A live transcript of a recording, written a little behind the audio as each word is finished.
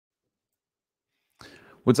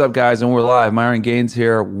What's up, guys? And we're live. Myron Gaines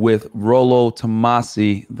here with Rollo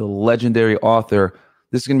Tomassi, the legendary author.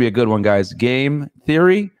 This is going to be a good one, guys. Game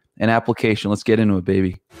theory and application. Let's get into it,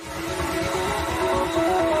 baby.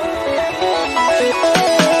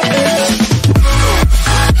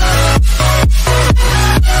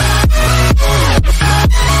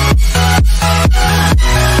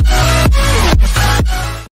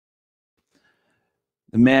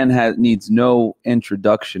 The man needs no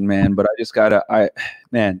introduction, man. But I just gotta,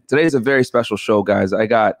 man, today's a very special show, guys. I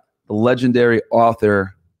got the legendary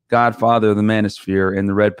author, godfather of the manosphere and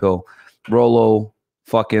the red pill, Rollo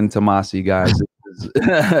fucking Tomassi, guys.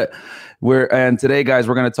 And today, guys,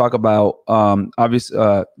 we're gonna talk about obviously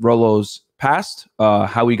Rollo's past,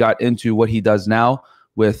 how he got into what he does now,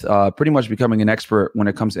 with pretty much becoming an expert when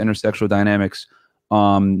it comes to intersexual dynamics.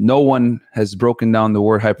 No one has broken down the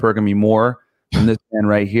word hypergamy more than this man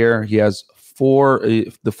right here. He has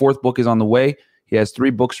the fourth book is on the way. He has 3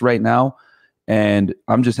 books right now. And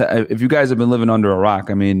I'm just, if you guys have been living under a rock,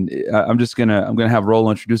 I mean, I'm gonna have Rollo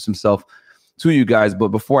introduce himself to you guys. But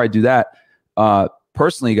before I do that,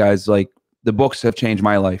 personally, guys, like, the books have changed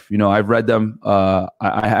my life. You know, I've read them. I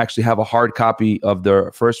actually have a hard copy of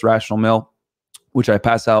the first Rational Male, which I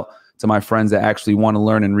pass out to my friends that actually want to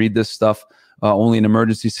learn and read this stuff. Only in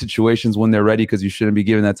emergency situations when they're ready, because you shouldn't be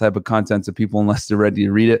giving that type of content to people unless they're ready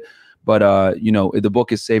to read it. But, you know, the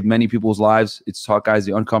book has saved many people's lives. It's taught guys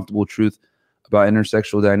the uncomfortable truth about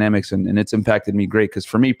intersexual dynamics, and it's impacted me great. Because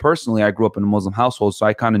for me personally, I grew up in a Muslim household, so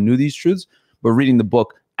I kind of knew these truths. But reading the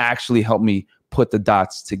book actually helped me put the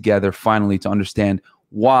dots together finally to understand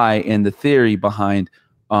why and the theory behind,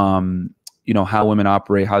 you know, how women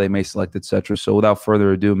operate, how they may select, etc. So without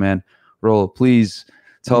further ado, man, Rollo, please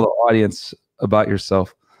tell the audience about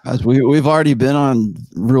yourself. As we've already been on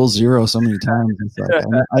Rule Zero so many times and stuff.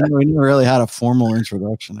 We never really had a formal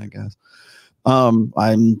introduction, I guess.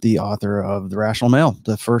 I'm the author of The Rational Male,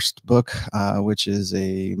 the first book, which is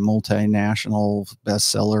a multinational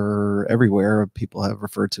bestseller everywhere. People have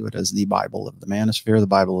referred to it as the Bible of the manosphere, the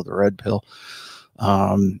Bible of the red pill.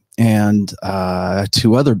 And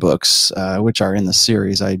 2 other books, which are in the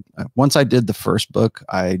series. Once I did the first book,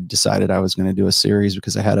 I decided I was going to do a series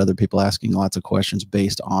because I had other people asking lots of questions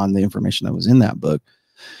based on the information that was in that book.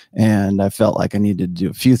 And I felt like I needed to do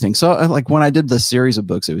a few things. So like when I did the series of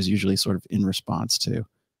books, it was usually sort of in response to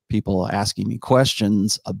people asking me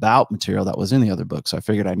questions about material that was in the other book. So I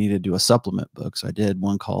figured I needed to do a supplement book. So I did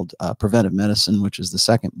one called Preventive Medicine, which is the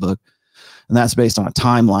second book. And that's based on a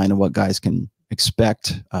timeline of what guys can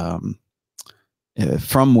expect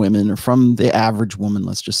from women, or from the average woman,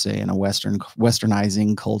 let's just say, in a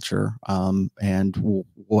westernizing culture,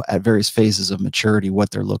 and at various phases of maturity,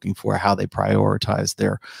 what they're looking for, how they prioritize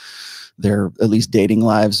their at least dating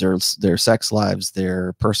lives, their sex lives,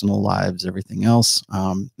 their personal lives, everything else.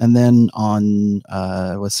 And then on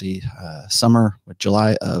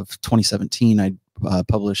July of 2017, I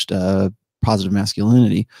published Positive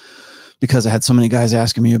Masculinity, because I had so many guys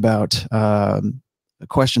asking me about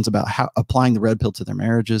questions about how applying the red pill to their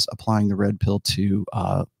marriages, applying the red pill to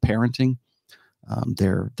parenting,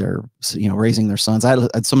 they're raising their sons. I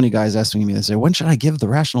had so many guys asking me, they say, when should I give the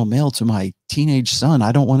Rational Male to my teenage son?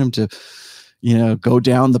 I don't want him to, you know, go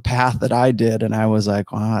down the path that I did. And I was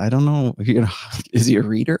like, well, I don't know, you know, is he a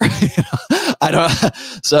reader? I don't.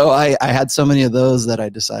 So I had so many of those that I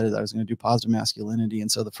decided I was going to do Positive Masculinity.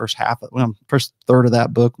 And so the first third of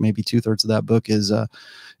that book, maybe 2/3 of that book is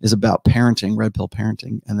about parenting, red pill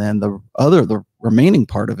parenting. And then the remaining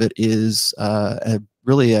part of it is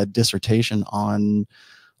really a dissertation on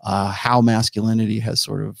how masculinity has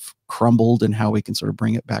sort of crumbled and how we can sort of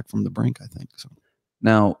bring it back from the brink, I think. So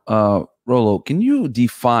now, Rollo, can you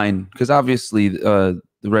define, because obviously the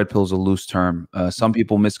red pill is a loose term. Some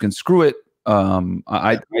people misconstrue it.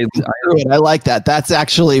 I like that. That's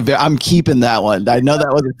actually, I'm keeping that one. I know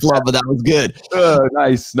that was a flub, but that was good.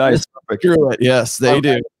 Nice. Screw it. Yes, they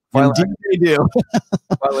do. Indeed, they do.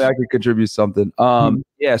 Finally, I could contribute something.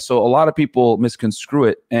 Yeah. So a lot of people misconstrue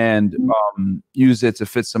it and use it to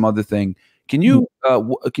fit some other thing. Can you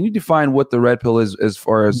define what the red pill is as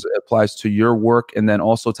far as it applies to your work, and then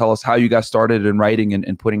also tell us how you got started in writing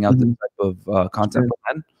and putting out this type of content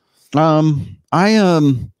for men?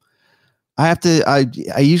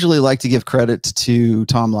 I usually like to give credit to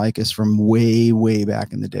Tom Likas from way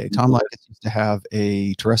back in the day. Tom Likas used to have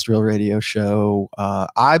a terrestrial radio show.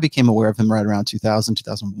 I became aware of him right around 2000,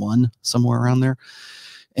 2001, somewhere around there.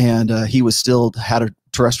 And he was still had a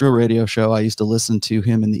terrestrial radio show. I used to listen to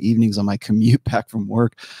him in the evenings on my commute back from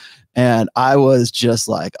work. And I was just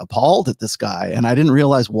like appalled at this guy. And I didn't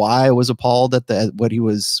realize why I was appalled at what he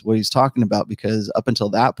was talking about, because up until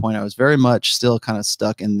that point, I was very much still kind of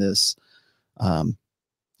stuck in this,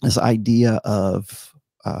 this idea of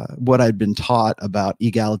what I'd been taught about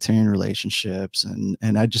egalitarian relationships.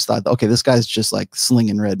 And I just thought, okay, this guy's just like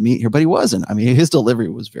slinging red meat here, but he wasn't. I mean, his delivery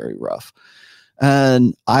was very rough.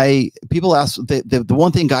 And people ask, the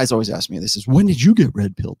one thing guys always ask me, this is, when did you get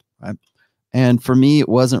red pilled? Right. And for me, it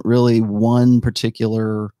wasn't really one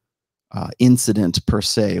particular incident per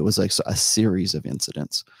se. It was like a series of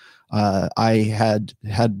incidents. I had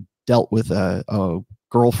dealt with a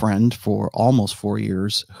girlfriend for almost 4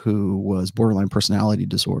 years who was borderline personality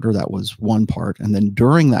disorder. That was one part. And then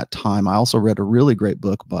during that time, I also read a really great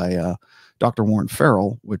book by Dr. Warren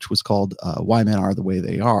Farrell, which was called Why Men Are the Way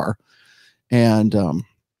They Are. And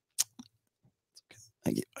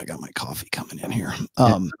I got my coffee coming in here.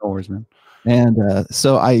 No worries, man. And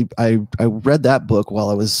so I read that book while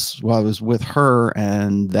I was with her,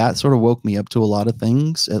 and that sort of woke me up to a lot of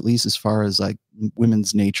things, at least as far as like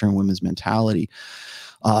women's nature and women's mentality.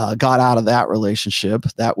 Got out of that relationship.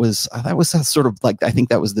 That was sort of like, I think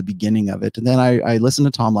that was the beginning of it. And then I listened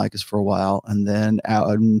to Tom Likas for a while, and then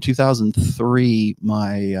in 2003,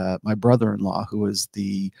 my brother-in-law, who was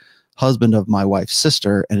the husband of my wife's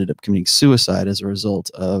sister, ended up committing suicide as a result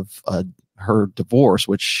of her divorce,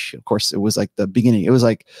 which of course it was like the beginning. It was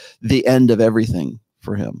like the end of everything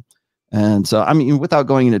for him. And so, I mean, without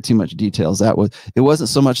going into too much details, it wasn't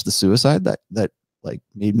so much the suicide that like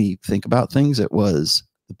made me think about things. It was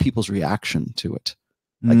the people's reaction to it.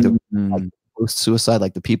 Like like post-suicide,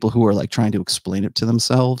 like the people who were like trying to explain it to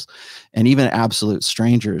themselves, and even absolute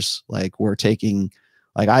strangers like were taking,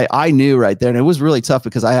 like I knew right there. And it was really tough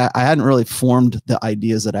because I hadn't really formed the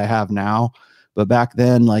ideas that I have now. But back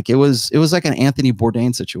then, like it was like an Anthony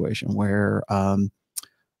Bourdain situation where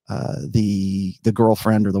the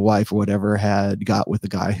girlfriend or the wife or whatever had got with a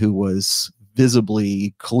guy who was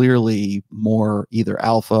visibly, clearly more either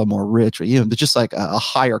alpha, more rich, or just like a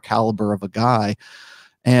higher caliber of a guy,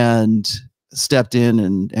 and stepped in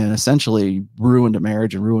and essentially ruined a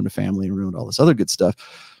marriage and ruined a family and ruined all this other good stuff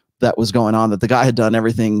that was going on, that the guy had done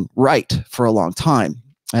everything right for a long time.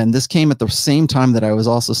 And this came at the same time that I was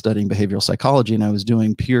also studying behavioral psychology, and I was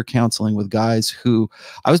doing peer counseling with guys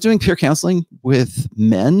I was doing peer counseling with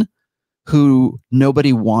men who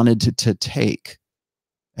nobody wanted to take.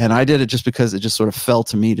 And I did it just because it just sort of fell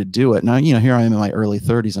to me to do it. Now, here I am in my early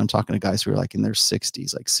 30s. I'm talking to guys who are like in their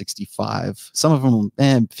 60s, like 65, some of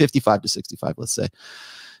them 55 to 65, let's say.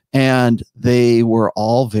 And they were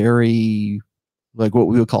all very, like what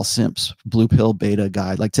we would call simps, blue pill beta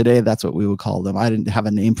guy. Like today, that's what we would call them. I didn't have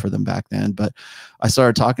a name for them back then, but I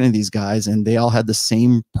started talking to these guys, and they all had the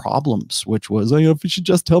same problems, which was, if you should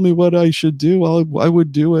just tell me what I should do, I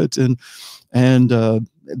would do it. And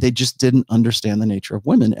they just didn't understand the nature of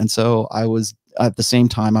women. And so I was, at the same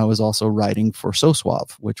time, I was also writing for So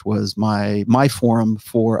Suave, which was my forum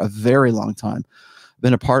for a very long time.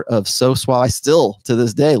 Been a part of So Suave. I still to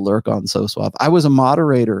this day lurk on So Suave. I was a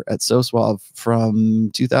moderator at So Suave from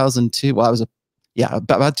 2002. Well, I was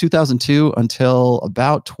about 2002 until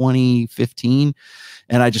about 2015,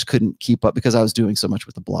 and I just couldn't keep up because I was doing so much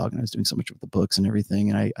with the blog and I was doing so much with the books and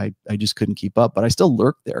everything, and I just couldn't keep up. But I still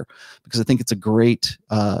lurk there because I think it's a great.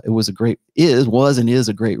 It was a great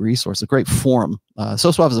resource, a great forum. So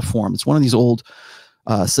Suave is a forum. It's one of these old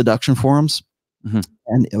seduction forums. Mm-hmm.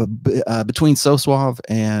 And between So Suave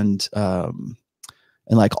and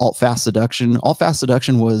like Alt Fast Seduction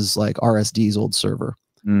was like RSD's old server.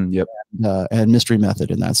 Yep. And Mystery Method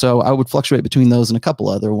in that. So I would fluctuate between those and a couple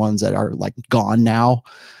other ones that are like gone now.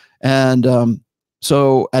 And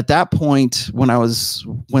so at that point, when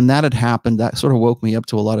that had happened, that sort of woke me up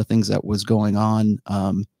to a lot of things that was going on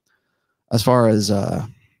as far as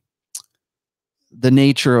the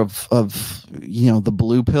nature of the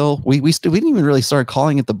blue pill. We didn't even really start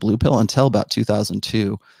calling it the blue pill until about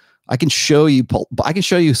 2002. I can show you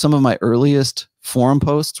some of my earliest forum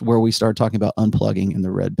posts where we started talking about unplugging and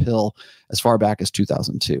the red pill as far back as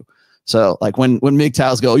 2002. So like when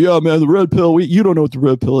MGTOWs go, yeah, man, the red pill, you don't know what the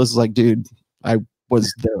red pill is. It's like, dude, I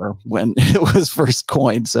was there when it was first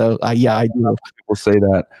coined. So yeah, I do. People say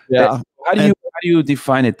that. Yeah. How do you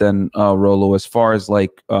define it then, Rollo, as far as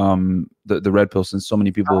like the red pill, since so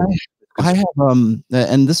many people I have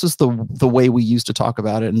and this is the way we used to talk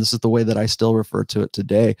about it, and this is the way that I still refer to it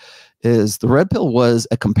today, is the red pill was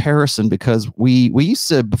a comparison, because we used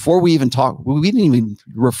to, before we even talk, we didn't even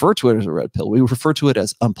refer to it as a red pill. We refer to it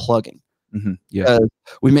as unplugging. Mm-hmm. Yeah.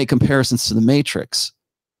 We make comparisons to the Matrix.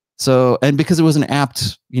 So, and because it was an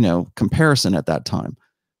apt, comparison at that time.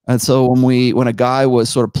 And so when a guy was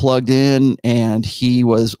sort of plugged in and he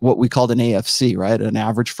was what we called an AFC, right? An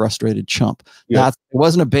average frustrated chump. Yeah. It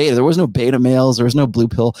wasn't a beta. There was no beta males. There was no blue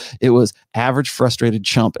pill. It was average frustrated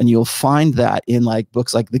chump. And you'll find that in like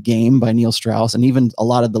books like The Game by Neil Strauss, and even a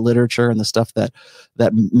lot of the literature and the stuff that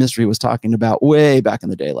Mystery was talking about way back in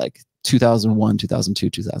the day, like 2001, 2002,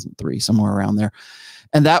 2003, somewhere around there.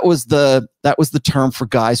 And that was the term for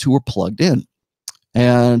guys who were plugged in.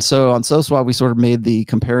 And so on SoSwap, we sort of made the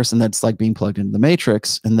comparison that's like being plugged into the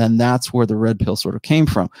matrix. And then that's where the red pill sort of came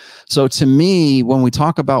from. So to me, when we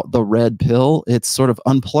talk about the red pill, it's sort of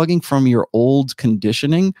unplugging from your old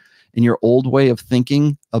conditioning and your old way of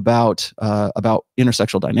thinking about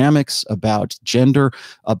intersexual dynamics, about gender,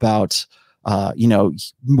 about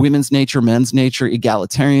women's nature, men's nature,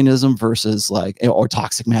 egalitarianism versus or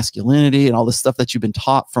toxic masculinity, and all this stuff that you've been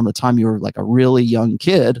taught from the time you were like a really young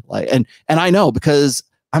kid. And I know because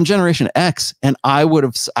I'm Generation X, and I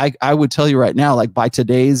would tell you right now, like by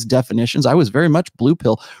today's definitions, I was very much blue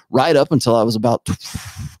pill right up until I was about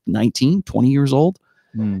 19, 20 years old.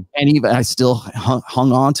 And even I still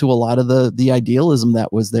hung on to a lot of the idealism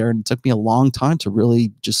that was there. And it took me a long time to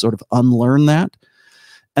really just sort of unlearn that.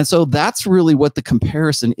 And so that's really what the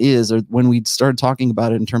comparison is. Or when we started talking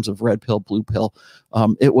about it in terms of red pill, blue pill,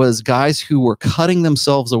 it was guys who were cutting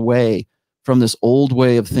themselves away from this old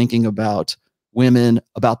way of thinking about women,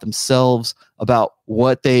 about themselves, about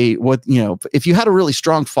if you had a really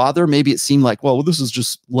strong father, maybe it seemed like, well, this is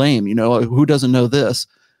just lame. Who doesn't know this?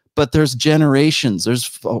 But there's generations.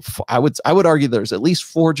 I would argue there's at least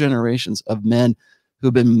 4 generations of men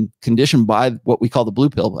who've been conditioned by what we call the blue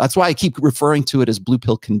pill. That's why I keep referring to it as blue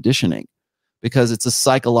pill conditioning, because it's a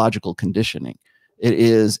psychological conditioning.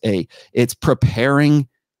 It's preparing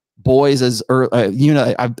boys as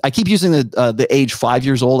I keep using the age 5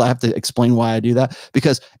 years old. I have to explain why I do that,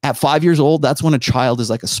 because at 5 years old, that's when a child is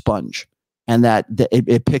like a sponge, and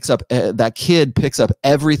it picks up that kid picks up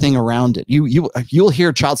everything around it. You'll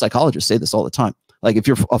hear child psychologists say this all the time. Like if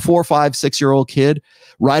you're a 4, 5, 6-year-old kid,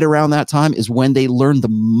 right around that time is when they learn the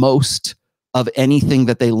most of anything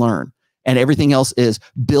that they learn. And everything else is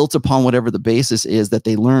built upon whatever the basis is that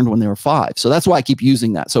they learned when they were 5. So that's why I keep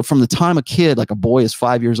using that. So from the time a kid, like a boy, is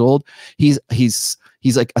 5 years old, he's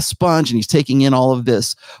like a sponge, and he's taking in all of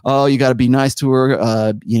this. Oh, you got to be nice to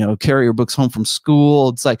her, carry her books home from school.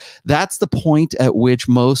 It's like, that's the point at which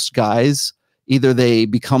most guys, either they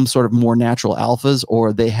become sort of more natural alphas,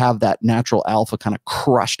 or they have that natural alpha kind of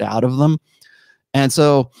crushed out of them. And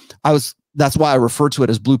so that's why I refer to it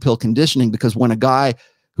as blue pill conditioning, because when a guy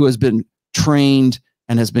who has been trained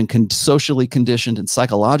and has been socially conditioned and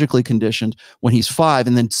psychologically conditioned when he's 5,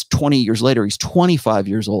 and then 20 years later, he's 25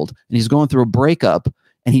 years old, and he's going through a breakup,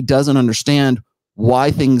 and he doesn't understand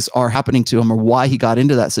why things are happening to him or why he got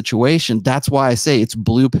into that situation. That's why I say it's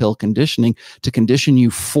blue pill conditioning, to condition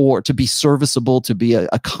you to be serviceable, to be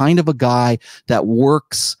a kind of a guy that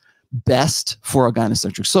works best for a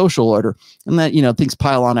gynocentric social order. And that, things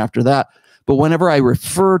pile on after that. But whenever I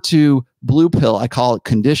refer to blue pill, I call it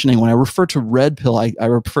conditioning. When I refer to red pill, I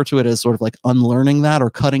refer to it as sort of like unlearning that, or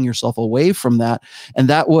cutting yourself away from that. And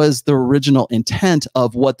that was the original intent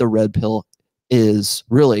of what the red pill is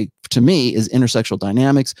really, to me, is intersexual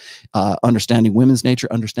dynamics, understanding women's nature,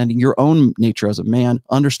 understanding your own nature as a man,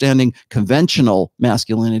 understanding conventional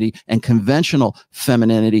masculinity and conventional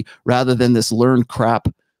femininity, rather than this learned crap,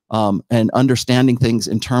 and understanding things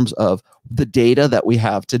in terms of the data that we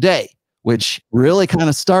have today, which really kind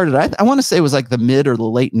of started, I want to say it was like the mid or the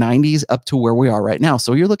late 90s up to where we are right now.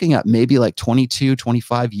 So you're looking at maybe like 22,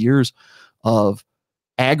 25 years of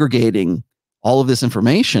aggregating all of this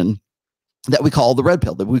information that we call the red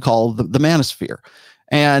pill, that we call the manosphere.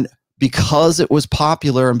 And because it was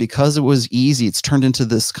popular and because it was easy, it's turned into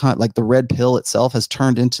this kind, like the red pill itself has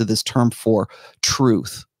turned into this term for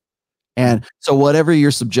truth. And so whatever your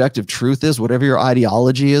subjective truth is, whatever your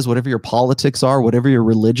ideology is, whatever your politics are, whatever your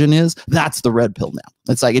religion is, that's the red pill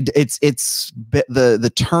now. It's like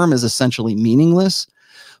the term is essentially meaningless,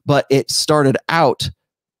 but it started out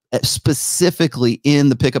specifically in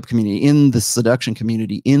the pickup community, in the seduction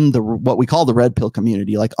community, in the what we call the red pill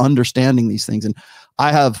community, like understanding these things. And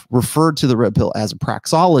I have referred to the red pill as a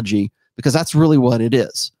praxology, because that's really what it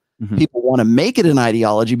is. Mm-hmm. People want to make it an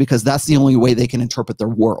ideology because that's the only way they can interpret their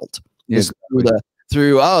world. Yes.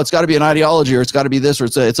 It's got to be an ideology, or it's got to be this, or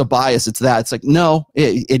it's a bias, it's that. It's like, no,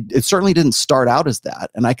 it certainly didn't start out as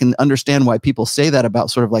that. And I can understand why people say that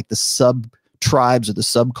about sort of like the sub-tribes or the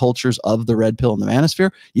subcultures of the red pill and the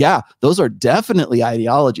manosphere. Yeah, those are definitely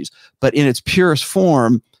ideologies. But in its purest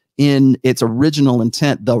form, in its original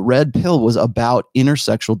intent, the red pill was about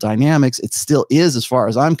intersexual dynamics. It still is, as far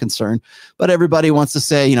as I'm concerned. But everybody wants to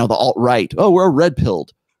say, you know, the alt-right, oh, we're red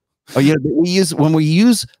pilled. Oh, you know, when we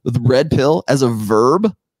use the red pill as a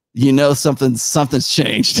verb, you know, something's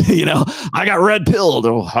changed. You know, I got red pilled.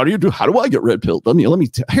 Oh, how do I get red pilled?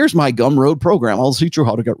 Here's my Gumroad program. I'll teach you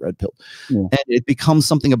how to get red pilled. Yeah. And it becomes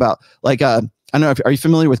something about, like, I don't know, are you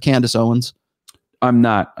familiar with Candace Owens? I'm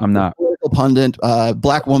not. Political pundit,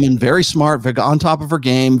 black woman, very smart, very on top of her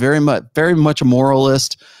game, very much a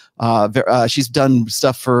moralist. She's done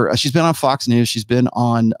stuff for, she's been on Fox News. She's been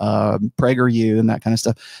on PragerU and that kind of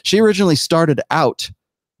stuff. She originally started out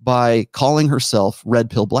by calling herself Red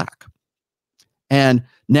Pill Black. And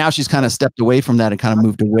now she's kind of stepped away from that and kind of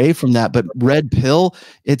moved away from that. But red pill,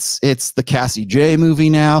 it's the Cassie J movie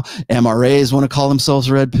now. MRAs want to call themselves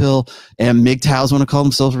red pill, and MGTOWs want to call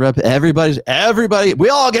themselves red pill. Everybody, we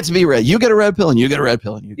all get to be red. You get a red pill, and you get a red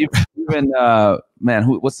pill, and you get even man,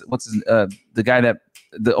 what's his, the guy that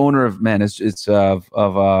the owner of it's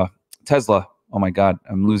of Tesla. Oh my God,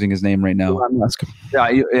 I'm losing his name right now. Elon Musk.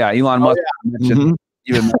 Yeah, Elon Musk.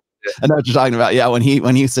 Yeah. I know what you're talking about. Yeah, when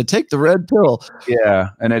he said take the red pill. Yeah,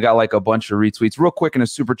 and it got like a bunch of retweets. Real quick in the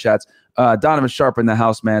super chats. Donovan Sharp in the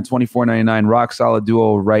house, man. $24.99, rock solid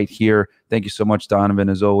duo right here. Thank you so much, Donovan,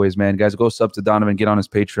 as always, man. Guys, go sub to Donovan, get on his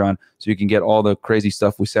Patreon so you can get all the crazy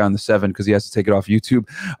stuff we say on the 7 because he has to take it off YouTube.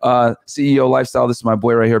 CEO Lifestyle, this is my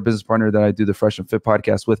boy right here, business partner that I do the Fresh and Fit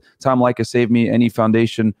podcast with. Tom Leica saved me. Any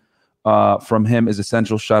foundation from him is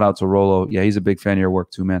essential. Shout out to Rollo. Yeah, he's a big fan of your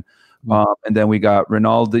work too, man. And then we got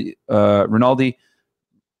Rinaldi. Rinaldi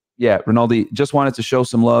just wanted to show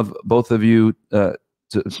some love, both of you,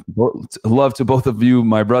 love to both of you,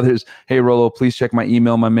 my brothers. Hey, Rollo, please check my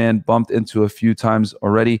email. My man bumped into a few times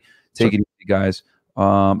already. Take it easy, guys.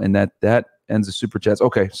 And that ends the super chats.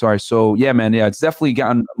 Okay, sorry. So yeah, man, yeah, it's definitely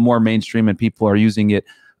gotten more mainstream and people are using it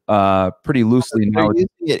pretty loosely now.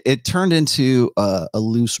 It turned into a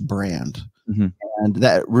loose brand. Mm-hmm. And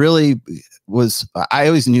that really was, I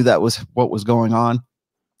always knew that was what was going on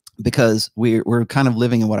because we're kind of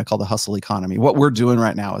living in what I call the hustle economy. What we're doing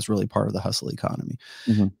right now is really part of the hustle economy.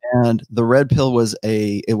 Mm-hmm. And the red pill was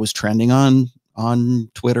it was trending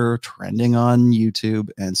on Twitter, trending on YouTube.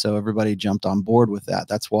 And so everybody jumped on board with that.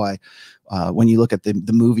 That's why when you look at the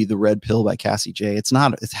movie, The Red Pill by Cassie J, it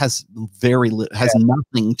has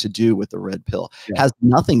nothing to do with the red pill. Yeah. It has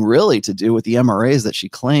nothing really to do with the MRAs that she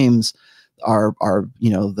claims are you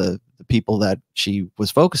know, the people that she was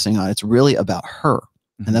focusing on. It's really about her.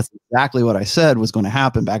 Mm-hmm. And that's exactly what I said was going to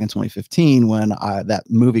happen back in 2015 when that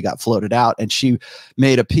movie got floated out, and she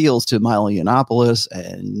made appeals to Milo Yiannopoulos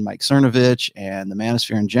and Mike Cernovich and the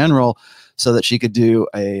Manosphere in general so that she could do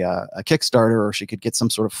a Kickstarter, or she could get some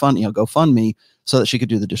sort of fund, you know, GoFundMe, so that she could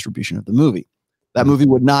do the distribution of the movie. That movie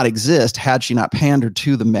would not exist had she not pandered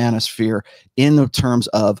to the Manosphere in the terms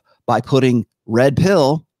of by putting red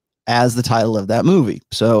pill as the title of that movie.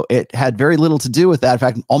 So it had very little to do with that. In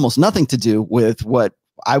fact, almost nothing to do with what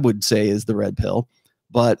I would say is the red pill,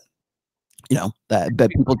 but you know, that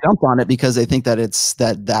people jumped on it because they think that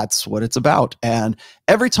that's what it's about. And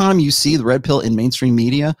every time you see the red pill in mainstream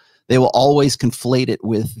media, they will always conflate it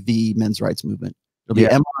with the men's rights movement. It'll be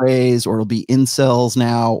MRAs, or it'll be incels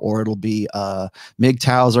now, or it'll be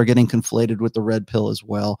MGTOWs are getting conflated with the red pill as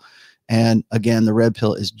well. And again, the red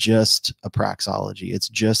pill is just a praxeology. It's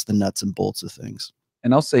just the nuts and bolts of things.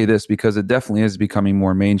 And I'll say this because it definitely is becoming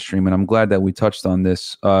more mainstream, and I'm glad that we touched on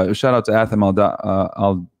this. Shout out to Atham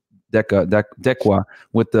Al-Dekwa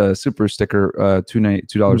with the super sticker,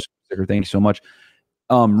 $2 sticker. Thank you so much.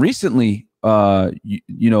 Recently,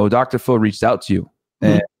 you know, Dr. Phil reached out to you,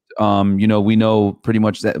 and you know, we know pretty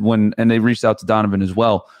much that and they reached out to Donovan as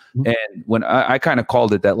well. And when I kind of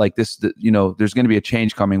called it that, like this, you know, there's going to be a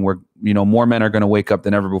change coming where, you know, more men are going to wake up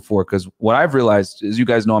than ever before. Because what I've realized is, you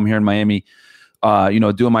guys know, I'm here in Miami, you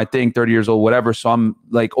know, doing my thing, 30 years old, whatever. So I'm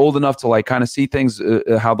like old enough to like kind of see things,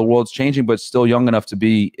 how the world's changing, but still young enough to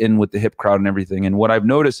be in with the hip crowd and everything. And what I've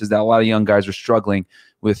noticed is that a lot of young guys are struggling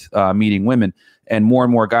with meeting women, and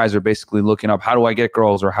more guys are basically looking up, how do I get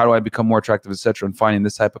girls, or how do I become more attractive, etc., and finding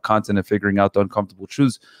this type of content and figuring out the uncomfortable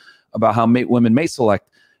truths about how women may select.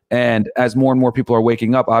 And as more and more people are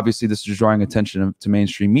waking up, obviously this is drawing attention to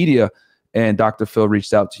mainstream media. And Dr. Phil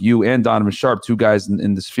reached out to you and Donovan Sharp, two guys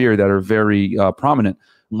in the sphere that are very prominent.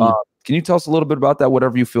 Can you tell us a little bit about that,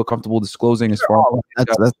 whatever you feel comfortable disclosing? As far as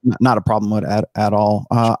that's not a problem at all.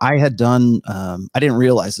 I had done, I didn't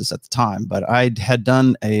realize this at the time, but I had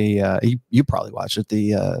done you probably watched it,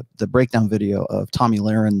 the breakdown video of Tommy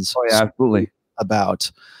Laren's absolutely,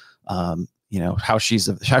 about you know, how she's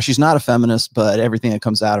not a feminist, but everything that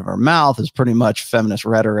comes out of her mouth is pretty much feminist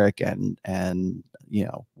rhetoric and you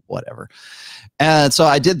know, whatever. And so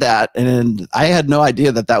I did that, and I had no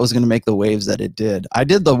idea that that was going to make the waves that it did. I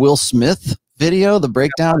did the Will Smith video, the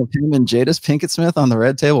breakdown of him and Jada Pinkett Smith on the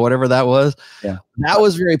red table, whatever that was. Yeah, that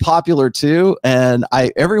was very popular too. And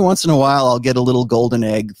every once in a while I'll get a little golden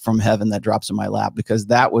egg from heaven that drops in my lap, because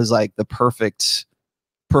that was like the perfect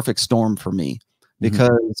storm for me.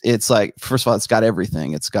 Because it's like, first of all, it's got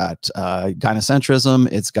everything. It's got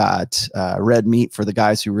gynocentrism. It's got red meat for the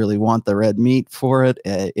guys who really want the red meat for it.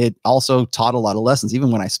 It also taught a lot of lessons.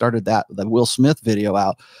 Even when I started the Will Smith video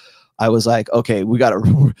out, I was like, okay, we gotta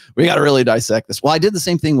really dissect this. Well, I did the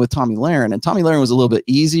same thing with Tomi Lahren, and Tomi Lahren was a little bit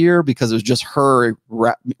easier because it was just her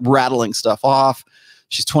rattling stuff off.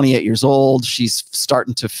 She's 28 years old. She's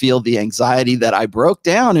starting to feel the anxiety that I broke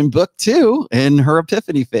down in book 2 in her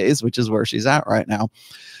epiphany phase, which is where she's at right now.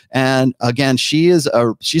 And again, she's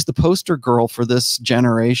the poster girl for this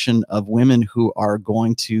generation of women who are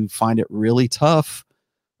going to find it really tough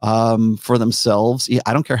for themselves.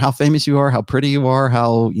 I don't care how famous you are, how pretty you are,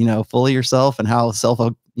 how, you know, full of yourself and how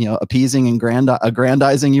appeasing and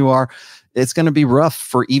aggrandizing you are. It's going to be rough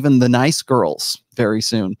for even the nice girls very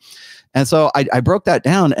soon. And so I broke that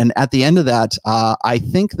down. And at the end of that, I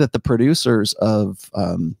think that the producers of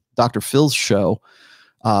Dr. Phil's show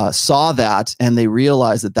saw that, and they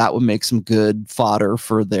realized that that would make some good fodder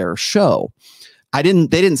for their show. They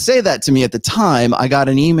didn't say that to me at the time. I got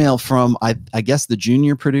an email from, I guess, the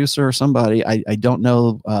junior producer or somebody. I don't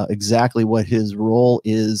know exactly what his role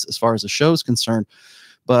is as far as the show is concerned.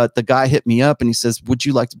 But the guy hit me up and he says, would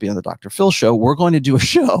you like to be on the Dr. Phil show? We're going to do a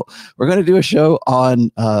show. We're going to do a show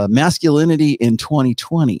on masculinity in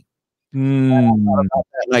 2020. And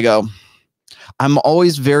I go, I'm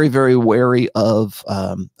always very, very wary of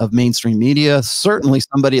mainstream media. Certainly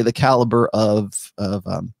somebody of the caliber of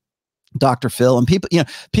Dr. Phil, and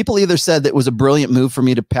people either said that it was a brilliant move for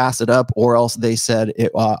me to pass it up, or else they said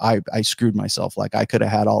I screwed myself. Like I could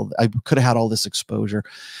have had all this exposure.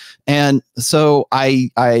 And so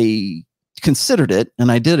I considered it,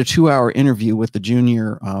 and I did a 2-hour interview with the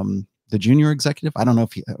junior executive. I don't know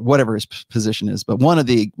if whatever his position is, but one of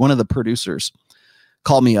the producers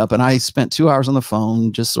called me up, and I spent 2 hours on the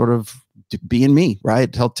phone, just sort of being me,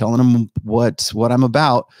 right? Telling him what I'm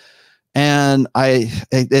about. And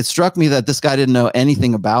it struck me that this guy didn't know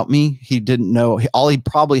anything about me. He didn't know, all he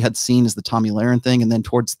probably had seen is the Tomi Lahren thing. And then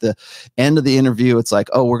towards the end of the interview, it's like,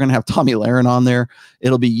 oh, we're going to have Tomi Lahren on there.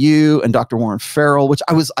 It'll be you and Dr. Warren Farrell, which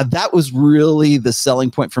that was really the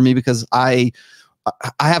selling point for me, because I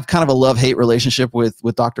have kind of a love-hate relationship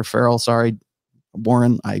with Dr. Farrell. Sorry,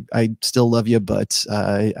 Warren, I still love you, but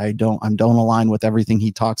I don't align with everything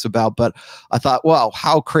he talks about. But I thought, wow,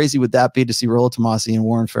 how crazy would that be to see Rollo Tomassi and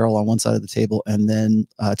Warren Farrell on one side of the table, and then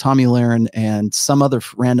Tomi Lahren and some other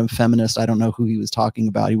random feminist, I don't know who he was talking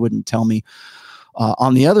about, he wouldn't tell me,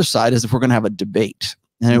 on the other side, as if we're going to have a debate.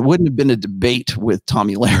 And it wouldn't have been a debate with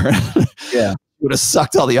Tomi Lahren. Yeah, it would have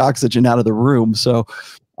sucked all the oxygen out of the room. So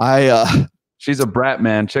she's a brat,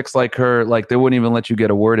 man. Chicks like her, like, they wouldn't even let you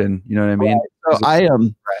get a word in. You know what I mean? So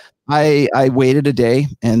I waited a day,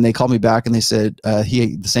 and they called me back, and they said,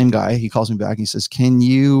 the same guy, he calls me back and he says, can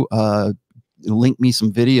you link me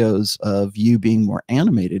some videos of you being more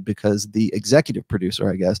animated? Because the executive producer,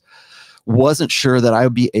 I guess, wasn't sure that I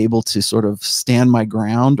would be able to sort of stand my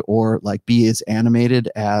ground or like be as animated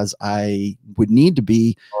as I would need to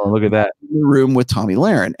be. Oh, look at that. In the room with Tomi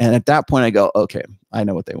Lahren. And at that point I go, okay, I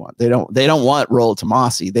know what they want. They don't want Rollo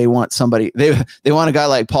Tomassi. They want somebody, they want a guy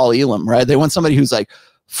like Paul Elam, right? They want somebody who's like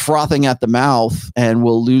frothing at the mouth and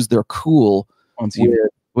will lose their cool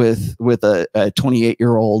with a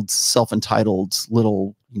 28-year-old self-entitled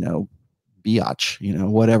little, biatch,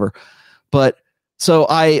 whatever. But so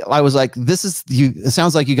I was like, it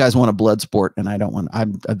sounds like you guys want a blood sport, and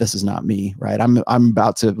this is not me, right? I'm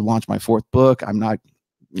about to launch my 4th book. I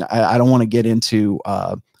don't want to get into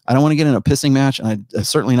I don't want to get in a pissing match, and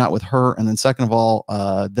certainly not with her. And then second of all,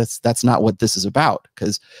 that's not what this is about,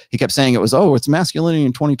 because he kept saying it's masculinity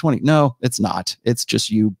in 2020. No, it's not. It's just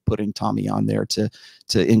you putting Tomi on there to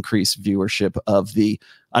increase viewership of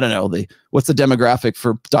what's the demographic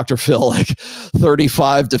for Dr. Phil, like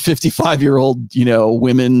 35 to 55-year-old,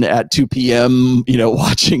 women at 2 p.m.,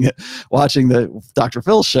 watching the Dr.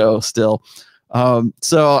 Phil show still.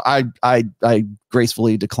 So I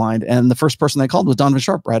gracefully declined, and the first person they called was Donovan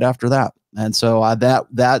Sharp right after that. And so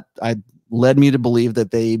that led me to believe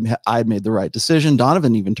that I'd made the right decision.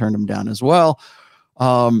 Donovan even turned him down as well.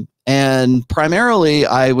 And primarily,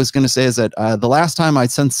 I was going to say is that the last time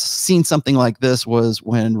I'd seen something like this was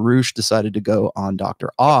when Roosh decided to go on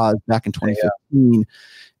Dr. Oz back in 2015.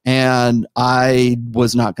 And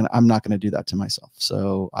I'm not going to do that to myself.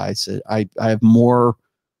 So I said, I have more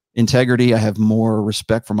integrity. I have more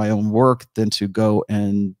respect for my own work than to go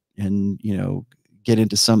and get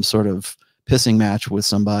into some sort of pissing match with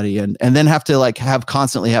somebody and then have to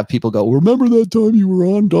constantly have people go, remember that time you were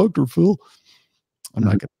on Dr. Phil? I'm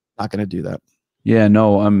not going to do that. Yeah,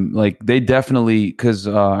 no, I'm they definitely, because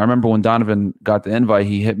I remember when Donovan got the invite,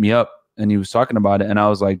 he hit me up and he was talking about it, and I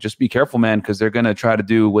was like, just be careful, man, because they're gonna try to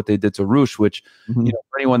do what they did to Roosh, which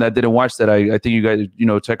for anyone that didn't watch that, I think you guys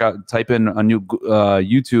type in on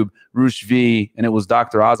YouTube Roosh V, and it was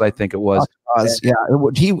Dr. Oz, I think it was. Oz, yeah,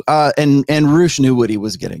 he and Roosh knew what he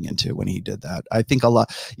was getting into when he did that. I think a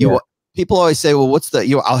lot. People always say, well, what's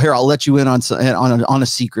the, I'll let you in on a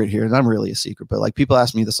secret here. Not really a secret, but people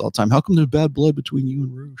ask me this all the time. How come there's bad blood between you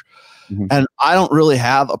and Roosh? And I don't really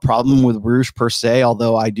have a problem with Roosh per se,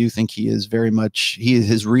 although I do think he has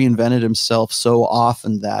reinvented himself so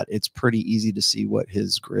often that it's pretty easy to see what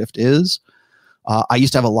his grift is. I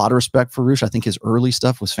used to have a lot of respect for Roosh. I think his early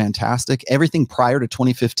stuff was fantastic. Everything prior to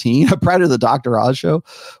 2015, prior to the Dr. Oz show,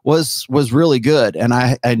 was really good. And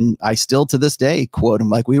I still to this day quote him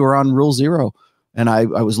like we were on Rule Zero. And I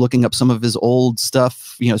was looking up some of his old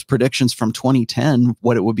stuff, his predictions from 2010,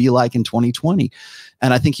 what it would be like in 2020.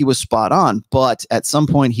 And I think he was spot on. But at some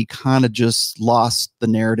point, he kind of just lost the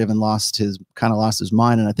narrative and lost his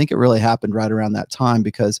mind. And I think it really happened right around that time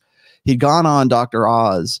because he'd gone on Dr.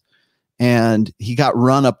 Oz and he got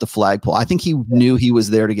run up the flagpole. I think he knew he was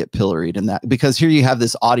there to get pilloried, and that because here you have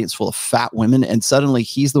this audience full of fat women, and suddenly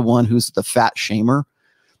he's the one who's the fat shamer.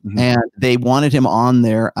 And they wanted him on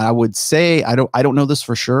there. I would say, I don't know this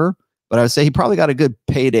for sure, but I would say he probably got a good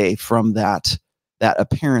payday from that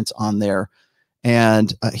appearance on there.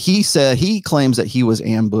 And he claims that he was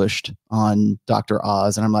ambushed on Dr.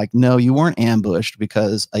 Oz. And I'm like, no, you weren't ambushed,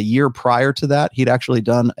 because a year prior to that, he'd actually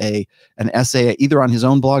done an essay either on his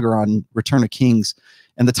own blog or on Return of Kings.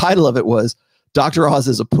 And the title of it was Dr. Oz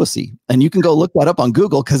is a Pussy. And you can go look that up on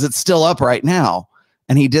Google because it's still up right now.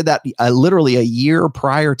 And he did that literally a year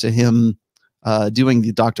prior to him doing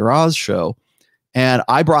the Dr. Oz show. And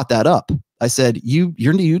I brought that up. I said, you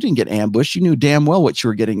didn't get ambushed. You knew damn well what you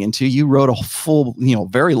were getting into. You wrote a full,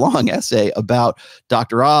 very long essay about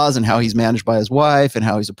Dr. Oz and how he's managed by his wife and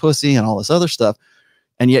how he's a pussy and all this other stuff.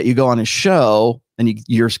 And yet you go on his show and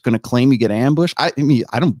you're going to claim you get ambushed. I mean,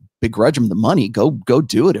 I don't begrudge him the money. Go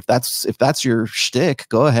do it. If that's your shtick,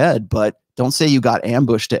 go ahead. But don't say you got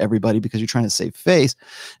ambushed to everybody because you're trying to save face.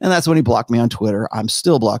 And that's when he blocked me on Twitter. I'm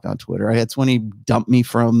still blocked on Twitter. That's when he dumped me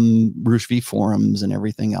from Roosh V forums and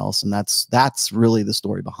everything else. And that's really the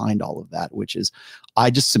story behind all of that, which is I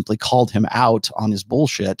just simply called him out on his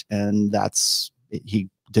bullshit. And he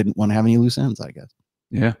didn't want to have any loose ends, I guess.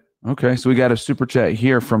 Yeah. Okay. So we got a super chat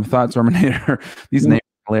here from Thought Terminator. These names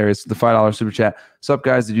are hilarious. The $5 super chat. What's up,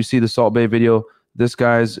 guys? Did you see the Salt Bay video? This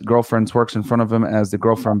guy's girlfriend twerks in front of him as the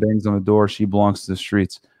girlfriend bangs on the door. She belongs to the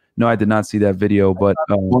streets. No, I did not see that video, but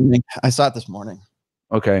I saw it this morning.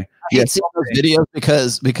 Okay. I hate seeing those videos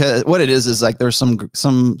because what it is like there's some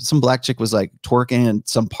black chick was like twerking at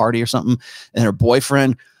some party or something, and her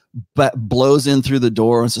boyfriend blows in through the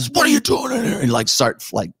door and says, "What are you doing in here?" And start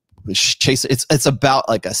chase. It's about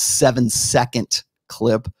like a 7-second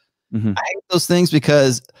clip. I hate those things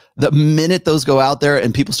because the minute those go out there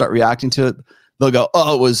and people start reacting to it, they'll go,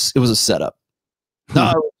 "Oh, it was a setup.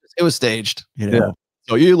 No, it was staged." Yeah.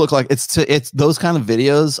 So you look like it's those kind of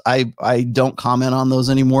videos. I don't comment on those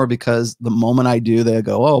anymore because the moment I do, they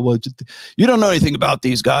go, "Oh, well, you don't know anything about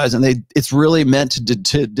these guys," and it's really meant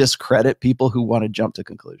to discredit people who want to jump to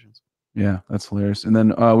conclusions. Yeah, that's hilarious. And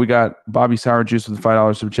then we got Bobby Sour Juice with the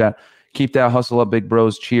 $5 super chat. Keep that hustle up, big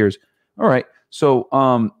bros. Cheers. All right. So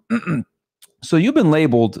so you've been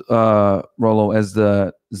labeled, Rollo, as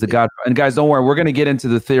the god. And guys, don't worry, we're going to get into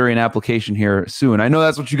the theory and application here soon. I know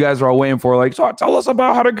that's what you guys are all waiting for. Like, so tell us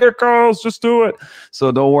about how to get girls. Just do it.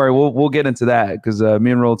 So don't worry, we'll get into that because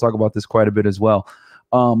me and Rollo talk about this quite a bit as well.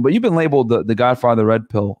 But you've been labeled the Godfather Red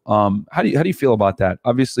Pill. How do you feel about that?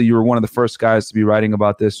 Obviously, you were one of the first guys to be writing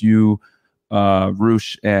about this. You,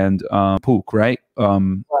 Roosh, and Pook, right?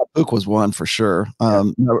 Pook was one for sure.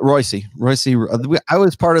 Royce. I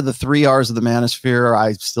was part of the 3 R's of the manosphere.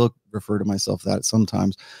 I still refer to myself that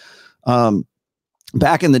sometimes.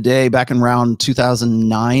 Back in the day, back in around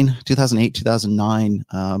 2008, 2009,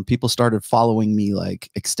 people started following me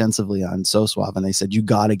extensively on SoSuave, and they said, "You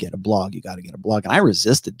got to get a blog. You got to get a blog." And I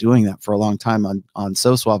resisted doing that for a long time on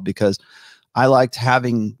SoSuave because I liked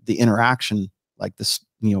having the interaction like this.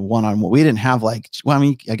 one-on-one. We didn't have like, well, I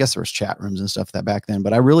mean, I guess there was chat rooms and stuff that back then,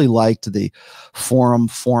 but I really liked the forum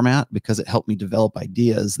format because it helped me develop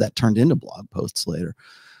ideas that turned into blog posts later.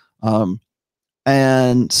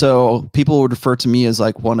 And so people would refer to me as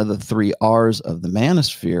like one of the 3 R's of the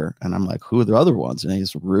manosphere. And I'm like, who are the other ones? And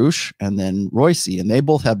he's Roosh and then Royce, and they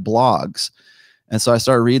both have blogs. And so I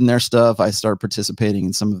started reading their stuff. I started participating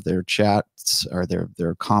in some of their chats or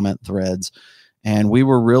their comment threads. And we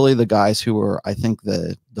were really the guys who were, I think,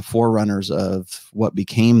 the forerunners of what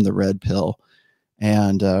became the red pill.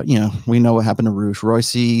 And, we know what happened to Roosh.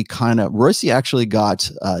 Royce actually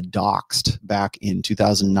got doxxed back in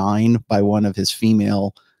 2009 by one of his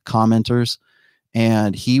female commenters.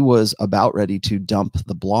 And he was about ready to dump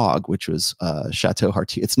the blog, which was Chateau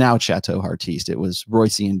Heartiste. It's now Chateau Heartiste. It was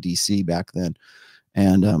Royce in DC back then.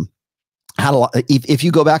 And had a lot. If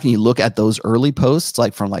you go back and you look at those early posts,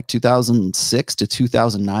 like from like 2006 to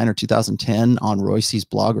 2009 or 2010 on Royce's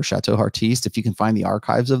blog or Chateau Heartiste, if you can find the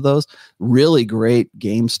archives of those, really great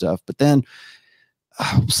game stuff. But then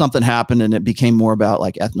something happened and it became more about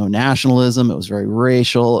like ethno-nationalism. It was very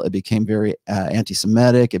racial. It became very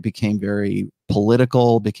anti-Semitic. It became very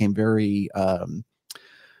political, became very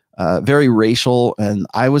very racial, and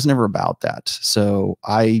I was never about that. So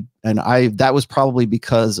that was probably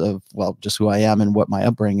because of, well, just who I am and what my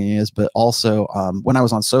upbringing is, but also when I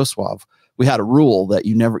was on So Suave, we had a rule that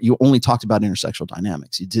you only talked about intersexual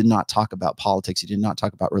dynamics. You did not talk about politics. You did not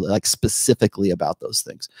talk about really like specifically about those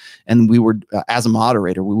things. And we were, as a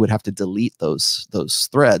moderator, we would have to delete those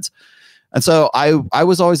threads. And so I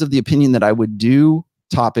was always of the opinion that I would do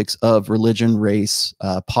topics of religion, race,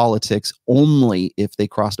 politics only if they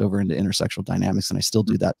crossed over into intersexual dynamics, and I still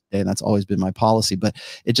do that today, and that's always been my policy. But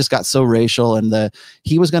it just got so racial, and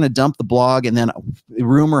he was going to dump the blog, and then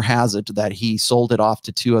rumor has it that he sold it off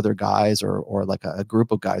to 2 other guys or like a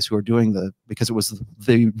group of guys who are doing because it was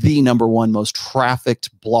the #1 most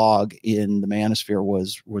trafficked blog in the manosphere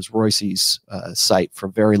was Royce's site for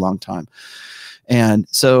a very long time. And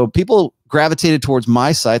so people gravitated towards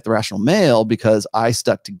my site, The Rational Male, because I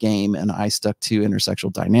stuck to game and I stuck to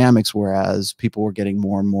intersexual dynamics, whereas people were getting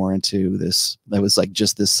more and more into this. That was like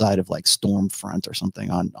just this side of like Stormfront or something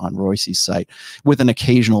on Royce's site with an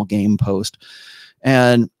occasional game post.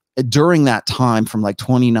 And during that time, from like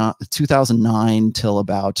 2009 till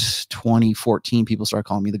about 2014, people started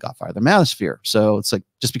calling me the Godfather of the Manosphere. So it's like,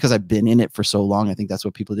 just because I've been in it for so long, I think that's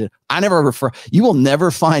what people did. You will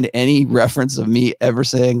never find any reference of me ever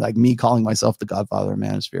saying like me calling myself the Godfather of the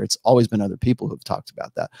Manosphere. It's always been other people who've talked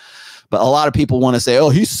about that. But a lot of people want to say, oh,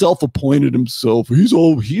 he's self-appointed himself. He's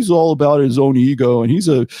all about his own ego, and he's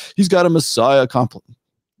got a messiah complex.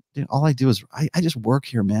 Dude, all I do is I just work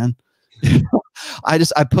here, man.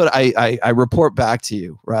 I report back to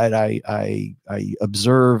you, right? I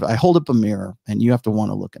observe, I hold up a mirror, and you have to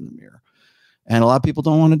want to look in the mirror. And a lot of people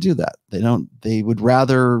don't want to do that. They would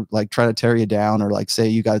rather like try to tear you down or like say,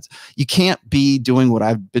 you can't be doing what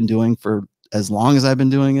I've been doing for as long as I've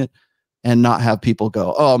been doing it and not have people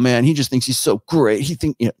go, oh man, he just thinks he's so great.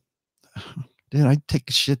 Dude, I take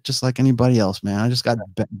shit just like anybody else, man. I just got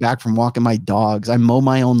back from walking my dogs. I mow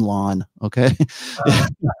my own lawn. Okay.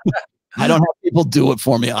 I don't have people do it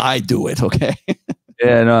for me. I do it. Okay.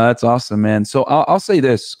 Yeah, no, that's awesome, man. So I'll say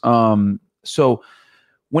this. So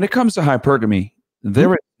when it comes to hypergamy,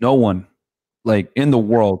 there is no one like in the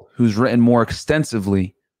world who's written more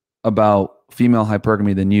extensively about female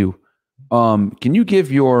hypergamy than you. Can you give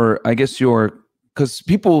because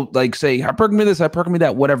people like say hypergamy this, hypergamy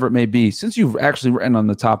that, whatever it may be, since you've actually written on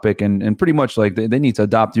the topic and pretty much like they need to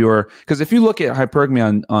adopt because if you look at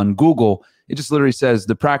hypergamy on Google, it just literally says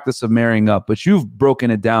the practice of marrying up, but you've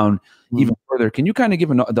broken it down even further. Can you kind of give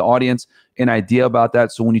the audience an idea about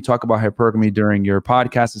that? So when you talk about hypergamy during your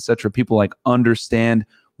podcast, etc., people like understand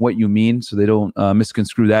what you mean so they don't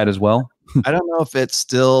misconstrue that as well. I don't know if it's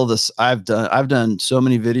still this. I've done so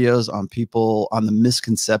many videos on people on the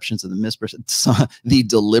misconceptions and the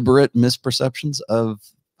deliberate misperceptions of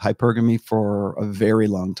hypergamy for a very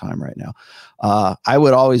long time right now. I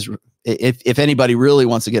would always, if anybody really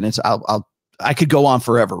wants to get into, I could go on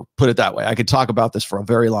forever, put it that way. I could talk about this for a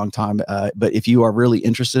very long time. But if you are really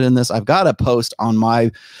interested in this, I've got a post on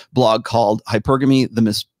my blog called Hypergamy,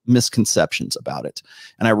 the Misconceptions about it.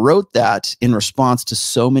 And I wrote that in response to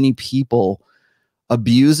so many people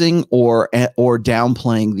abusing or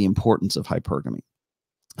downplaying the importance of hypergamy.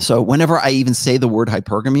 So whenever I even say the word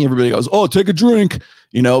hypergamy, everybody goes, oh, take a drink,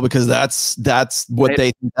 because that's what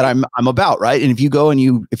they think that I'm about, right? And if you go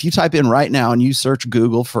and if you type in right now and you search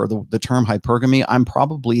Google for the term hypergamy, I'm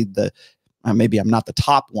probably maybe I'm not the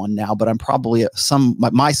top one now, but I'm probably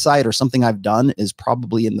my site or something I've done is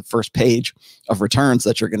probably in the first page of returns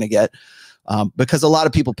that you're going to get, because a lot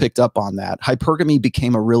of people picked up on that. Hypergamy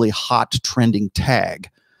became a really hot trending tag,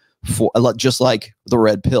 for just like the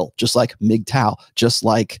red pill, just like MGTOW, just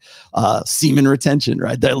like semen retention,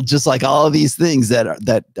 right? Just like all of these things that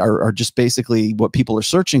are just basically what people are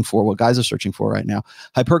searching for, what guys are searching for right now.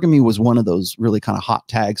 Hypergamy was one of those really kind of hot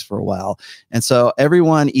tags for a while, and so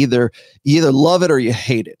everyone you either love it or you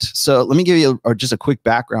hate it. So let me give you just a quick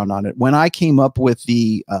background on it. When I came up with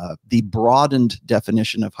the broadened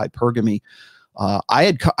definition of hypergamy,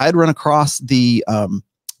 I had run across the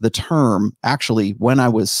term actually when I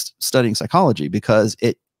was studying psychology, because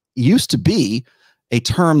it used to be a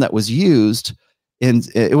term that was used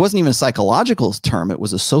it wasn't even a psychological term, it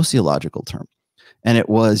was a sociological term. And it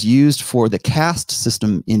was used for the caste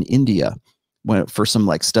system in India for some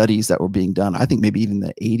like studies that were being done. I think maybe even in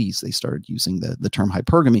the 80s, they started using the term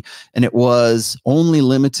hypergamy, and it was only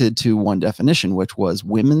limited to one definition, which was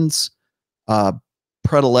women's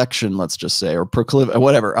predilection, let's just say, or proclivity,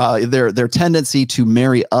 whatever, their tendency to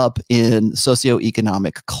marry up in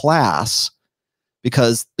socioeconomic class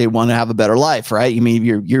because they want to have a better life, right? You mean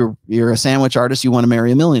you're a sandwich artist, you want to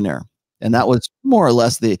marry a millionaire, and that was more or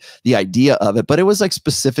less the idea of it. But it was like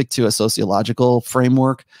specific to a sociological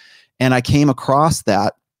framework, and I came across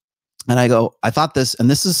that. And I thought this, and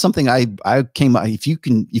this is something I came,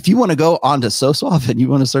 if you want to go onto SoSwap and you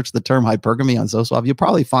want to search the term hypergamy on SoSwap, you'll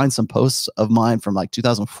probably find some posts of mine from like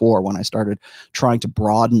 2004 when I started trying to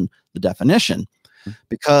broaden the definition,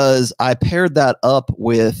 because I paired that up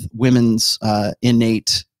with women's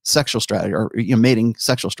innate sexual strategy, or mating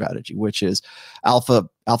sexual strategy, which is alpha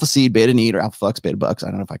seed, beta need, or alpha flux, beta bucks. I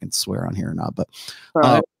don't know if I can swear on here or not, but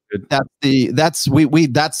that's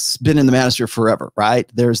been in the manosphere forever,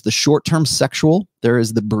 right? There's the short-term sexual, there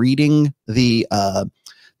is the breeding, the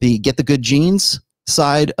get the good genes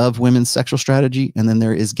side of women's sexual strategy, and then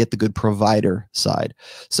there is get the good provider side.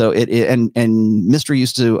 So and Mystery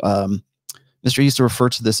used to refer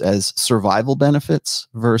to this as survival benefits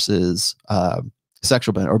versus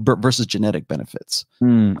sexual benefit, or versus genetic benefits.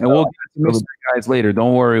 And we'll get to mystery guys later.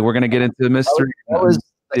 Don't worry, we're gonna get into the mystery. So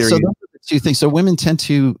those are the two things. So women tend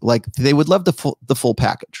to they would love the full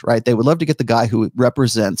package, right? They would love to get the guy who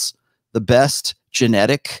represents the best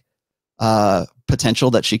genetic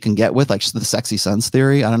potential that she can get with, like the sexy sons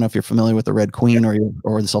theory. I don't know if you're familiar with the Red Queen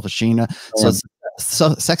or the Selfish Gina.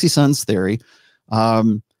 So sexy sons theory,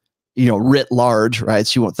 writ large,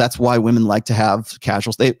 right? That's why women like to have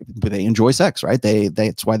casual. They enjoy sex, right?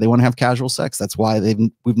 That's why they want to have casual sex. That's why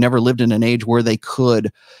we've never lived in an age where they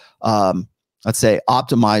could, let's say,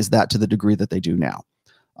 optimize that to the degree that they do now,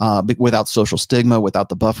 without social stigma, without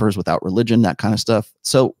the buffers, without religion, that kind of stuff.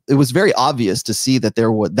 So it was very obvious to see that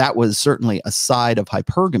that was certainly a side of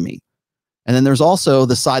hypergamy. And then there's also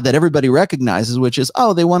the side that everybody recognizes, which is,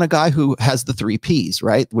 they want a guy who has the 3 Ps,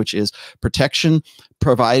 right? Which is protection,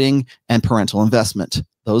 providing, and parental investment.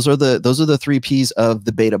 Those are the 3 Ps of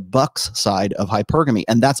the beta bucks side of hypergamy.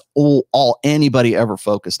 And that's all anybody ever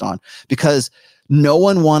focused on, because no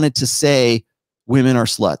one wanted to say women are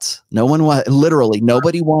sluts. Literally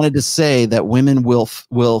nobody wanted to say that women will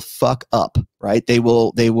fuck up, right? They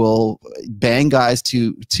will bang guys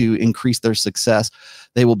to increase their success.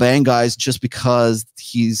 They will bang guys just because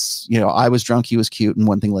he's, I was drunk, he was cute, and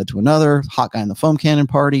one thing led to another. Hot guy in the foam cannon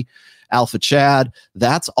party, alpha Chad.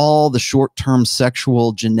 That's all the short-term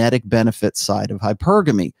sexual genetic benefit side of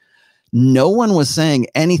hypergamy. No one was saying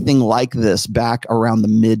anything like this back around the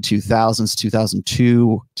mid-2000s,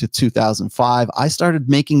 2002 to 2005. I started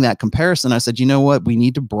making that comparison. I said, you know what? We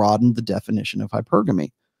need to broaden the definition of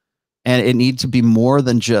hypergamy. And it needs to be more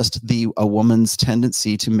than just a woman's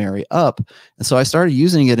tendency to marry up. And so I started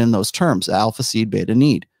using it in those terms: alpha seed, beta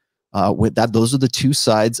need. With that, those are the two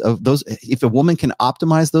sides of those. If a woman can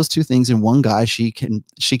optimize those two things in one guy, she can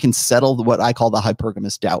settle what I call the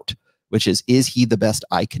hypergamous doubt, which is he the best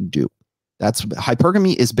I can do? That's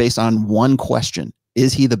hypergamy is based on one question: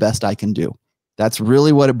 is he the best I can do? That's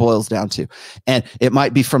really what it boils down to. And it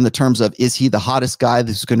might be from the terms of, is he the hottest guy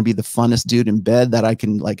that's going to be the funnest dude in bed that I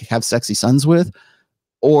can have sexy sons with?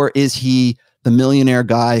 Or is he the millionaire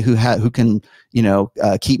guy who can,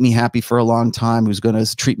 keep me happy for a long time, who's going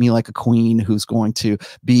to treat me like a queen, who's going to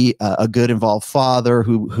be a good involved father,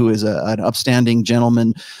 who is an upstanding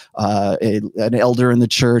gentleman, an elder in the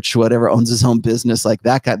church, whatever, owns his own business, like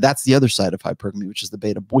that guy. That's the other side of hypergamy, which is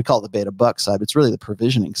we call it the beta buck side, but it's really the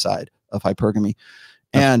provisioning side of hypergamy.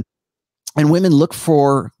 And women look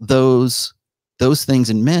for those things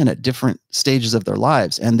in men at different stages of their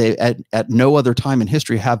lives. And they at no other time in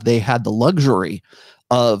history have they had the luxury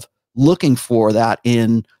of looking for that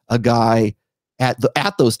in a guy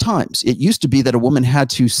at those times. It used to be that a woman had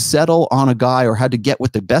to settle on a guy or had to get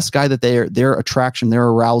with the best guy that their attraction, their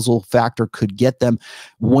arousal factor could get them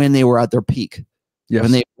when they were at their peak. Yes.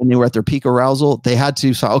 When they were at their peak arousal, they had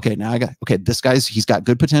to say, okay, now this guy's, he's got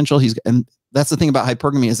good potential. And that's the thing about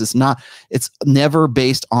hypergamy is it's never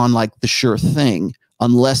based on like the sure thing,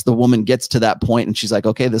 unless the woman gets to that point and she's like,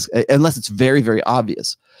 okay, unless it's very, very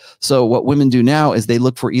obvious. So what women do now is they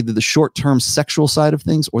look for either the short-term sexual side of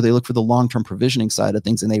things or they look for the long-term provisioning side of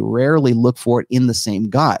things, and they rarely look for it in the same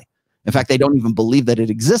guy. In fact, they don't even believe that it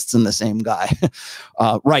exists in the same guy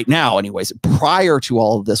right now anyways. Prior to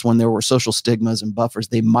all of this, when there were social stigmas and buffers,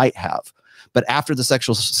 they might have. But after the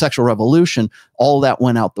sexual revolution, all that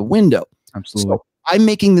went out the window. Absolutely. So I'm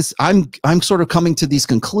making this, I'm sort of coming to these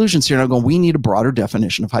conclusions here, and I'm going, we need a broader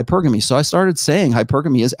definition of hypergamy. So I started saying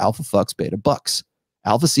hypergamy is alpha fucks, beta bucks,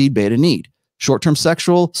 alpha seed, beta need. Short-term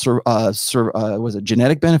sexual, was it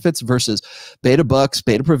genetic benefits versus beta bucks,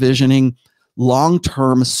 beta provisioning,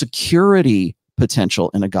 long-term security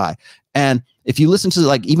potential in a guy. And if you listen to,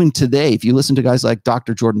 like, even today, if you listen to guys like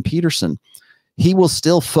Dr. Jordan Peterson, he will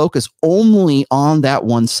still focus only on that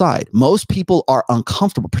one side. Most people are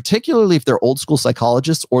uncomfortable, particularly if they're old school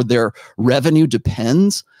psychologists or their revenue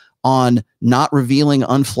depends on not revealing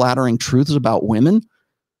unflattering truths about women.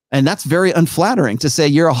 And that's very unflattering to say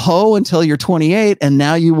you're a hoe until you're 28 and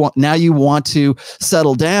now you want to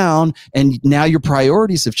settle down and now your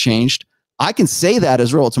priorities have changed. I can say that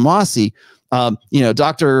as Rollo Tomassi.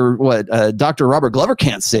 Dr. Robert Glover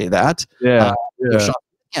can't say that. Yeah. Sean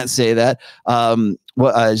can't say that.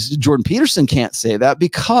 Jordan Peterson can't say that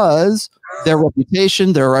because their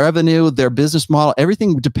reputation, their revenue, their business model,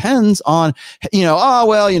 everything depends on,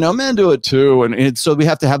 men do it too. And so we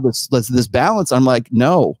have to have this balance. I'm like,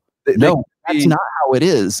 no, that's not how it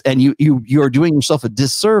is. And you're doing yourself a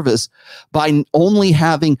disservice by only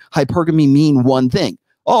having hypergamy mean one thing.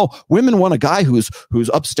 Oh, women want a guy who's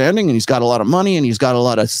upstanding and he's got a lot of money and he's got a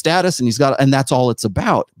lot of status and that's all it's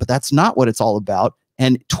about. But that's not what it's all about.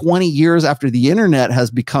 And 20 years after the internet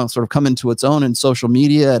has come into its own in social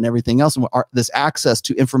media and everything else, and this access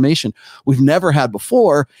to information we've never had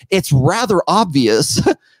before, it's rather obvious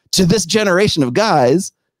to this generation of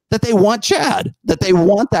guys that they want Chad, that they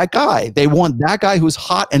want that guy. They want that guy who's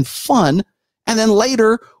hot and fun. And then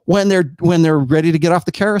later, when they're ready to get off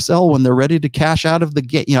the carousel, when they're ready to cash out of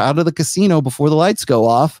the casino before the lights go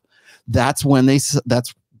off, that's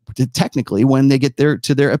technically when they get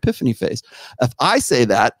to their epiphany phase. If I say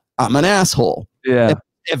that, I'm an asshole. Yeah.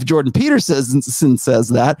 If Jordan Peterson says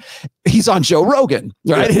that, he's on Joe Rogan,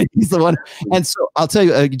 right? Yeah. He's the one. And so I'll tell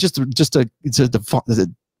you, just to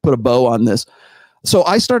put a bow on this. So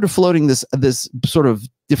I started floating this sort of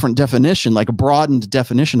different definition, like a broadened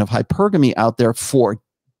definition of hypergamy out there for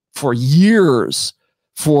years.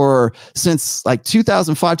 Since like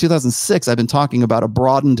 2005, 2006, I've been talking about a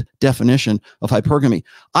broadened definition of hypergamy.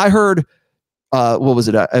 I heard, what was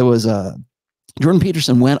it? It was Jordan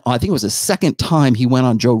Peterson went, I think it was the second time he went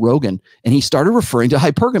on Joe Rogan, and he started referring to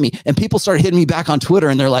hypergamy, and people started hitting me back on Twitter,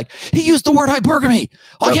 and they're like, he used the word hypergamy.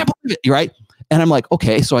 Oh, I can't believe it, right? And I'm like,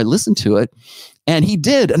 okay, so I listened to it, and he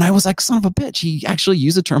did, and I was like, son of a bitch, he actually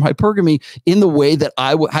used the term hypergamy in the way that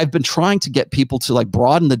I've been trying to get people to like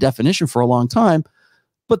broaden the definition for a long time.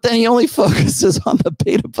 But then he only focuses on the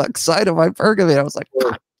beta buck side of hypergamy. I was like,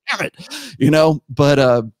 God damn it,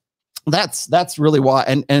 But that's really why.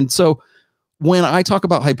 And so when I talk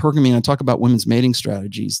about hypergamy and I talk about women's mating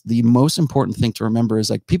strategies, the most important thing to remember is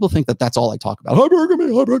like people think that that's all I talk about.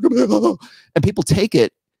 Hypergamy. And people take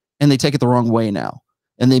it and they take it the wrong way now,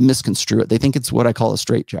 and they misconstrue it. They think it's what I call a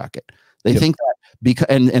straitjacket. They think that because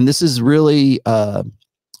and this is really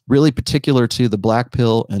really particular to the black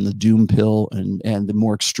pill and the doom pill and the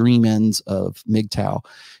more extreme ends of MGTOW,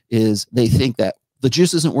 is they think that the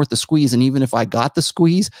juice isn't worth the squeeze. And even if I got the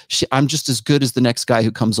squeeze, I'm just as good as the next guy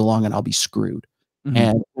who comes along and I'll be screwed. Mm-hmm.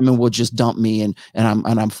 And women will just dump me and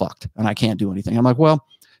I'm fucked and I can't do anything. I'm like, well,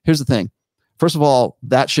 here's the thing. First of all,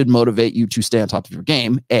 that should motivate you to stay on top of your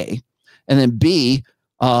game, A. And then B,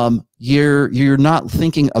 you're not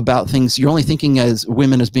thinking about things. You're only thinking as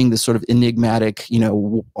women as being this sort of enigmatic,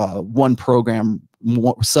 one program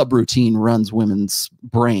subroutine runs women's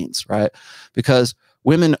brains, right? Because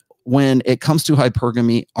women, when it comes to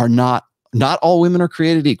hypergamy, are not all women are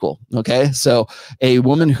created equal. Okay. So a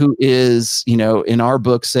woman who is, in our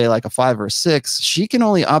book, say like a 5 or a 6, she can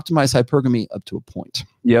only optimize hypergamy up to a point.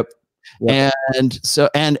 Yep. And so,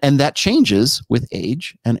 and that changes with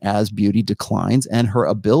age and as beauty declines and her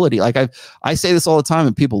ability. Like I say this all the time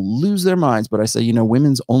and people lose their minds, but I say, you know,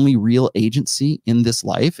 women's only real agency in this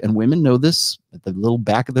life, and women know this at the little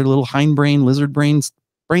back of their little hindbrain, lizard brains,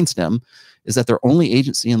 brainstem, is that their only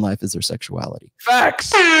agency in life is their sexuality.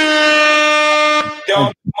 Facts. I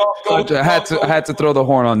had to throw the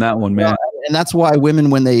horn on that one, man. And that's why women,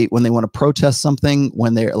 when they want to protest something,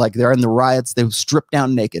 when they're in the riots, they strip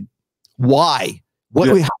down naked. Why?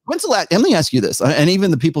 When's the last? Let me ask you this, and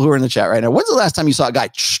even the people who are in the chat right now. When's the last time you saw a guy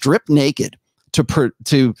strip naked to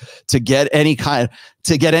get any kind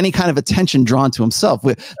of attention drawn to himself?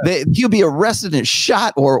 He'll be arrested and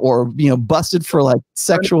shot, or busted for like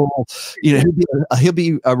sexual. He'll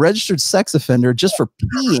be a registered sex offender just for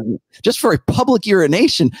peeing, just for a public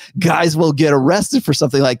urination. Guys will get arrested for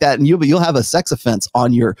something like that, and you'll have a sex offense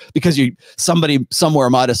on because somebody somewhere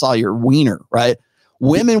might have saw your wiener, right?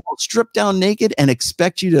 Women will strip down naked and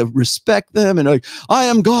expect you to respect them and like, I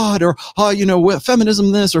am God, or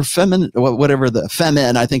feminism this, or whatever the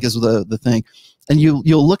femin, I think is the thing. And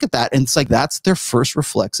you'll look at that and it's like, that's their first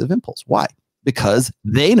reflexive impulse. Why? Because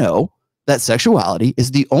they know that sexuality is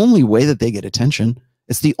the only way that they get attention.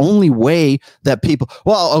 It's the only way that people,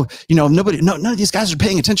 none of these guys are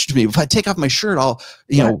paying attention to me. If I take off my shirt,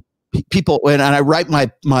 people, and I write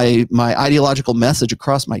my ideological message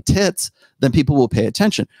across my tits, then people will pay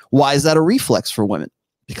attention. Why is that a reflex for women?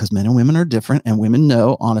 Because men and women are different, and women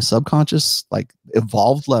know on a subconscious, like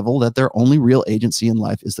evolved level, that their only real agency in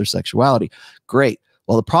life is their sexuality. Great.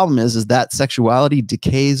 Well, the problem is that sexuality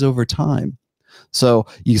decays over time. So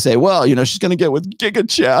you say, well, she's going to get with Giga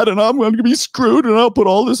Chad and I'm going to be screwed and I'll put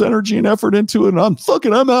all this energy and effort into it and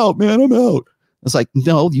I'm out, man, I'm out. It's like,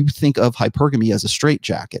 no, you think of hypergamy as a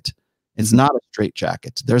straitjacket. It's not a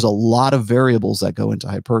straitjacket. There's a lot of variables that go into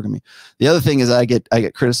hypergamy. The other thing is I get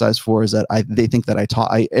criticized for is that they think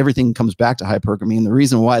that everything comes back to hypergamy. And the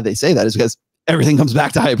reason why they say that is because everything comes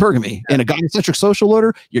back to hypergamy. In a gynocentric social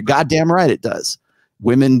order, you're goddamn right it does.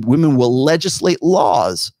 Women will legislate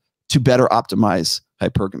laws to better optimize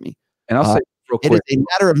hypergamy. And I'll say real quick, it is a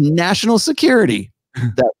matter of national security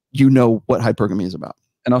that you know what hypergamy is about.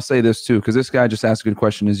 And I'll say this too, because this guy just asked a good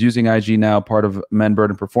question. Is using IG now part of Men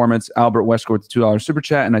Burden Performance? Albert Westcott with the $2 super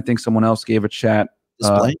chat, and I think someone else gave a chat.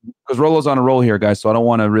 Because Rollo's on a roll here, guys, so I don't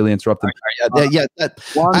want to really interrupt him. A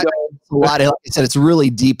lot. Like I said, it's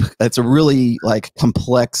really deep. It's a really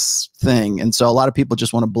complex thing, and so a lot of people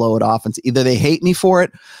just want to blow it off, and either they hate me for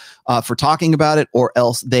it, for talking about it, or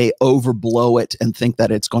else they overblow it and think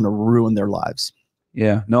that it's going to ruin their lives.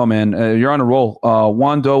 Yeah, no, man, you're on a roll.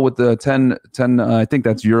 Wando with the 10, I think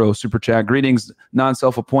that's Euro super chat. Greetings,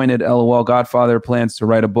 non-self-appointed LOL Godfather plans to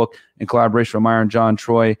write a book in collaboration with Myron, John,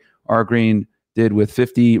 Troy, R. Green did with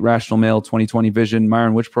 50 Rational Male 2020 Vision.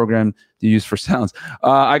 Myron, which program do you use for sounds?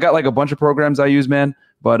 I got like a bunch of programs I use, man.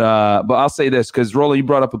 But I'll say this, because Rollo, you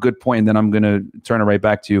brought up a good point, and then I'm going to turn it right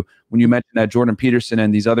back to you. When you mentioned that Jordan Peterson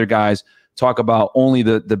and these other guys talk about only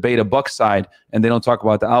the beta buck side and they don't talk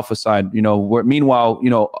about the alpha side, meanwhile,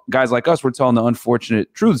 guys like us, we're telling the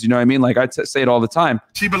unfortunate truths, you know what I mean? Like I say it all the time.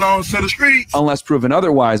 She belongs to the streets. Unless proven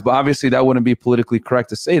otherwise, but obviously that wouldn't be politically correct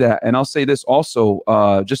to say that. And I'll say this also,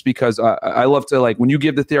 just because I love to, when you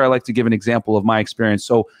give the theory, I like to give an example of my experience.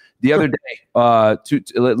 So the other day,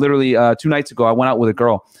 literally 2 nights ago, I went out with a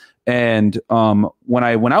girl, and when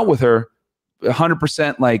I went out with her,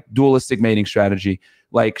 100% dualistic mating strategy.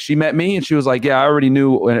 She met me and she was like, yeah, I already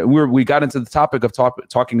knew. And we got into the topic of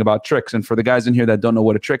talking about tricks. And for the guys in here that don't know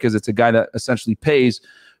what a trick is, it's a guy that essentially pays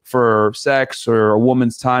for sex or a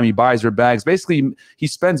woman's time. He buys her bags. Basically, he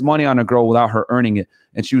spends money on a girl without her earning it.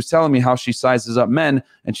 And she was telling me how she sizes up men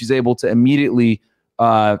and she's able to immediately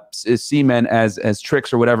see men as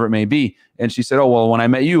tricks or whatever it may be. And she said, oh, well, when I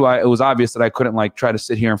met you, it was obvious that I couldn't try to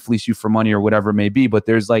sit here and fleece you for money or whatever it may be. But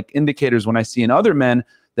there's indicators when I see in other men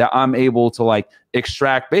that I'm able to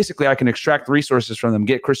extract. Basically, I can extract resources from them,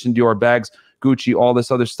 get Christian Dior bags, Gucci, all this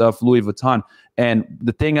other stuff, Louis Vuitton. And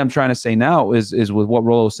the thing I'm trying to say now is with what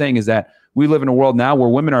Rollo is saying, is that we live in a world now where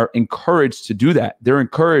women are encouraged to do that. They're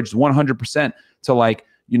encouraged 100%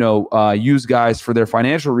 to use guys for their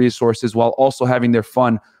financial resources while also having their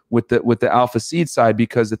fun with the alpha seed side.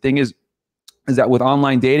 Because the thing is that with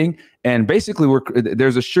online dating, and basically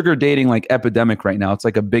there's a sugar dating epidemic right now. It's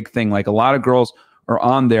a big thing. A lot of girls are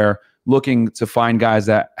on there looking to find guys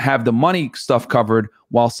that have the money stuff covered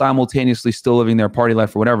while simultaneously still living their party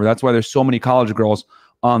life or whatever. That's why there's so many college girls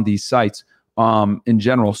on these sites in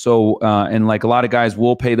general. So and a lot of guys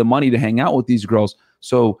will pay the money to hang out with these girls.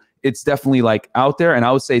 So it's definitely out there, and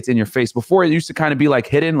I would say it's in your face. Before, it used to kind of be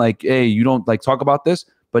hidden, hey, you don't talk about this,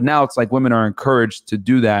 but now it's women are encouraged to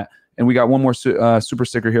do that. And we got one more super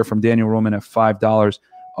sticker here from Daniel Roman at $5.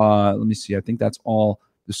 Let me see. I think that's all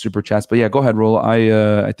the super chats. But yeah, go ahead, Rollo.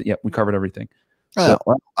 Yeah, we covered everything. So,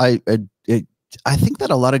 I think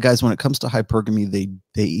that a lot of guys, when it comes to hypergamy,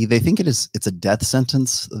 they think it's a death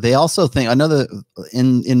sentence. They also think another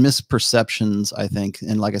in misperceptions, I think,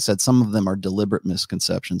 and like I said, some of them are deliberate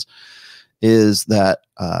misconceptions, is that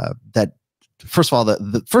that first of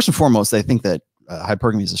all, first and foremost, they think that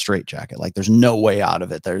hypergamy is a straitjacket. Like there's no way out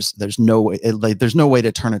of it. There's no way. There's no way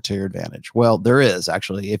to turn it to your advantage. Well, there is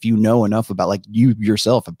actually, if you know enough about, like you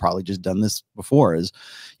yourself have probably just done this before, is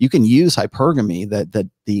you can use hypergamy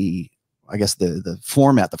I guess the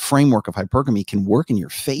format, the framework of hypergamy can work in your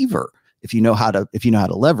favor if you know how to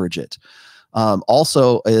leverage it.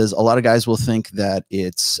 Also, is a lot of guys will think that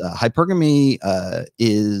it's hypergamy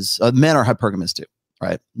is men are hypergamous too,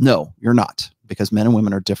 right? No, you're not, because men and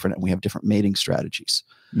women are different and we have different mating strategies.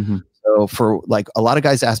 Mm-hmm. So for like a lot of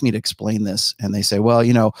guys ask me to explain this, and they say, well,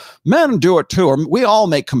 you know, men do it too, or we all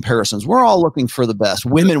make comparisons. We're all looking for the best.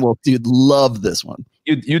 Women will love this one.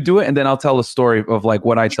 You do it, and then I'll tell a story of like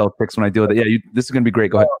what I tell chicks when I do it. Yeah, this is gonna be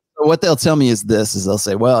great. Go ahead. What they'll tell me is they'll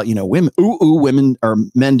say, well, you know, women or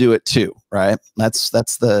men do it too, right? That's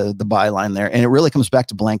the byline there. And it really comes back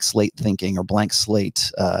to blank slate thinking or blank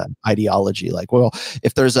slate ideology. Like, well,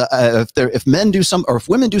 if men do or if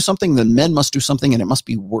women do something, then men must do something, and it must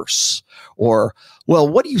be worse. Or, well,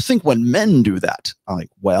 what do you think when men do that? I'm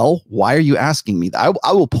like, well, why are you asking me that?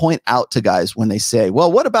 I will point out to guys when they say,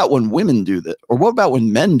 well, what about when women do this? Or what about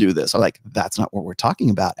when men do this? I'm like, that's not what we're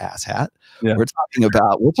talking about, asshat. Yeah. We're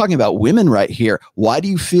talking about women right here. Why do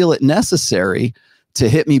you feel it necessary to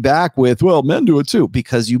hit me back with, well, men do it too?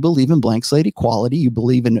 Because you believe in blank slate equality. You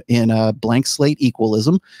believe in blank slate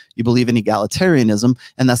equalism. You believe in egalitarianism.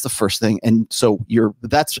 And that's the first thing. And so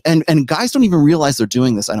and guys don't even realize they're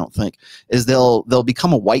doing this. I don't think is they'll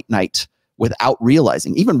become a white knight without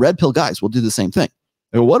realizing. Even red pill guys will do the same thing.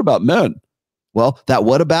 And what about men? Well, that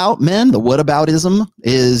what about men, the whataboutism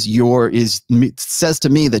says to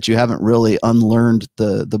me that you haven't really unlearned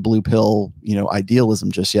the blue pill,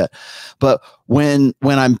 idealism just yet. But when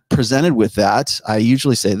I'm presented with that, I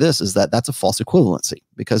usually say that's a false equivalency,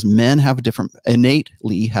 because men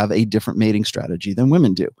innately have a different mating strategy than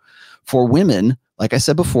women do. For women, like I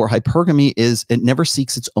said before, hypergamy it never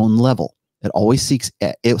seeks its own level. It always seeks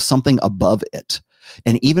something above it.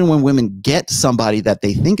 And even when women get somebody that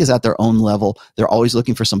they think is at their own level, they're always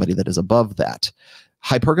looking for somebody that is above that.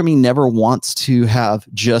 Hypergamy never wants to have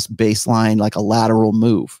just baseline, like a lateral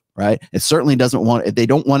move, right? It certainly doesn't want, they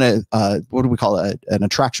don't want what do we call it? An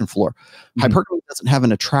attraction floor. Mm-hmm. Hypergamy doesn't have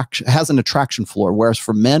has an attraction floor, whereas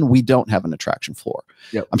for men, we don't have an attraction floor.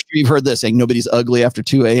 Yep. I'm sure you've heard this saying nobody's ugly after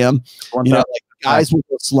 2 a.m. Guys will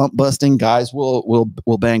go slump busting. Guys will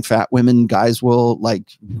bang fat women. Guys will,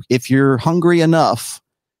 like, if you're hungry enough,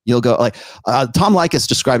 you'll go, like, Tom Likas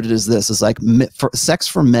described it as this, is like, sex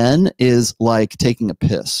for men is like taking a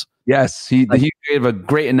piss. Yes. He gave a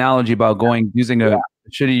great analogy about using a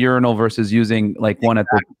shitty urinal versus using like one at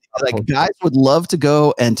the, like, guys would love to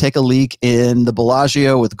go and take a leak in the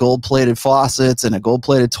Bellagio with gold-plated faucets and a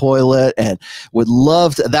gold-plated toilet, and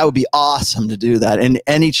that would be awesome to do that. And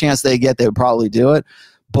any chance they get, they would probably do it.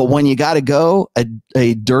 But when you got to go,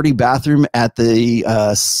 a dirty bathroom at the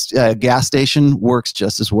gas station works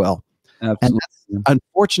just as well. Absolutely. And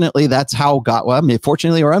unfortunately, that's how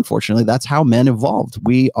fortunately or unfortunately, that's how men evolved.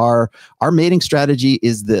 Our mating strategy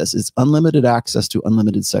is it's unlimited access to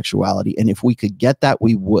unlimited sexuality. And if we could get that,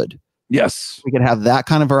 we would. Yes. We could have that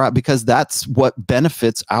kind of because that's what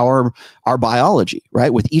benefits our biology,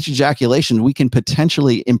 right? With each ejaculation, we can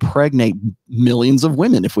potentially impregnate millions of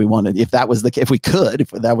women if we wanted, if that was if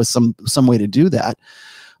that was some way to do that.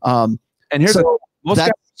 And here's most guys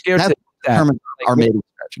are scared to determine our mating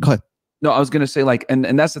strategy. Go ahead. No, I was going to say, like, and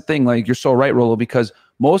that's the thing, like, you're so right, Rollo, because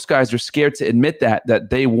most guys are scared to admit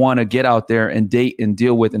that they want to get out there and date and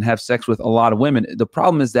deal with and have sex with a lot of women. The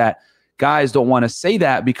problem is that guys don't want to say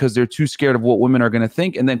that because they're too scared of what women are going to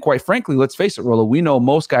think. And then, quite frankly, let's face it, Rollo, we know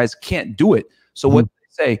most guys can't do it. So what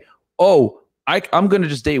they say, I'm going to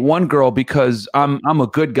just date one girl because I'm a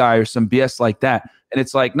good guy, or some BS like that. And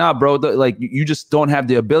it's like, nah, bro, you just don't have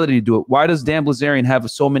the ability to do it. Why does Dan Blazarian have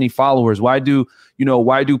so many followers? Why do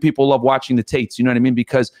people love watching the Tates? You know what I mean?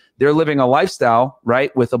 Because they're living a lifestyle,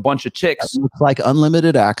 right, with a bunch of chicks. It's like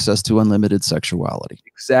unlimited access to unlimited sexuality.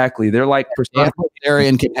 Exactly. They're like, Dan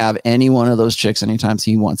Blazarian can have any one of those chicks anytime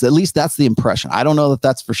he wants. At least that's the impression. I don't know that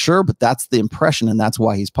that's for sure, but that's the impression, and that's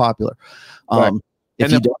why he's popular. Right.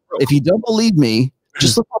 If you don't believe me,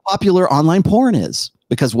 just look how popular online porn is.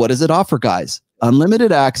 Because what does it offer, guys?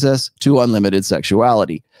 Unlimited access to unlimited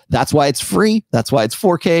sexuality. That's why it's free. That's why it's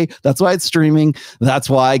 4K. That's why it's streaming. That's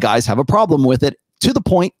why guys have a problem with it, to the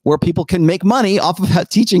point where people can make money off of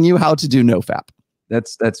teaching you how to do nofap.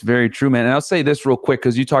 That's very true, man. And I'll say this real quick,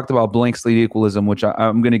 because you talked about blank slate equalism, which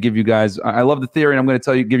I'm going to give you guys. I love the theory, and I'm going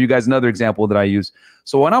to give you guys another example that I use.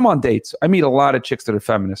 So when I'm on dates, I meet a lot of chicks that are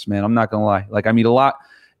feminists, man. I'm not going to lie. Like, I meet a lot.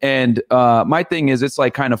 And my thing is, it's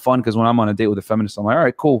like kind of fun, because when I'm on a date with a feminist, I'm like, all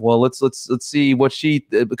right, cool. Well, let's see what she,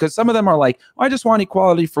 because some of them are like, I just want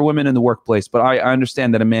equality for women in the workplace, but I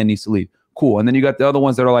understand that a man needs to lead. Cool. And then you got the other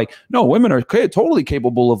ones that are like, no, women are totally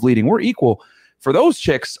capable of leading. We're equal. For those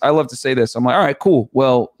chicks, I love to say this. I'm like, all right, cool.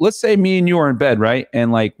 Well, let's say me and you are in bed, right?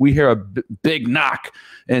 And like we hear a big knock,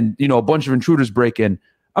 and a bunch of intruders break in.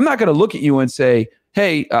 I'm not going to look at you and say,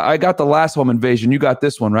 hey, I got the last home invasion. You got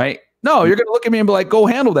this one, right? No, you're going to look at me and be like, go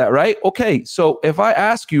handle that, right? Okay, so if I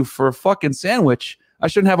ask you for a fucking sandwich, I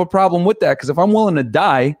shouldn't have a problem with that, because if I'm willing to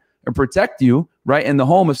die and protect you, right, in the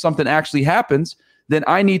home, if something actually happens, then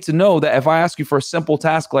I need to know that if I ask you for a simple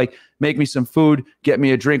task like make me some food, get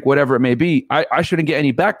me a drink, whatever it may be, I shouldn't get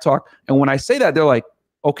any back talk. And when I say that, they're like,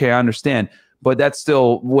 okay, I understand, but that's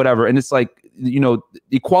still whatever. And it's like,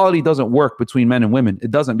 equality doesn't work between men and women.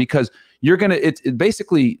 It doesn't, because you're going to, it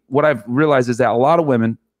basically, what I've realized is that a lot of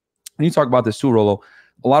women, and you talk about this too, Rollo,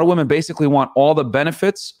 a lot of women basically want all the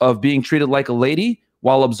benefits of being treated like a lady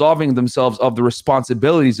while absolving themselves of the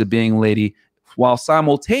responsibilities of being a lady, while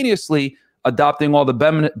simultaneously adopting all the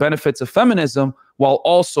benefits of feminism while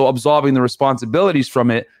also absolving the responsibilities from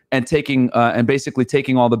it, and basically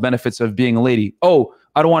taking all the benefits of being a lady. Oh,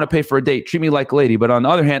 I don't want to pay for a date. Treat me like a lady. But on the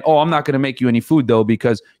other hand, oh, I'm not going to make you any food though,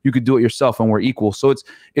 because you could do it yourself and we're equal. So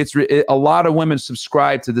it's a lot of women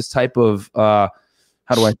subscribe to this type of how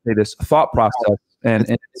do I say this, thought process. And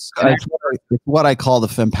it's what I call the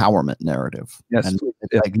fempowerment narrative. Yes. And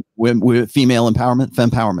like female empowerment,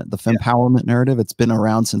 fempowerment, the fempowerment narrative. It's been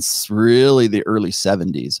around since really the early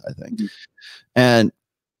 70s, I think. Mm-hmm. And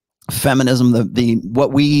feminism,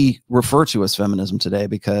 what we refer to as feminism today,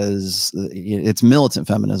 because it's militant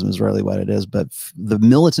feminism is really what it is, but the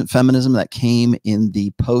militant feminism that came in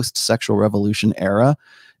the post-sexual revolution era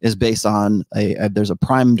is based on there's a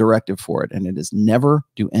prime directive for it, and it is never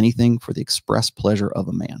do anything for the express pleasure of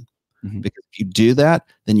a man. Mm-hmm. Because if you do that,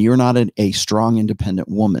 then you're not a strong, independent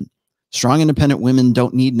woman. Strong, independent women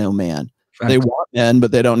don't need no man. They want men, but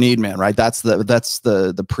they don't need men, right? That's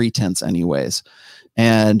the pretense anyways.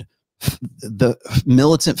 And the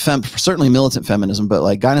militant certainly militant feminism, but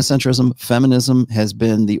like gynocentrism, feminism has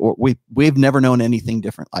been we've never known anything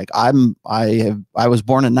different. Like I was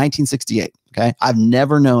born in 1968. Okay, I've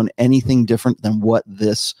never known anything different than what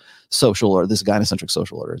this social or this gynocentric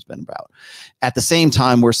social order has been about. At the same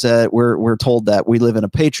time, we're told that we live in a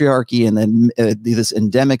patriarchy, and then this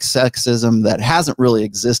endemic sexism that hasn't really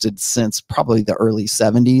existed since probably the early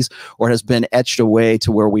 70s, or has been etched away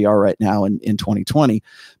to where we are right now in 2020.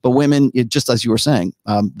 But women, just as you were saying,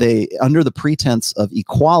 they, under the pretense of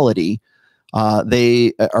equality,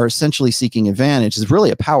 they are essentially seeking advantage. It's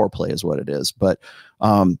really a power play is what it is. But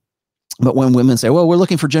when women say, well, we're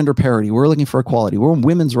looking for gender parity, we're looking for equality, we're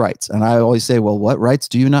women's rights. And I always say, well, what rights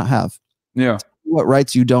do you not have? Yeah. What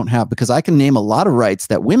rights you don't have? Because I can name a lot of rights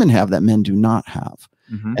that women have that men do not have.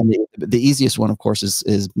 Mm-hmm. And the easiest one, of course,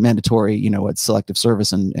 is mandatory, it's selective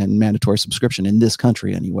service and mandatory subscription in this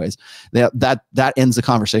country anyways. That ends the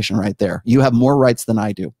conversation right there. You have more rights than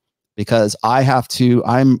I do, because I have to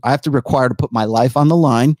require to put my life on the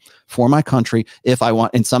line for my country. If I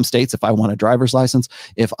want, in some states, if I want a driver's license,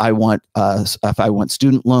 if I want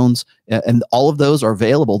student loans, and all of those are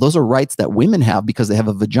available. Those are rights that women have because they have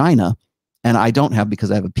a vagina, and I don't have because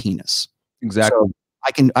I have a penis. Exactly. So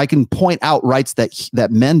I can point out rights that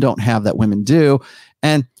men don't have that women do,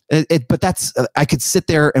 and but that's I could sit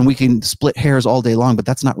there and we can split hairs all day long, but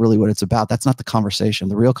that's not really what it's about. That's not the conversation.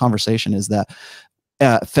 The real conversation is that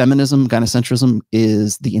feminism, gynocentrism,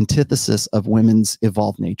 is the antithesis of women's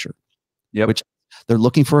evolved nature. Yep. Which they're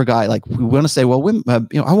looking for a guy, like, we want to say, well, women,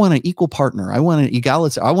 I want an equal partner. I want an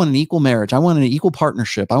I want an equal marriage. I want an equal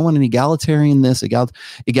partnership. I want an egalitarian this.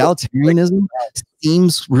 Egalitarianism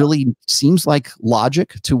seems like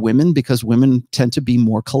logic to women, because women tend to be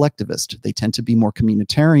more collectivist. They tend to be more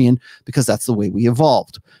communitarian, because that's the way we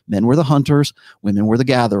evolved. Men were the hunters. Women were the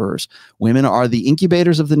gatherers. Women are the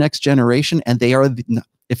incubators of the next generation, and they are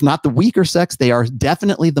if not the weaker sex, they are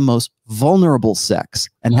definitely the most vulnerable sex,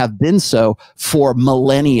 and have been so for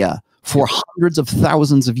millennia. For hundreds of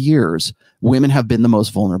thousands of years, women have been the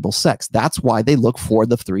most vulnerable sex. That's why they look for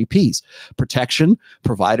the 3 Ps: protection,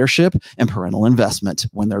 providership, and parental investment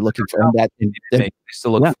when they're looking for that. They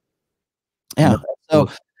still look. Yeah. So,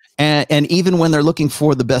 And even when they're looking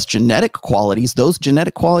for the best genetic qualities, those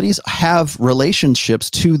genetic qualities have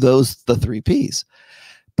relationships to the 3 Ps.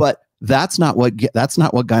 But that's not what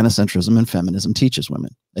gynocentrism and feminism teaches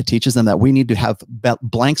women. It teaches them that we need to have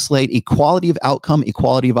blank slate, equality of outcome,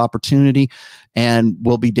 equality of opportunity, and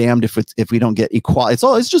we'll be damned if we don't get equality.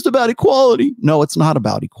 It's just about equality. No, it's not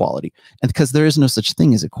about equality, and because there is no such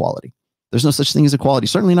thing as equality. There's no such thing as equality,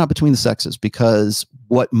 certainly not between the sexes, because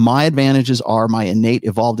what my advantages are, my innate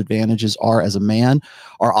evolved advantages are as a man,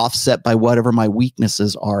 are offset by whatever my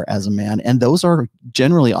weaknesses are as a man. And those are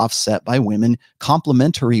generally offset by women,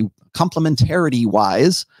 complementarity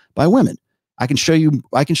wise by women. I can show you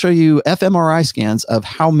fMRI scans of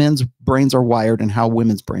how men's brains are wired and how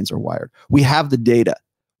women's brains are wired. We have the data.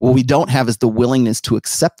 What we don't have is the willingness to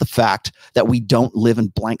accept the fact that we don't live in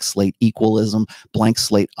blank slate equalism, blank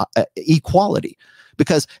slate equality.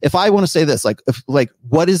 Because if I want to say this,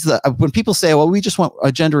 what is when people say, well, we just want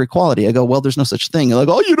a gender equality, I go, well, there's no such thing. They're like,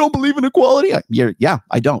 oh, you don't believe in equality? Yeah,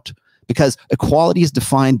 I don't. Because equality is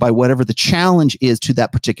defined by whatever the challenge is to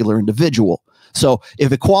that particular individual. So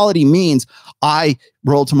if equality means I,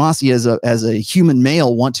 Rollo Tomassi, as a human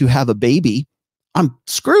male, want to have a baby, I'm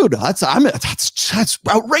screwed. That's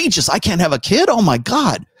outrageous. I can't have a kid. Oh my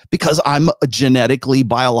God. Because I'm genetically,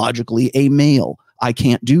 biologically a male. I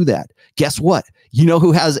can't do that. Guess what? You know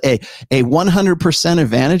who has a 100%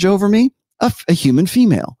 advantage over me? A human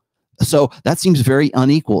female. So that seems very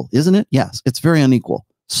unequal, isn't it? Yes, it's very unequal.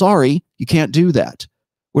 Sorry, you can't do that.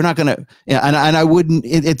 We're not going to, and I wouldn't,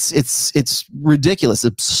 it's ridiculous,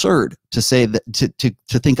 absurd to say that,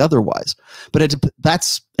 to think otherwise. But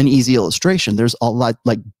that's an easy illustration. There's a lot,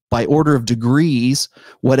 like by order of degrees,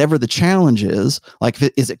 whatever the challenge is,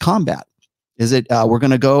 is it combat? Is it, we're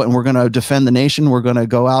going to go and we're going to defend the nation. We're going to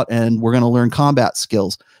go out and we're going to learn combat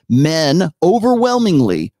skills. Men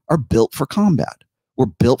overwhelmingly are built for combat. We're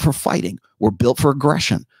built for fighting. We're built for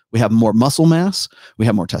aggression. We have more muscle mass. We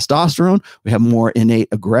have more testosterone. We have more innate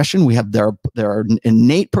aggression. There are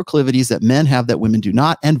innate proclivities that men have that women do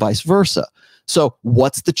not, and vice versa. So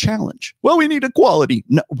what's the challenge? Well, we need equality.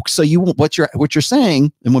 No, so what you're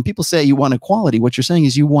saying, and when people say you want equality, what you're saying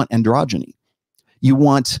is you want androgyny. You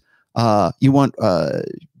want homogeny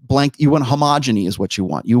is what you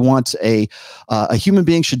want. You want a human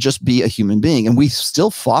being should just be a human being, and we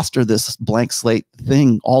still foster this blank slate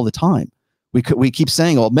thing all the time. We keep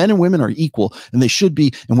saying, oh, men and women are equal and they should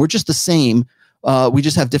be, and we're just the same. We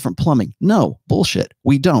just have different plumbing. No, bullshit.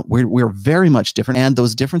 We don't. We're very much different, and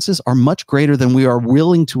those differences are much greater than we are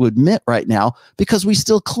willing to admit right now, because we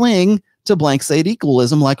still cling to blank slate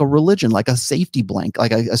equalism like a religion, like a safety blank,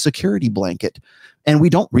 like a security blanket. And we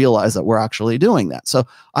don't realize that we're actually doing that. So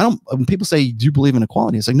when people say, do you believe in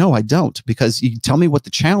equality? It's like, no, I don't, because you tell me what the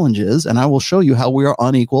challenge is and I will show you how we are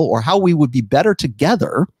unequal, or how we would be better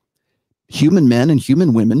together. Human men and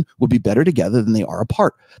human women would be better together than they are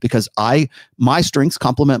apart, because my strengths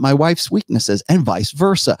complement my wife's weaknesses, and vice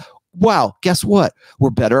versa. Wow, guess what?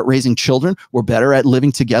 We're better at raising children. We're better at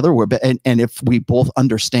living together. And if we both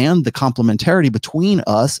understand the complementarity between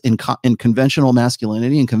us in conventional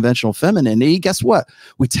masculinity and conventional femininity, guess what?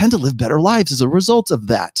 We tend to live better lives as a result of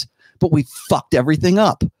that. But we fucked everything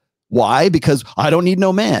up. Why? Because I don't need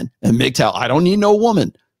no man. And MGTOW, I don't need no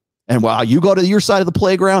woman. And while you go to your side of the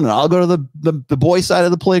playground and I'll go to the boy side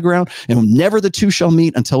of the playground, and never the two shall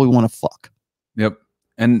meet until we want to fuck. Yep.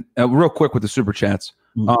 And real quick with the super chats,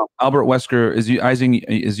 Albert Wesker is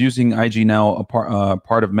using IG now a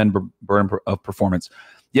part of men burden of performance.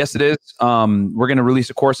 Yes, it is. We're going to release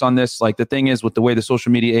a course on this. Like, the thing is, with the way the social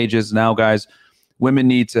media age is now, guys, women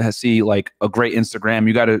need to see like a great Instagram.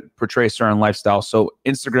 You got to portray a certain lifestyle. So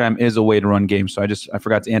Instagram is a way to run games. So I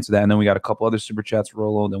forgot to answer that. And then we got a couple other super chats,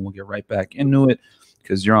 Rollo. Then we'll get right back into it,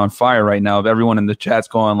 because you're on fire right now. If everyone in the chat's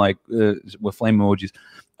going like with flame emojis.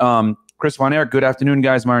 Chris Von Erich, good afternoon,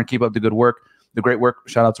 guys. Myron, keep up the good work, the great work.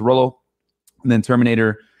 Shout out to Rollo. And then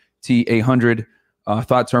Terminator T800,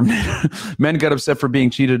 thought Terminator. Men get upset for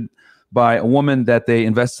being cheated by a woman that they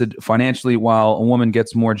invested financially, while a woman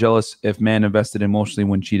gets more jealous if man invested emotionally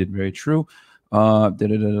when cheated. Very true.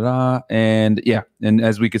 And yeah, and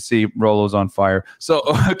as we could see, Rollo's on fire. So,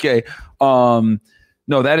 okay.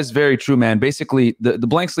 No, that is very true, man. Basically, the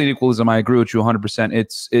blank slate equalism, I agree with you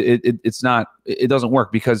 100%. It doesn't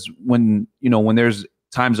work, because when there's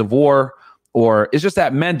times of war, or it's just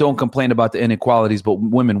that men don't complain about the inequalities, but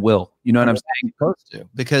women will. You know what I'm saying? Supposed to,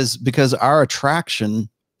 because our attraction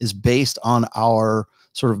is based on our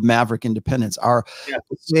sort of maverick independence, our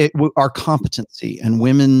competency, and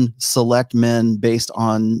women select men based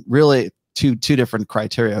on really two different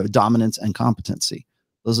criteria: dominance and competency.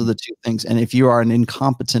 Those are the two things. And if you are an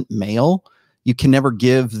incompetent male, You can never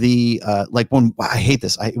give the like when I hate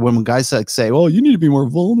this. When guys like say, "Oh, you need to be more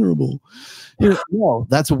vulnerable." No,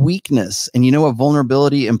 that's weakness. And you know what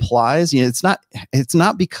vulnerability implies? You know, it's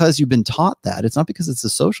not because you've been taught that. It's not because it's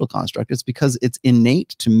a social construct. It's because it's innate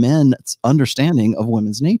to men's understanding of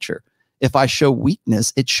women's nature. If I show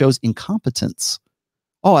weakness, it shows incompetence.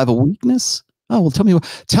 Oh, I have a weakness? Oh, well,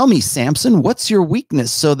 tell me, Samson, what's your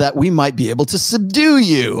weakness so that we might be able to subdue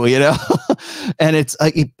you, you know? And it's,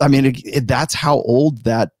 that's how old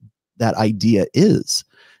that idea is.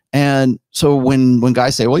 And so when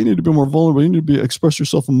guys say, well, you need to be more vulnerable, you need to express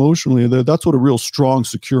yourself emotionally, that's what a real strong,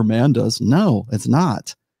 secure man does. No, it's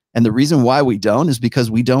not. And the reason why we don't is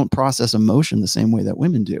because we don't process emotion the same way that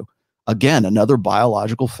women do. Again, another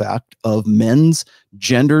biological fact of men's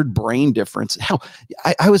gendered brain difference. How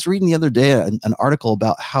I was reading the other day an article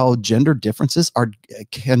about how gender differences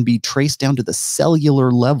can be traced down to the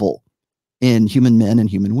cellular level in human men and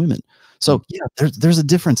human women. So yeah, there's a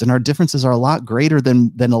difference, and our differences are a lot greater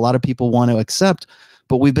than a lot of people want to accept.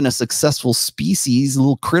 But we've been a successful species,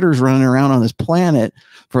 little critters running around on this planet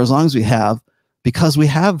for as long as we have, because we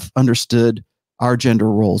have understood our gender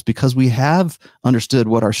roles, because we have understood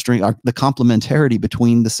what our strength, the complementarity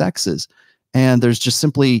between the sexes. And there's just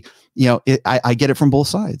simply, you know, I get it from both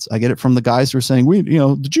sides. I get it from the guys who are saying,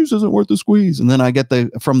 the juice isn't worth the squeeze. And then I get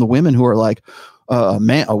from the women who are like,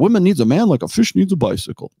 a woman needs a man like a fish needs a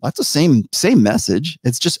bicycle. That's the same message.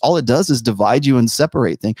 It's just all it does is divide you and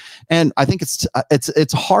separate things. And I think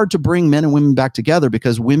it's hard to bring men and women back together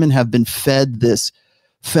because women have been fed this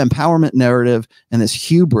fempowerment narrative and this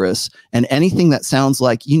hubris, and anything that sounds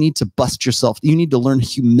like you need to bust yourself, you need to learn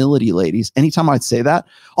humility, ladies. Anytime I'd say that,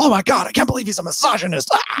 oh my God, I can't believe he's a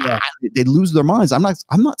misogynist. Yeah. They lose their minds. I'm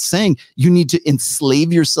not saying you need to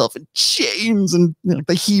enslave yourself in chains and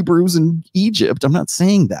the Hebrews in Egypt. I'm not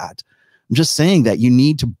saying that. I'm just saying that you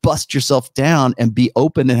need to bust yourself down and be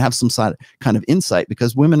open and have some kind of insight,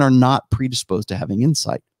 because women are not predisposed to having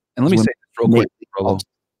insight. And let me say this real quick, Rollo.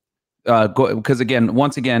 Because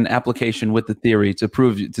once again, application with the theory to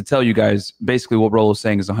tell you guys basically what Rollo's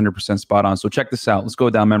saying is 100% spot on. So check this out. Let's go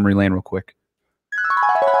down memory lane real quick.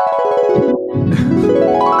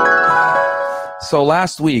 So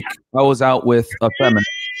last week I was out with a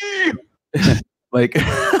feminist. Like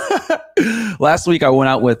last week I went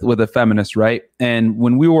out with a feminist, right? And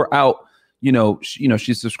when we were out,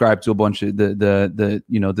 she subscribed to a bunch of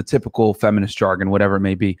the typical feminist jargon, whatever it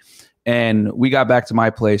may be. And we got back to my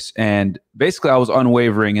place, and basically I was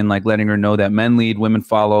unwavering in like letting her know that men lead, women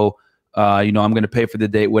follow. I'm going to pay for the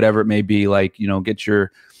date, whatever it may be. Like, get your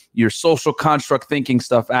social construct thinking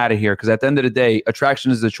stuff out of here, because at the end of the day,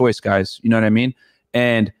 attraction is the choice, guys. You know what I mean?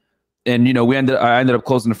 And I ended up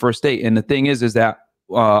closing the first date. And the thing is that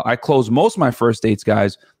I closed most of my first dates,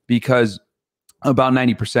 guys, because about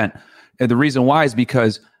 90%. And the reason why is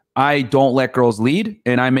because I don't let girls lead,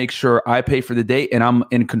 and I make sure I pay for the date, and I'm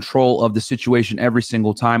in control of the situation every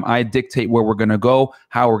single time. I dictate where we're going to go,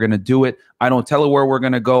 how we're going to do it. I don't tell her where we're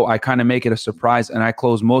going to go. I kind of make it a surprise, and I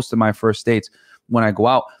close most of my first dates when I go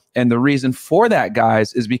out. And the reason for that,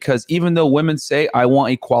 guys, is because even though women say, I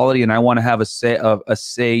want equality and I want to have a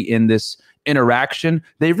say in this interaction,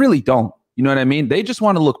 they really don't. You know what I mean? They just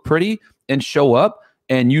want to look pretty and show up.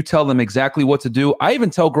 And you tell them exactly what to do. I even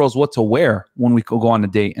tell girls what to wear when we go on a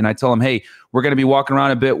date. And I tell them, hey, we're going to be walking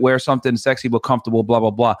around a bit, wear something sexy but comfortable, blah, blah,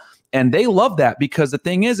 blah. And they love that, because the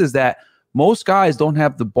thing is that most guys don't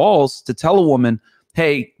have the balls to tell a woman,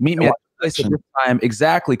 hey, meet me at this place at this time.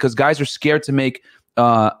 Exactly, because guys are scared to make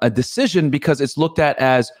a decision because it's looked at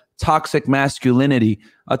as toxic masculinity.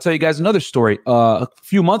 I'll tell you guys another story. A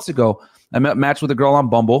few months ago, I matched with a girl on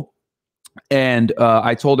Bumble. And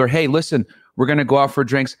I told her, hey, listen, we're going to go out for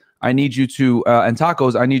drinks. I need you to, and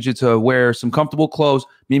tacos, I need you to wear some comfortable clothes,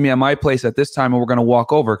 meet me at my place at this time, and we're going to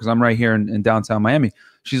walk over because I'm right here in downtown Miami.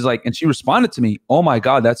 She's like, and she responded to me, oh my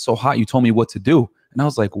God, that's so hot. You told me what to do. And I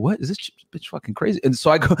was like, what? Is this bitch fucking crazy? And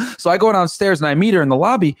so I go downstairs and I meet her in the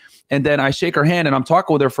lobby, and then I shake her hand and I'm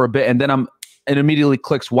talking with her for a bit. And then it immediately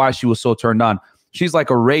clicks why she was so turned on. She's like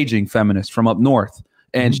a raging feminist from up north.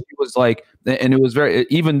 And she was like, and it was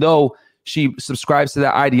even though she subscribes to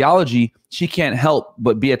that ideology, she can't help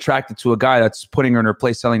but be attracted to a guy that's putting her in her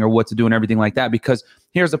place, telling her what to do and everything like that. Because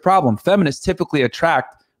here's the problem. Feminists typically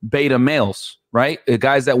attract beta males, right? The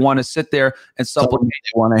guys that want to sit there and supplement.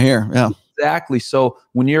 Want to hear. Yeah, exactly. So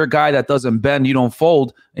when you're a guy that doesn't bend, you don't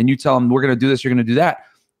fold, and you tell them we're going to do this, you're going to do that,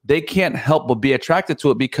 they can't help but be attracted to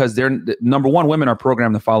it, because they're, number one, women are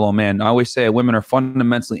programmed to follow a man. I always say women are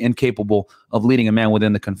fundamentally incapable of leading a man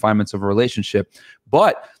within the confinements of a relationship.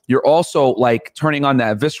 But you're also like turning on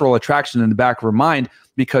that visceral attraction in the back of her mind,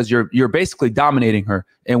 because you're basically dominating her.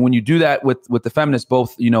 And when you do that with the feminists,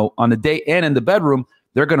 both, you know, on the date and in the bedroom,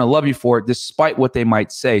 they're going to love you for it, despite what they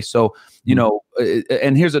might say. So, you know,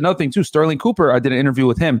 and here's another thing too. Sterling Cooper, I did an interview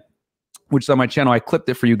with him, which is on my channel. I clipped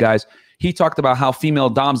it for you guys. He talked about how female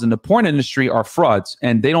doms in the porn industry are frauds,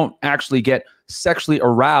 and they don't actually get sexually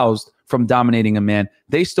aroused from dominating a man.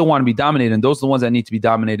 They still want to be dominated, and those are the ones that need to be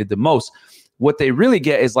dominated the most. What they really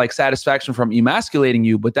get is like satisfaction from emasculating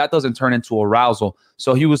you, but that doesn't turn into arousal.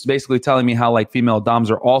 So he was basically telling me how like female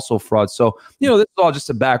doms are also frauds. So, you know, this is all just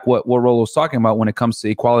to back what Rollo was talking about when it comes to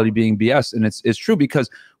equality being BS. And it's true, because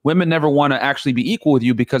women never want to actually be equal with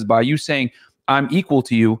you, because by you saying I'm equal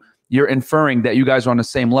to you, you're inferring that you guys are on the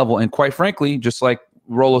same level. And quite frankly, just like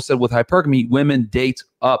Rollo said with hypergamy, women date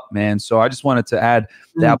up, man. So I just wanted to add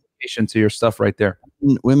the application to your stuff right there.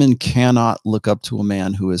 Women cannot look up to a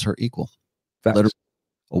man who is her equal. Literally,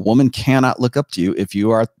 a woman cannot look up to you if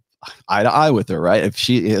you are eye to eye with her, right? If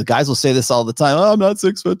she, guys will say this all the time, oh, I'm not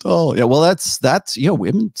 6 foot tall. Yeah, well, that's you know,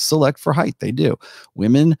 women select for height. They do.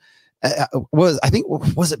 Women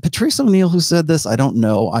was it Patrice O'Neill who said this? I don't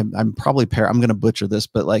know. I'm probably I'm going to butcher this,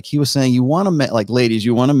 but like he was saying, you want a man, like ladies,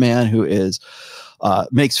 you want a man who is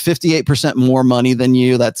makes 58% more money than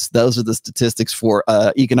you. Those are the statistics for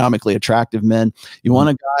economically attractive men. You want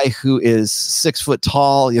a guy who is 6 foot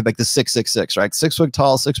tall. You have like the 666, right? 6 foot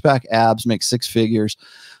tall, six pack abs, makes six figures.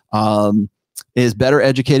 Is better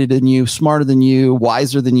educated than you, smarter than you,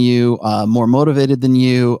 wiser than you, more motivated than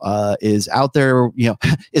you, is out there, you know,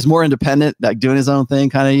 is more independent, like doing his own thing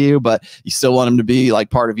kind of you, but you still want him to be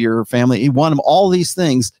like part of your family. You want him all these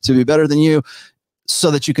things to be better than you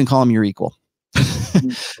so that you can call him your equal.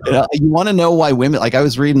 You want to know why women, like I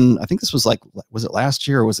was reading, I think this was like, was it last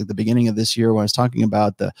year or was it the beginning of this year when I was talking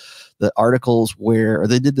about the articles where, or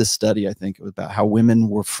they did this study, I think, about how women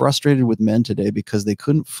were frustrated with men today because they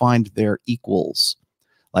couldn't find their equals,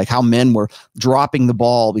 like how men were dropping the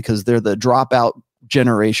ball because they're the dropout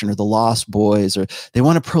generation or the lost boys, or they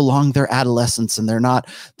want to prolong their adolescence, and they're not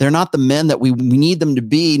the men that we need them to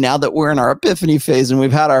be now that we're in our epiphany phase and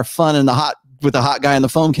we've had our fun in the hot guy in the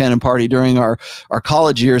foam cannon party during our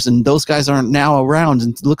college years, and those guys aren't now around,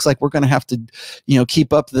 and it looks like we're going to have to, you know,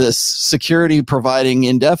 keep up this security providing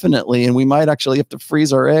indefinitely, and we might actually have to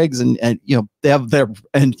freeze our eggs, and you know,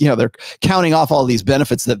 they're counting off all these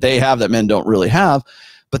benefits that they have that men don't really have,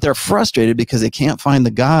 but they're frustrated because they can't find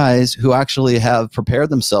the guys who actually have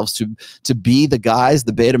prepared themselves to be the guys,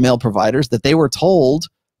 the beta male providers that they were told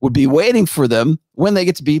would be waiting for them when they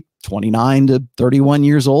get to be 29 to 31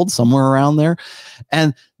 years old, somewhere around there.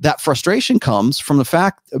 And that frustration comes from the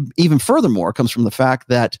fact, even furthermore, comes from the fact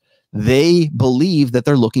that they believe that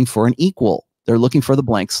they're looking for an equal. They're looking for the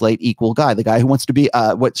blank slate equal guy, the guy who wants to be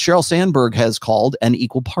what Sheryl Sandberg has called an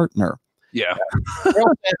equal partner. Yeah.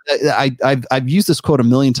 I've used this quote a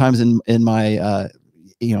million times in my,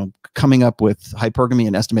 you know, coming up with hypergamy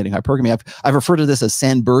and estimating hypergamy. I've referred to this as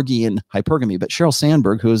Sandbergian hypergamy, but Sheryl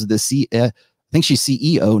Sandberg, who is the I think she's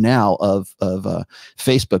CEO now of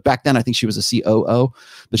Facebook. Back then, I think she was a COO,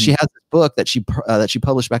 but she has this book that she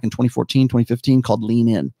published back in 2014, 2015 called Lean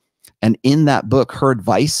In. And in that book, her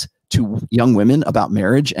advice to young women about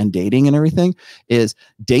marriage and dating and everything is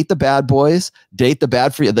date the bad boys, date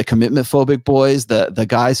the the commitment phobic boys, the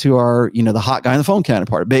guys who are, you know, the hot guy in the phone cannon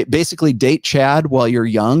part. Basically date Chad while you're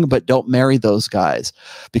young, but don't marry those guys,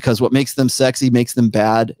 because what makes them sexy makes them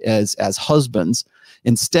bad as husbands.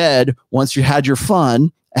 Instead, once you had your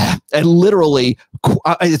fun, and literally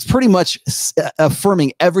it's pretty much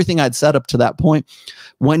affirming everything I'd said up to that point.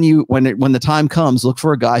 When the time comes, look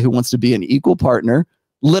for a guy who wants to be an equal partner.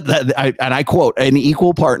 And I quote, an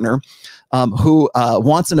equal partner who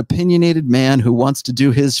wants an opinionated man who wants to do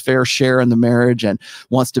his fair share in the marriage and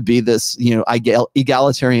wants to be this, you know,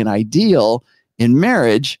 egalitarian ideal in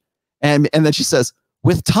marriage. And then she says,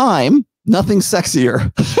 with time, nothing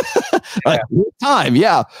sexier. Like, with time,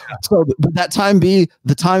 yeah. So would that time be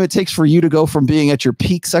the time it takes for you to go from being at your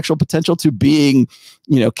peak sexual potential to being,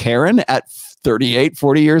 you know, Karen at 38,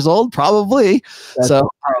 40 years old? Probably. So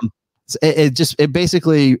it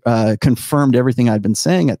basically confirmed everything I'd been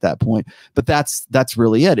saying at that point. But that's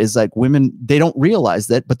really it, is like women, they don't realize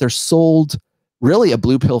that, but they're sold really a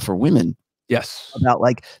blue pill for women. Yes. About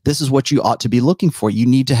like, this is what you ought to be looking for. You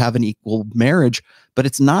need to have an equal marriage, but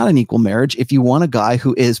it's not an equal marriage if you want a guy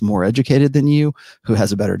who is more educated than you, who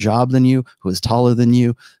has a better job than you, who is taller than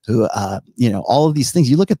you, who, you know, all of these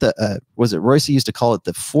things. You look at the, was it Royce used to call it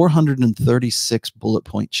the 436 bullet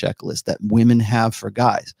point checklist that women have for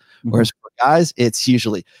guys. Whereas for guys, it's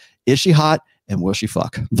usually, is she hot? and will she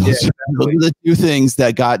fuck? Those are the two things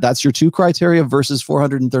that's your 2 criteria versus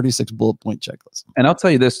 436 bullet point checklist. And I'll tell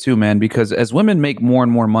you this too, man, because as women make more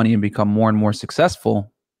and more money and become more and more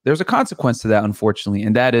successful, there's a consequence to that, unfortunately.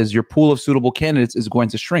 And that is your pool of suitable candidates is going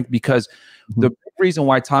to shrink, because the reason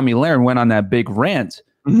why Tomi Lahren went on that big rant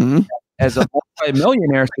as a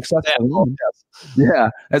multi-millionaire successful woman,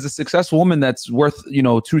 as a successful woman that's worth,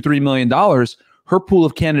 $2-3 million, her pool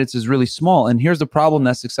of candidates is really small. And here's the problem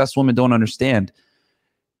that successful women don't understand.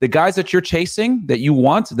 The guys that you're chasing, that you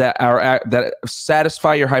want, that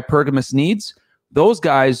satisfy your hypergamous needs, those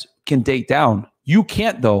guys can date down. You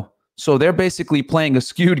can't, though. So they're basically playing a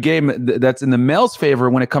skewed game that's in the male's favor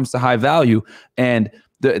when it comes to high value. And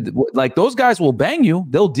like those guys will bang you.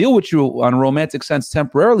 They'll deal with you on a romantic sense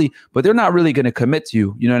temporarily, but they're not really going to commit to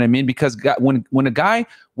you. You know what I mean? Because when a guy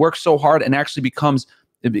works so hard and actually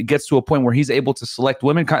it gets to a point where he's able to select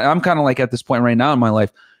women, I'm kind of like at this point right now in my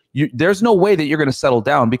life, there's no way that you're going to settle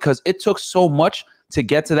down, because it took so much to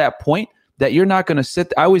get to that point that you're not going to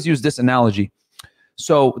sit. I always use this analogy.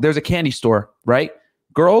 So there's a candy store, right?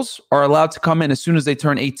 Girls are allowed to come in as soon as they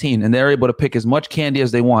turn 18, and they're able to pick as much candy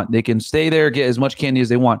as they want. They can stay there, get as much candy as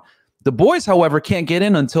they want. The boys, however, can't get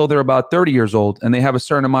in until they're about 30 years old, and they have a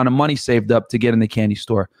certain amount of money saved up to get in the candy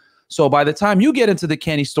store. So by the time you get into the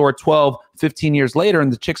candy store 12, 15 years later,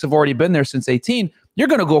 and the chicks have already been there since 18, you're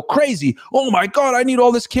going to go crazy. Oh my God, I need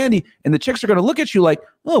all this candy. And the chicks are going to look at you like,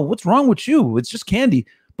 oh, what's wrong with you? It's just candy.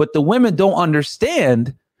 But the women don't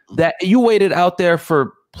understand that you waited out there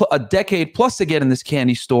for a decade plus to get in this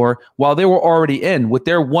candy store while they were already in with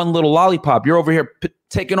their one little lollipop. You're over here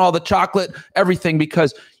taking all the chocolate, everything,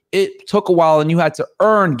 because it took a while and you had to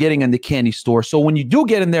earn getting in the candy store. So when you do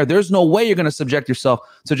get in there, there's no way you're going to subject yourself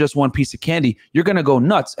to just one piece of candy. You're going to go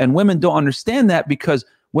nuts. And women don't understand that, because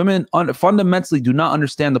women fundamentally do not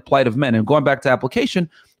understand the plight of men. And going back to application,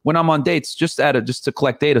 when I'm on dates, just to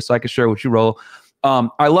collect data so I can share with you, Rollo,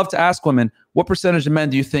 I love to ask women, what percentage of men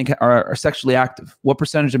do you think are sexually active? What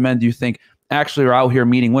percentage of men do you think actually are out here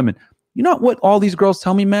meeting women? You know what all these girls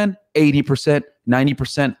tell me, man? 80%,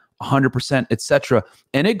 90%, 100%, etc.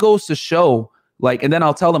 And it goes to show, like, and then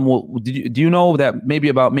I'll tell them, well, do you know that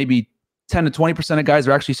maybe 10 to 20% of guys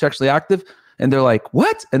are actually sexually active? And they're like,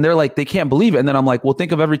 what? And they're like, they can't believe it. And then I'm like, well,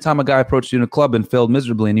 think of every time a guy approached you in a club and failed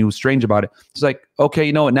miserably and he was strange about it. It's like, okay,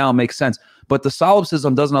 you know what? Now it makes sense. But the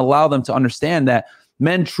solipsism doesn't allow them to understand that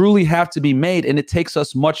men truly have to be made, and it takes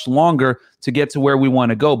us much longer to get to where we want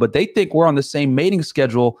to go. But they think we're on the same mating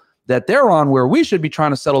schedule that they're on, where we should be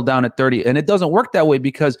trying to settle down at 30. And it doesn't work that way,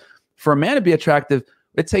 because for a man to be attractive,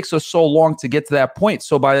 it takes us so long to get to that point.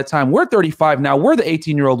 So by the time we're 35 now, we're the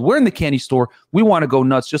 18-year-old, we're in the candy store, we want to go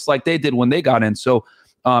nuts just like they did when they got in. So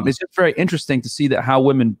it's just very interesting to see that how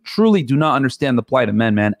women truly do not understand the plight of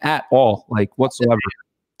men, man, at all, like whatsoever.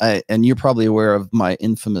 And you're probably aware of my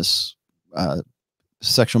infamous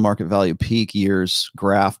sexual market value peak years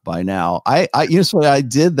graph by now. So I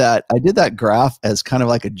did that graph as kind of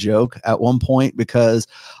like a joke at one point, because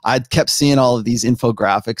I kept seeing all of these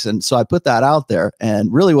infographics, and so I put that out there.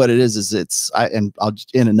 And really, what it is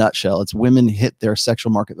in a nutshell, it's women hit their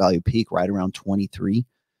sexual market value peak right around 23,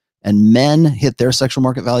 and men hit their sexual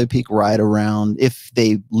market value peak right around, if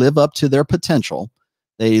they live up to their potential,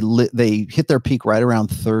 they hit their peak right around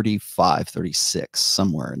 35, 36,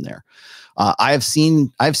 somewhere in there. I've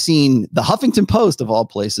seen the Huffington Post, of all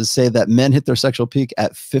places, say that men hit their sexual peak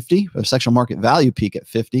at 50, or sexual market value peak at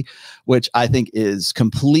 50, which I think is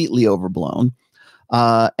completely overblown.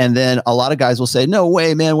 And then a lot of guys will say, no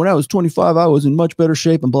way, man, when I was 25, I was in much better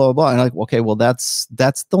shape, and blah, blah, blah. And I'm like, okay, well, that's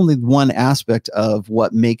only one aspect of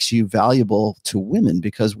what makes you valuable to women,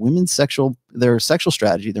 because women's their sexual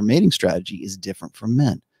strategy, their mating strategy is different from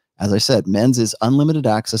men. As I said, men's is unlimited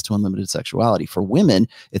access to unlimited sexuality. For women,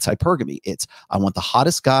 it's hypergamy. It's, I want the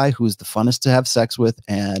hottest guy who's the funnest to have sex with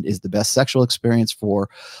and is the best sexual experience for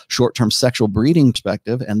short-term sexual breeding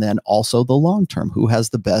perspective, and then also the long-term,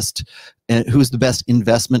 who's the best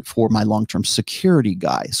investment for my long-term security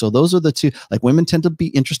guy. So those are the two. Like, women tend to be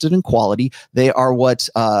interested in quality. They're what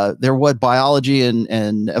biology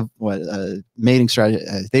and mating strategy,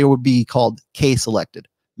 they would be called K-selected.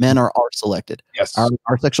 Men are R-selected. Yes.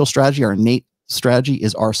 Our sexual strategy, our innate strategy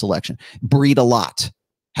is R-selection. Breed a lot.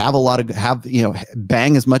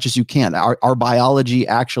 Bang as much as you can. Our biology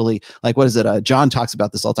actually, like, what is it? John talks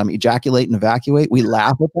about this all the time. Ejaculate and evacuate. We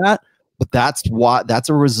laugh at that, but that's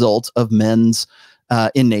a result of men's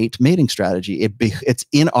innate mating strategy. It's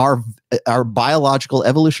in our biological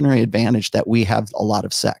evolutionary advantage that we have a lot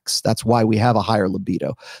of sex. That's why we have a higher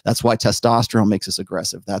libido. That's why testosterone makes us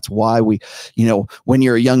aggressive. That's why we, when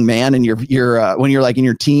you're a young man and you're when you're like in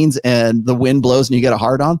your teens and the wind blows and you get a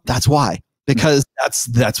hard on, that's why. because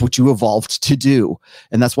that's what you evolved to do.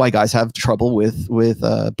 And that's why guys have trouble with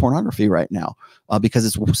pornography right now, because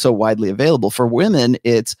it's so widely available. For women,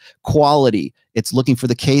 it's quality. It's looking for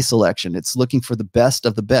the K selection. It's looking for the best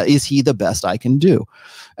of the best. Is he the best I can do?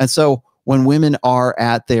 And so when women are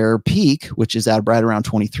at their peak, which is at right around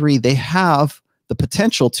 23, they have the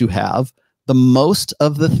potential to have the most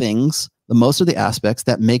of the things, the most of the aspects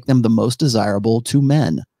that make them the most desirable to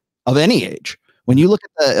men of any age. When you look at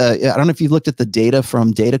the, I don't know if you've looked at the data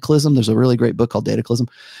from Dataclysm. There's a really great book called Dataclysm.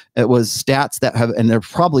 It was stats that have, and they're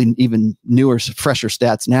probably even newer, fresher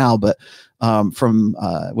stats now, but from,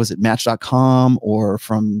 was it Match.com or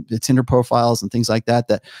from the Tinder profiles and things like that,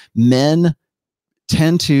 that men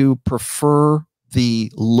tend to prefer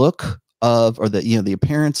the look of, or the, the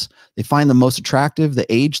appearance they find the most attractive.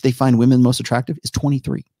 The age they find women most attractive is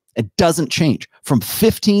 23. It doesn't change. From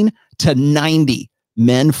 15 to 90,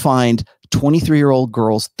 men find 23-year-old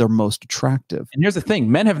girls they're most attractive. And here's the thing,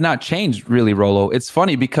 men have not changed really, Rollo. It's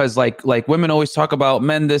funny because like women always talk about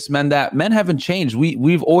men this, men that. Men haven't changed.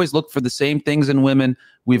 We've always looked for the same things in women.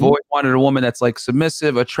 We've always wanted a woman that's like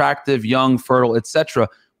submissive, attractive, young, fertile, etc.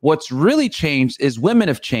 What's really changed is women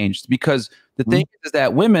have changed, because the thing is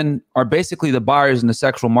that women are basically the buyers in the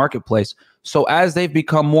sexual marketplace. So as they've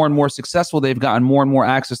become more and more successful, they've gotten more and more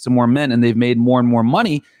access to more men, and they've made more and more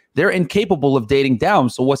money. They're incapable of dating down.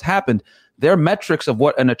 So what's happened? Their metrics of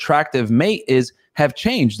what an attractive mate is have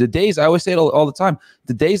changed. The days, I always say it all the time,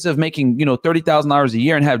 the days of making, $30,000 a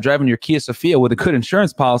year and driving your Kia Sophia with a good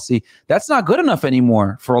insurance policy, that's not good enough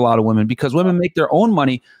anymore for a lot of women, because women make their own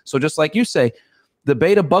money. So just like you say, the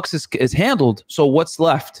beta bucks is handled. So what's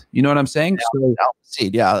left? You know what I'm saying?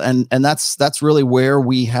 Yeah. And that's really where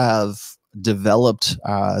we have developed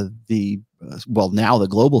now the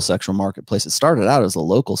global sexual marketplace. It started out as a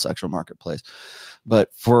local sexual marketplace, but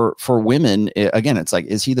for women, again, it's like,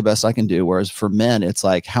 is he the best I can do? Whereas for men, it's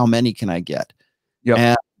like, how many can I get? Yeah.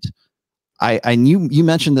 And I knew you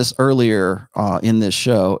mentioned this earlier in this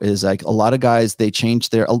show, is like a lot of guys, they change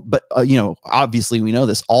their, but obviously we know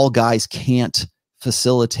this, all guys can't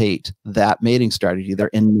facilitate that mating strategy, their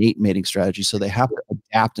innate mating strategy. So they have to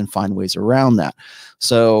adapt and find ways around that.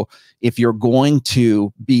 So if you're going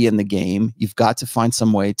to be in the game, you've got to find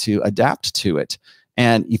some way to adapt to it.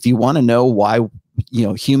 And if you want to know why,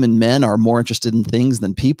 human men are more interested in things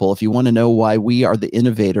than people, if you want to know why we are the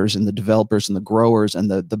innovators and the developers and the growers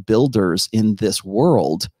and the builders in this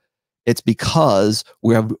world, it's because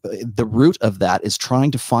we have the root of that is trying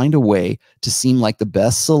to find a way to seem like the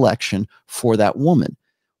best selection for that woman.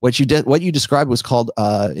 What you described was called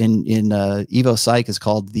in Evo Psych is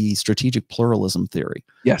called the strategic pluralism theory.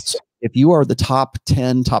 Yes. So if you are the top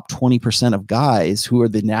 10, top 20% of guys who are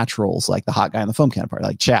the naturals, like the hot guy on the foam can party,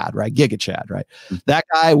 like Chad, right? Giga Chad, right? That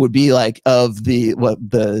guy would be like of the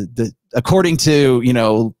according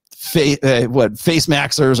to, face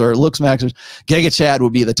maxers or looks maxers, Giga Chad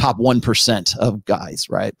would be the top 1% of guys,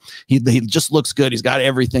 right? He just looks good. He's got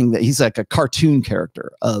everything that he's like a cartoon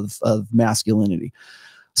character of masculinity.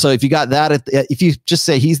 So if you got that, if you just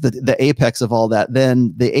say he's the apex of all that,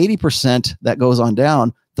 then the 80% that goes on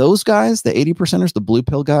down, those guys, the 80%ers, the blue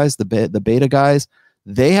pill guys, the beta guys,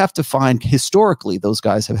 they have to find, historically, those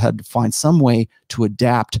guys have had to find some way to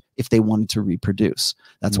adapt if they wanted to reproduce.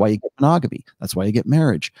 That's why you get monogamy. That's why you get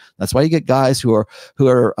marriage. That's why you get guys who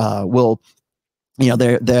will,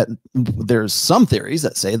 there's some theories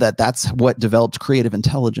that say that that's what developed creative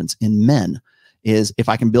intelligence in men. Is if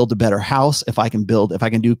I can build a better house, if I can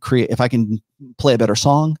play a better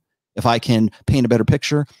song, if I can paint a better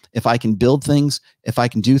picture, if I can build things, if I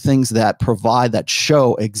can do things that provide, that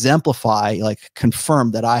show, exemplify, like confirm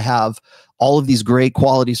that I have all of these great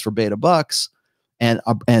qualities for beta bucks and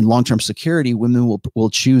long-term security, women will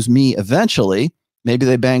choose me eventually. Maybe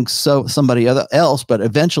they bang somebody else, but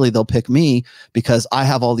eventually they'll pick me because I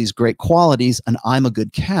have all these great qualities and I'm a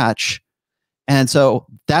good catch. And so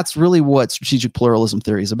that's really what strategic pluralism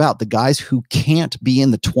theory is about. The guys who can't be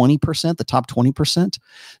in the 20%, the top 20%,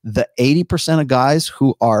 the 80% of guys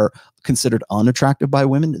who are considered unattractive by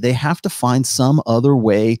women, they have to find some other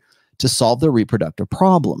way to solve their reproductive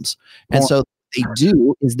problems. And so what they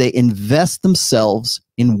do is they invest themselves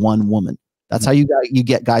in one woman. That's how you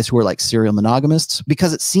get guys who are like serial monogamists,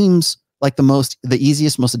 because it seems like the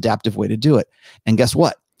easiest, most adaptive way to do it. And guess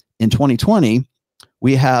what? In 2020,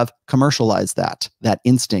 we have commercialized that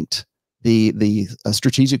instinct, the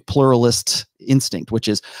strategic pluralist instinct, which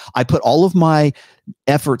is I put all of my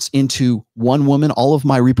efforts into one woman, all of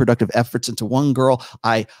my reproductive efforts into one girl.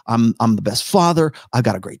 I'm the best father. I've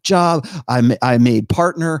got a great job. I made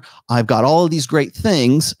partner. I've got all of these great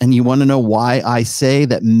things. And you want to know why I say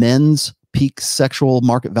that men's peak sexual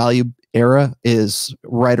market value era is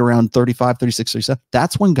right around 35, 36, 37.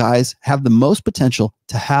 That's when guys have the most potential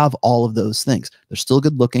to have all of those things. They're still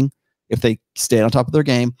good looking. If they stay on top of their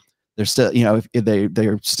game, they're still, you know, if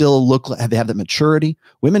they're still they have the maturity.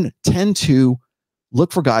 Women tend to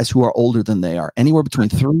look for guys who are older than they are, anywhere between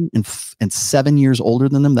 3 and 7 years older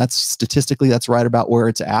than them. That's statistically, that's right about where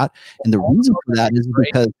it's at. And the reason for that is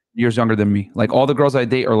because years younger than me. Like all the girls I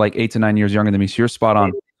date are like 8 to 9 years younger than me. So you're spot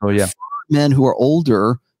on. Oh yeah. Men who are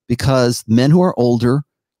older, because men who are older,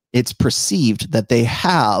 it's perceived that they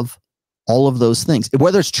have all of those things.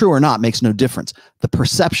 Whether it's true or not makes no difference. The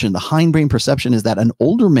perception, the hindbrain perception, is that an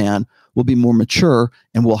older man will be more mature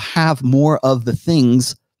and will have more of the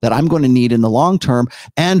things that I'm going to need in the long term,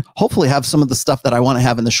 and hopefully have some of the stuff that I want to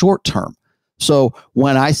have in the short term. So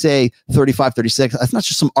when I say 35, 36, that's not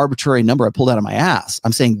just some arbitrary number I pulled out of my ass.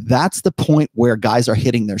 I'm saying that's the point where guys are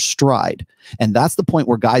hitting their stride. And that's the point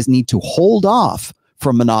where guys need to hold off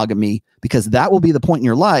from monogamy, because that will be the point in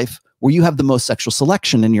your life where you have the most sexual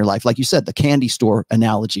selection in your life. Like you said, the candy store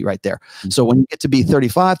analogy right there. So when you get to be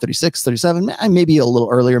 35, 36, 37, maybe a little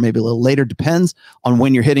earlier, maybe a little later, depends on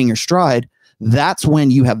when you're hitting your stride. That's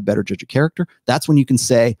when you have a better judge of character. That's when you can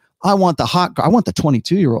say, I want the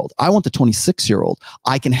 22-year-old. I want the 26-year-old.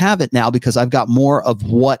 I can have it now because I've got more of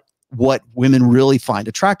what women really find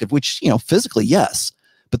attractive, which, you know, physically, yes,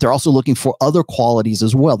 but they're also looking for other qualities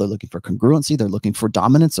as well. They're looking for congruency. They're looking for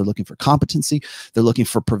dominance. They're looking for competency. They're looking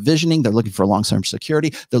for provisioning. They're looking for long-term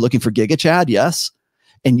security. They're looking for Giga Chad. Yes.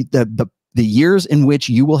 And the years in which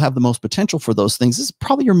you will have the most potential for those things is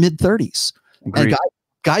probably your mid-30s. And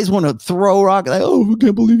guys want to throw rock. Like, oh, I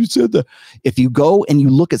can't believe you said that. If you go and you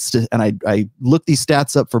look at, and I looked these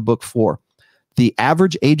stats up for book 4, the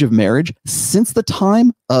average age of marriage since the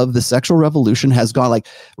time of the sexual revolution has gone, like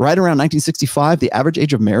right around 1965, the average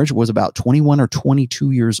age of marriage was about 21 or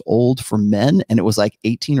 22 years old for men, and it was like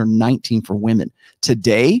 18 or 19 for women.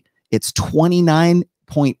 Today, it's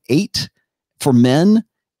 29.8 for men,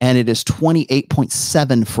 and it is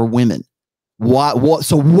 28.7 for women.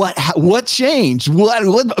 What changed?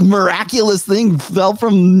 What miraculous thing fell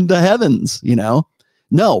from the heavens? You know,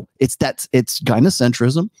 no, it's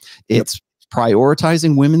gynocentrism. It's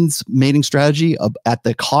prioritizing women's mating strategy at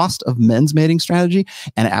the cost of men's mating strategy.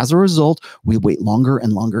 And as a result, we wait longer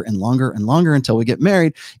and longer and longer and longer until we get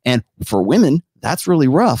married. And for women, that's really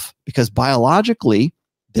rough, because biologically,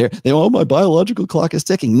 oh, my biological clock is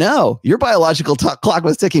ticking. No, your biological clock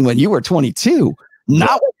was ticking when you were 22,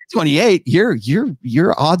 not when you're 28.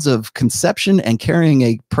 Your odds of conception and carrying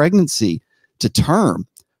a pregnancy to term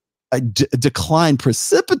decline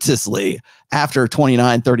precipitously after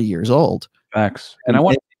 29, 30 years old. Facts. And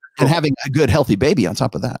having a good, healthy baby on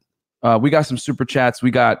top of that. We got some super chats.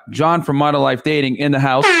 We got John from Model Life Dating in the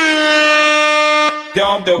house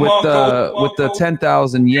with the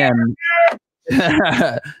 10,000 yen.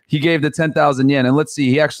 He gave the 10,000 yen, and let's see,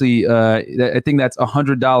 he actually I think that's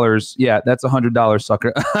 $100. Yeah, that's $100,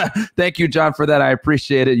 sucker. Thank you, John, for that. I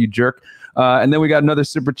appreciate it, you jerk. And then we got another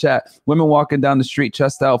super chat. Women walking down the street,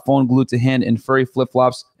 chest out, phone glued to hand, in furry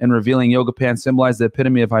flip-flops and revealing yoga pants symbolize the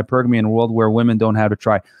epitome of hypergamy in a world where women don't have to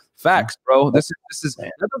try. Facts, bro. This is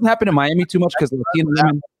that doesn't happen in Miami too much because Latino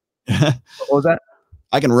women. What was that?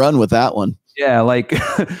 I can run with that one. Yeah, like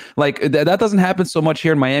that doesn't happen so much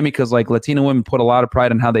here in Miami because like Latino women put a lot of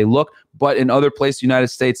pride in how they look, but in other places, United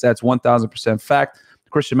States, that's 1,000% fact.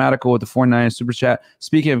 Christian Madical with the 49 super chat.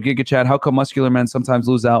 Speaking of Giga Chad, how come muscular men sometimes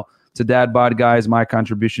lose out to dad bod guys? My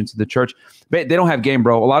contribution to the church. They don't have game,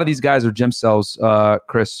 bro. A lot of these guys are gym cells,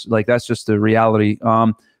 Chris. Like that's just the reality.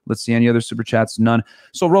 Let's see, any other super chats? None.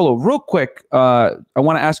 So Rollo, real quick, I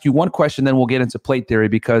want to ask you one question, then we'll get into plate theory,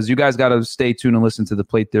 because you guys got to stay tuned and listen to the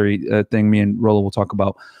plate theory thing me and Rollo will talk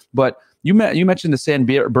about. But you mentioned the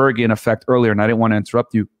Sandbergian effect earlier, and I didn't want to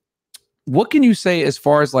interrupt you. What can you say as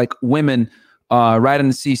far as like women riding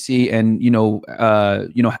the CC and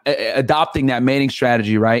adopting that mating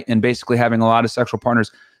strategy, right, and basically having a lot of sexual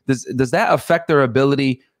partners? Does that affect their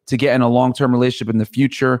ability to get in a long-term relationship in the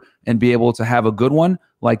future and be able to have a good one?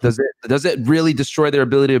 Like, does it really destroy their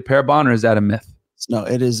ability to pair bond, or is that a myth? No,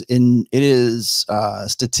 it is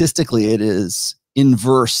statistically, it is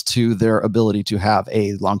inverse to their ability to have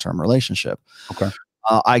a long-term relationship. Okay.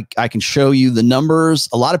 I can show you the numbers.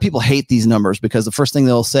 A lot of people hate these numbers because the first thing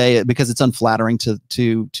they'll say, because it's unflattering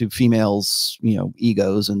to females,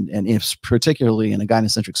 egos, and if particularly in a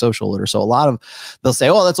gynocentric social order. So they'll say,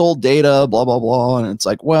 oh, that's old data, blah, blah, blah. And it's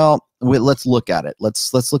like, well, let's look at it.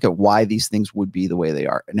 Let's look at why these things would be the way they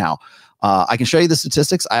are. Now, I can show you the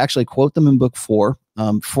statistics. I actually quote them in book 4.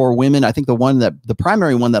 For women, I think the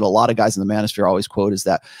primary one that a lot of guys in the manosphere always quote is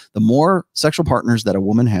that the more sexual partners that a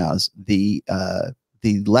woman has, the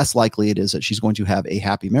the less likely it is that she's going to have a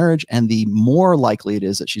happy marriage, and the more likely it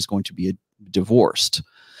is that she's going to be divorced.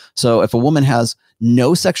 So if a woman has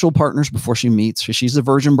no sexual partners before she meets, she's a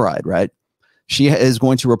virgin bride, right? She is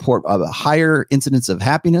going to report a higher incidence of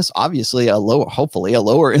happiness, obviously hopefully a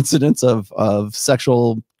lower incidence of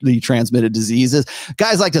sexually transmitted diseases.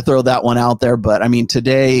 Guys like to throw that one out there, but I mean,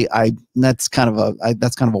 today that's kind of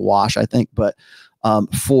a wash, I think. But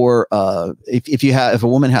if a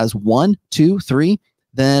woman has 1, 2, 3,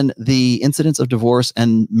 then the incidence of divorce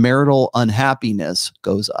and marital unhappiness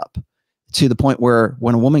goes up, to the point where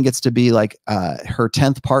when a woman gets to be like her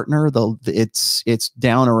 10th partner, it's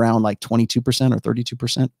down around like 22% or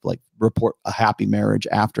 32%, like report a happy marriage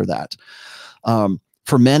after that.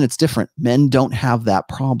 For men, it's different. Men don't have that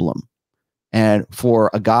problem. And for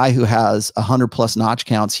a guy who has 100+ notch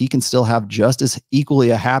counts, he can still have just as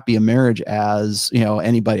equally a happy a marriage as,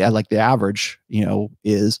 anybody, like the average,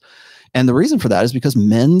 is. And the reason for that is because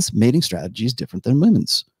men's mating strategy is different than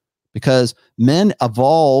women's. Because men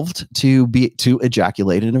evolved to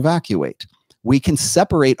ejaculate and evacuate. We can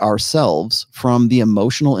separate ourselves from the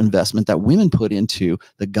emotional investment that women put into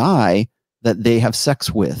the guy that they have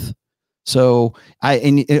sex with. So I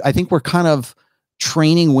think we're kind of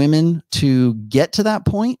training women to get to that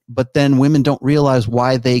point, but then women don't realize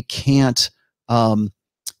why they can't live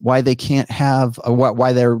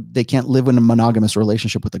in a monogamous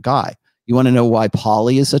relationship with a guy. You want to know why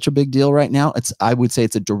poly is such a big deal right now? I would say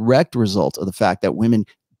it's a direct result of the fact that women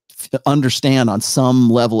understand on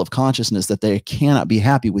some level of consciousness that they cannot be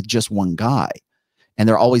happy with just one guy. And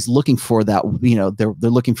they're always looking for that,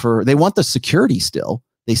 they want the security still.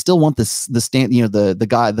 They still want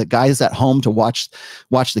the guys at home to watch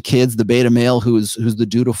the kids, the beta male who's the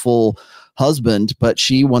dutiful husband, but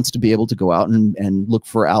she wants to be able to go out and look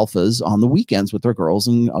for alphas on the weekends with their girls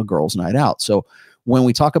and a girls' night out. So when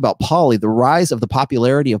we talk about poly, the rise of the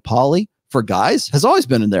popularity of poly for guys has always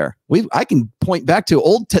been in there. I can point back to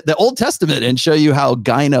the Old Testament and show you how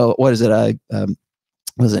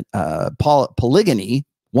polygamy,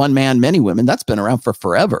 one man, many women, that's been around for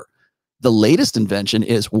forever. The latest invention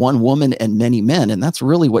is one woman and many men, and that's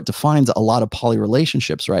really what defines a lot of poly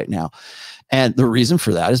relationships right now. And the reason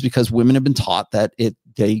for that is because women have been taught that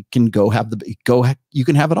they can you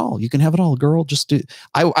can have it all. You can have it all, girl. Just do.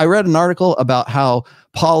 I read an article about how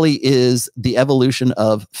poly is the evolution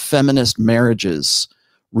of feminist marriages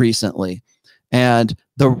recently. And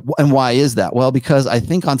why is that? Well, because I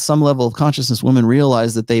think on some level of consciousness, women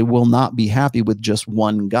realize that they will not be happy with just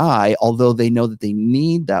one guy, although they know that they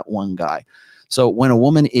need that one guy. So when a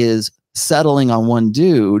woman is settling on one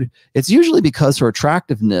dude, it's usually because her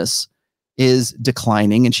attractiveness is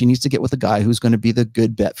declining and she needs to get with a guy who's going to be the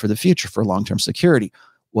good bet for the future for long-term security.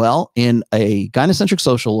 Well, in a gynocentric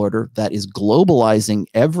social order that is globalizing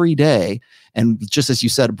every day, and just as you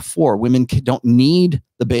said before, women don't need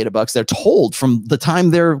the beta bucks. They're told from the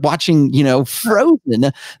time they're watching, Frozen,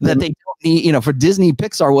 that they don't need, for Disney,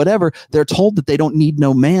 Pixar, whatever, they're told that they don't need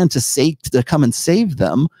no man to come and save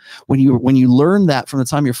them. When you learn that from the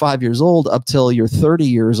time you're 5 years old up till you're 30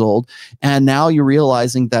 years old, and now you're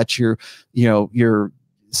realizing that your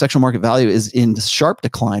sexual market value is in sharp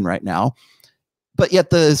decline right now. But yet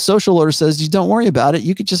the social order says, you don't worry about it.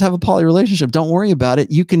 You could just have a poly relationship. Don't worry about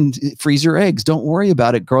it. You can freeze your eggs. Don't worry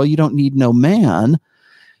about it, girl. You don't need no man.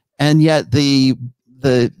 And yet the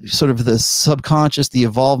sort of the subconscious, the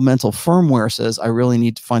evolved mental firmware says, I really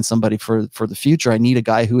need to find somebody for the future. I need a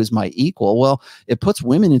guy who is my equal. Well, it puts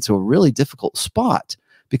women into a really difficult spot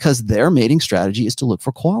because their mating strategy is to look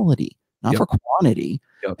for quality, not for quantity.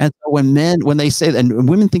 Yep. And so when they say that, and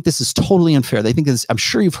women think this is totally unfair. They think this, I'm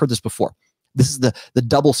sure you've heard this before. This is the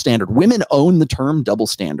double standard. Women own the term double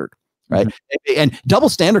standard, right? Mm-hmm. And double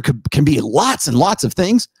standard can be lots and lots of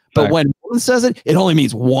things, but when a woman says it, it only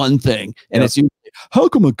means one thing. And it's usually, how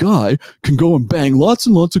come a guy can go and bang lots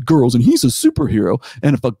and lots of girls and he's a superhero,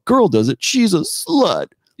 and if a girl does it, she's a slut?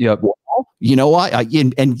 Yep. Well, you know what?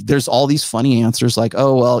 And there's all these funny answers like,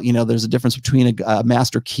 oh, well, there's a difference between a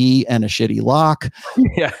master key and a shitty lock.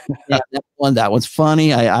 Yeah, that one's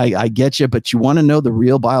funny. I get you. But you want to know the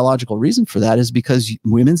real biological reason for that is because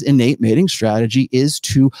women's innate mating strategy is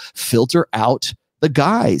to filter out the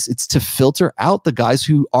guys. It's to filter out the guys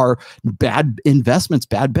who are bad investments,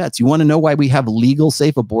 bad bets. You want to know why we have legal,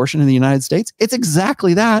 safe abortion in the United States? It's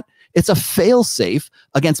exactly that. It's a fail-safe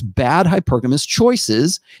against bad hypergamous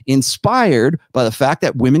choices inspired by the fact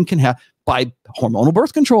that women can have, by hormonal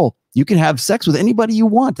birth control, you can have sex with anybody you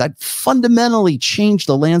want. That fundamentally changed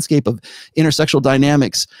the landscape of intersexual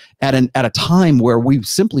dynamics at a time where we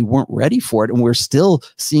simply weren't ready for it. And we're still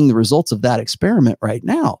seeing the results of that experiment right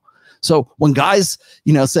now. So when guys,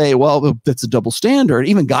 say, well, that's a double standard,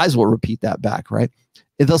 even guys will repeat that back, right?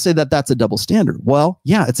 They'll say that that's a double standard. Well,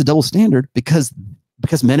 yeah, it's a double standard because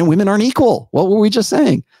men and women aren't equal. What were we just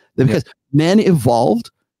saying? Because men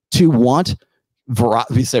evolved to want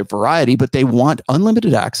we say variety, but they want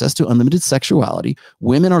unlimited access to unlimited sexuality.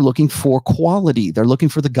 Women are looking for quality. They're looking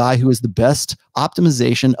for the guy who is the best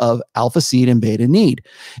optimization of alpha seed and beta need.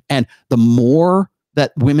 And the more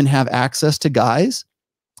that women have access to guys,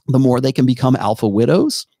 the more they can become alpha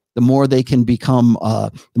widows, the more they can become,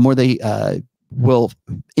 the more they will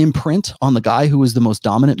imprint on the guy who is the most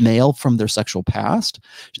dominant male from their sexual past.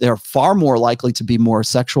 They are far more likely to be more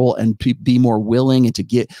sexual and be more willing and to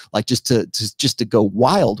get like just to go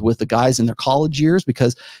wild with the guys in their college years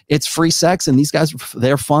because it's free sex and these guys,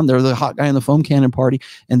 they're fun. They're the hot guy in the foam cannon party.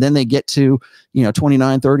 And then they get to,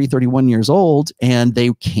 29, 30, 31 years old and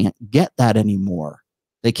they can't get that anymore.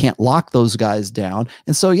 They can't lock those guys down.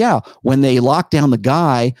 And so, yeah, when they lock down the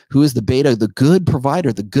guy who is the beta, the good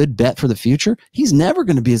provider, the good bet for the future, he's never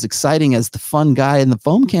going to be as exciting as the fun guy in the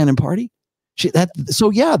foam cannon party.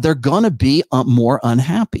 So, yeah, they're going to be more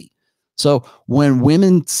unhappy. So when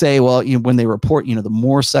women say, well, when they report, the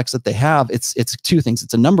more sex that they have, it's two things.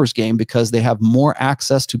 It's a numbers game because they have more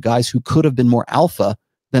access to guys who could have been more alpha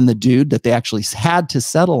than the dude that they actually had to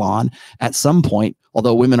settle on at some point.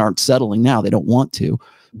 Although women aren't settling now, they don't want to,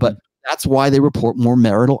 but that's why they report more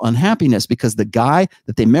marital unhappiness because the guy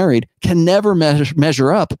that they married can never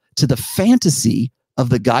measure up to the fantasy of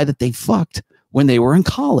the guy that they fucked when they were in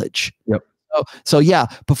college. Yep. So yeah,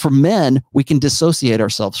 but for men, we can dissociate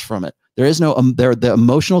ourselves from it. There is no the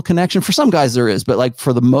emotional connection. For some guys there is, but like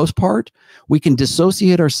for the most part, we can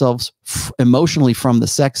dissociate ourselves emotionally from the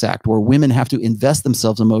sex act where women have to invest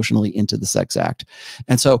themselves emotionally into the sex act.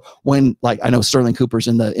 And so when I know Sterling Cooper's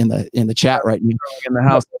in the chat right now. In the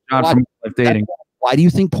house, John from Life Dating. Why do you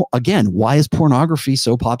think why is pornography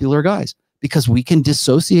so popular, guys? Because we can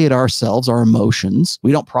dissociate ourselves, our emotions.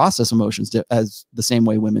 We don't process emotions as the same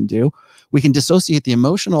way women do. We can dissociate the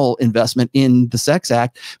emotional investment in the sex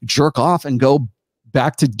act, jerk off, and go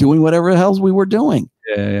back to doing whatever the hell we were doing.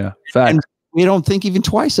 Yeah. Fact. And we don't think even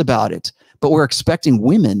twice about it. But we're expecting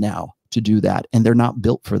women now to do that, and they're not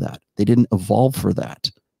built for that. They didn't evolve for that.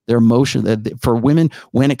 Their emotion for women,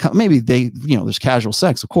 when it comes, maybe there's casual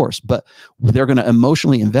sex, of course, but they're going to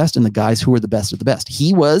emotionally invest in the guys who are the best of the best.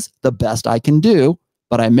 He was the best I can do,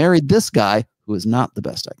 but I married this guy who is not the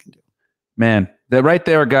best I can do. Man, that right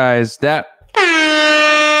there, guys,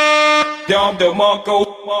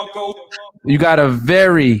 you got a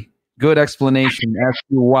very good explanation as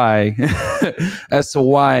to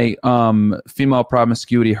why female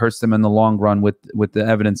promiscuity hurts them in the long run with the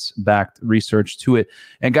evidence-backed research to it.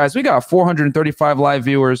 And guys, we got 435 live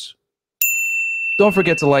viewers. Don't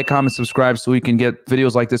forget to like, comment, subscribe so we can get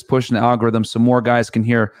videos like this pushed in the algorithm so more guys can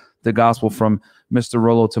hear the gospel from Mr.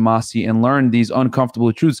 Rollo Tomassi and learn these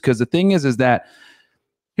uncomfortable truths. Because the thing is that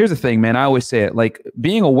here's the thing, man. I always say it, like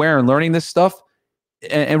being aware and learning this stuff.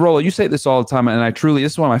 And Rollo, you say this all the time, and this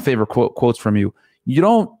is one of my favorite quotes from you. You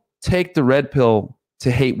don't take the red pill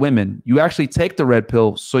to hate women. You actually take the red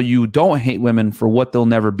pill so you don't hate women for what they'll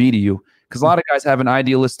never be to you. Because a lot of guys have an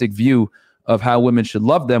idealistic view of how women should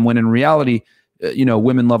love them, when in reality,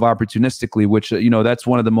 women love opportunistically, which, that's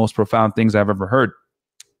one of the most profound things I've ever heard.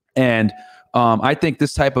 And I think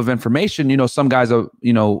this type of information, some guys,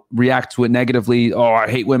 react to it negatively. Oh, I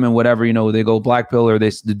hate women, whatever, they go black pill or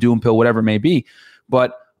the doom pill, whatever it may be.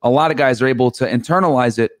 But a lot of guys are able to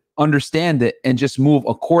internalize it, understand it, and just move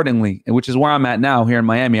accordingly, and which is where I'm at now here in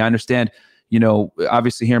Miami. I understand,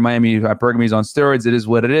 obviously here in Miami, hypergamy is on steroids. It is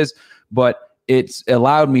what it is, but it's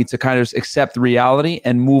allowed me to kind of just accept reality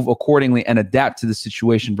and move accordingly and adapt to the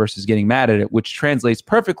situation versus getting mad at it, which translates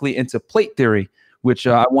perfectly into plate theory, which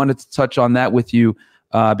I wanted to touch on that with you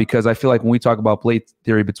because I feel like when we talk about plate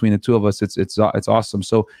theory between the two of us, it's awesome.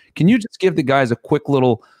 So can you just give the guys a quick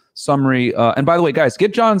little summary? And by the way, guys,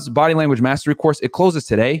 get John's body language mastery course. It closes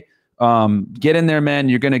today. Get in there, man.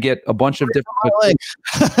 You're going to get a bunch of different.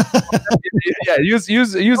 Yeah, use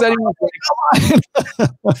anyone's link.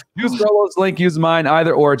 Use Rollo's link, use mine,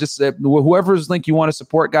 either or. Just whoever's link you want to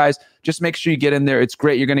support, guys. Just make sure you get in there. It's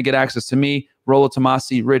great. You're going to get access to me, Rollo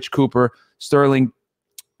Tomassi, Rich Cooper, Sterling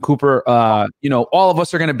Cooper. All of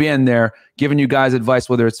us are going to be in there giving you guys advice,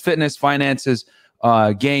 whether it's fitness, finances,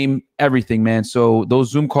 game, everything, man. So those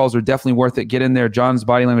Zoom calls are definitely worth it. Get in there. John's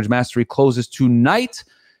body language mastery closes tonight.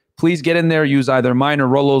 Please get in there. Use either mine or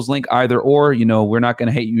Rollo's link, either or. We're not going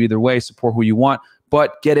to hate you either way. Support who you want,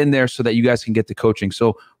 but get in there so that you guys can get the coaching.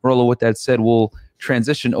 So Rollo, with that said, we'll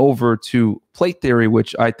transition over to plate theory,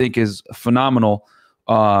 which I think is phenomenal.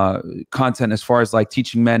 content as far as like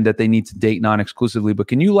teaching men that they need to date non-exclusively. But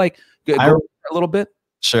can you like go a little bit?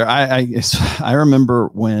 Sure. I remember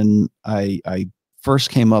when I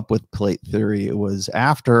first came up with plate theory. It was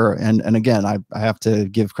after, and again, I have to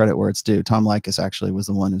give credit where it's due. Tom Likas actually was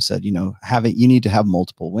the one who said, you know, you need to have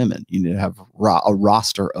multiple women. You need to have a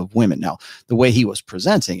roster of women. Now, the way he was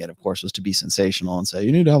presenting it, of course, was to be sensational and say,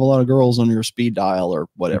 you need to have a lot of girls on your speed dial or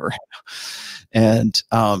whatever.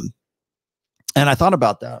 And I thought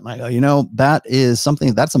about that, and I go, you know, that is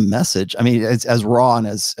something, that's a message. I mean, it's as raw and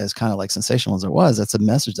as kind of like sensational as it was, that's a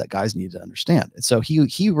message that guys need to understand. And so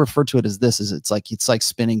he referred to it as this, is it's like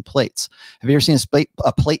spinning plates. Have you ever seen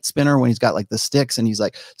a plate spinner when he's got like the sticks and he's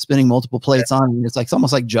like spinning multiple plates on, and it's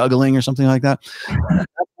almost like juggling or something like that.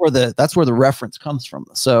 That's where the reference comes from.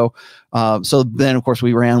 So then of course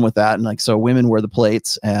we ran with that, and like, so women were the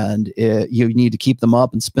plates, and you need to keep them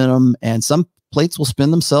up and spin them, and some plates will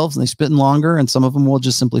spin themselves and they spin longer, and some of them will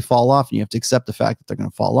just simply fall off, and you have to accept the fact that they're going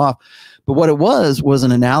to fall off. But what it was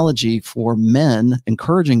an analogy for men,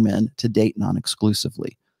 encouraging men to date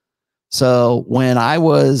non-exclusively. So when I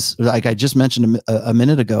was, like I just mentioned a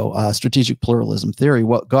minute ago, strategic pluralism theory,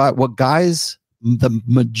 what guys, the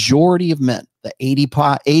majority of men, the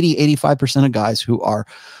 85% of guys who are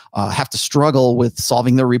have to struggle with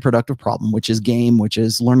solving their reproductive problem, which is game, which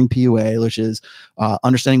is learning PUA, which is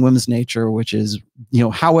understanding women's nature, which is, you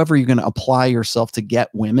know, however you're going to apply yourself to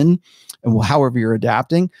get women, and however you're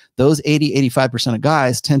adapting, those 85% of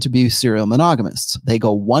guys tend to be serial monogamists. They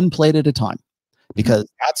go one plate at a time, because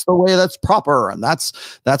that's the way that's proper, and that's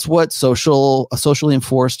what socially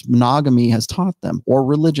enforced monogamy has taught them, or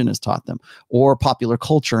religion has taught them, or popular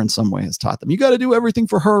culture in some way has taught them. You got to do everything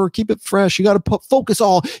for her, keep it fresh. You got to focus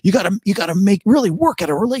all. You got to make really work at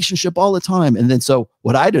a relationship all the time. And then so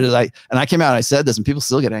what I did is I came out and I said this, and people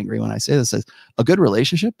still get angry when I say this: is a good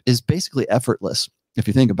relationship is basically effortless if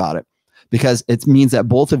you think about it, because it means that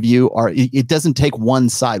both of you are. It doesn't take one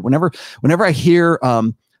side. Whenever I hear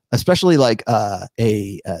especially like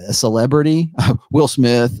a celebrity, Will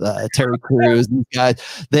Smith, Terry Crews, these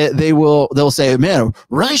guys, they'll say, man,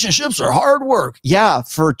 relationships are hard work. Yeah,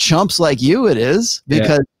 for chumps like you, it is,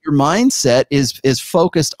 because your mindset is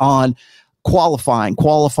focused on qualify.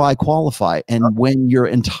 And when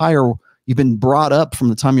you've been brought up from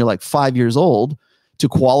the time you're like 5 years old to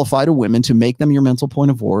qualify to women, to make them your mental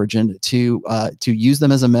point of origin, to use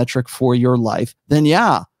them as a metric for your life, then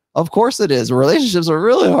yeah, of course it is. Relationships are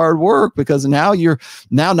really hard work, because now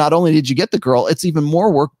not only did you get the girl, it's even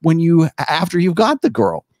more work after you've got the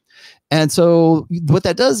girl. And so what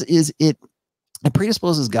that does is it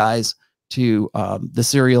predisposes guys to the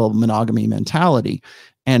serial monogamy mentality.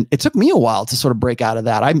 And it took me a while to sort of break out of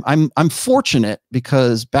that. I'm fortunate,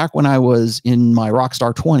 because back when I was in my rock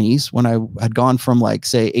star 20s, when I had gone from like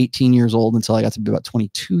say 18 years old until I got to be about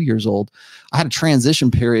 22 years old, I had a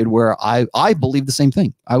transition period where I believed the same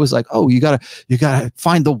thing. I was like, oh, you gotta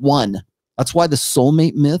find the one. That's why the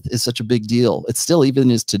soulmate myth is such a big deal. It still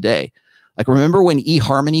even is today. Like, remember when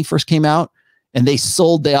eHarmony first came out? And they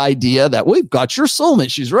sold the idea that we've got your soulmate.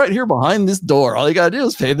 She's right here behind this door. All you got to do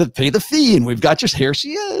is pay the fee, and we've got here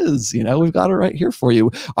she is. You know, we've got her right here for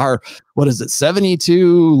you. Our,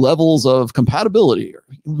 72 levels of compatibility, or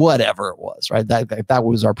whatever it was, right? That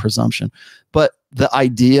was our presumption. But the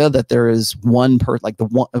idea that there is one like the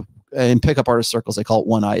one, in pickup artist circles, they call it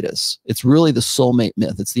one-itis. It's really the soulmate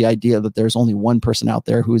myth. It's the idea that there's only one person out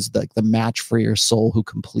there who is the match for your soul, who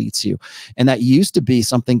completes you. And that used to be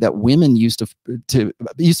something that women used to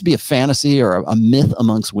be a fantasy or a myth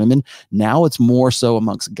amongst women. Now it's more so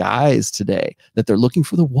amongst guys today, that they're looking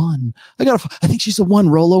for the one. I think she's the one,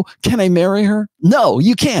 Rollo. Can I marry her? No,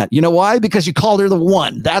 you can't. You know why? Because you called her the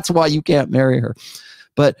one. That's why you can't marry her.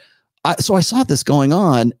 But so I saw this going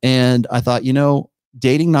on, and I thought, you know,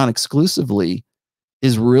 dating non-exclusively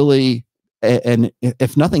is really, and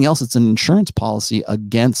if nothing else, it's an insurance policy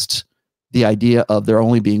against the idea of there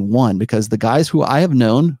only being one. Because the guys who I have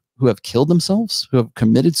known who have killed themselves, who have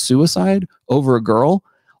committed suicide over a girl,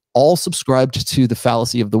 all subscribed to the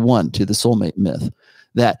fallacy of the one, to the soulmate myth,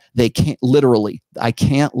 that they can't, literally, I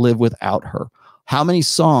can't live without her. How many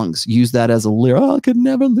songs use that as a lyric? Oh, I could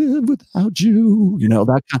never live without you. You know,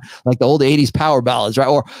 that kind of, like the old 80s power ballads, right?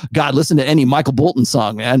 Or God, listen to any Michael Bolton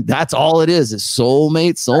song, man. That's all it is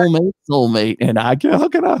soulmate, soulmate, soulmate. And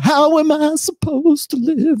how am I supposed to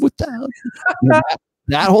live without you?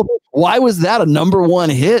 That whole, why was that a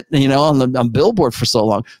 #1 hit, you know, on Billboard for so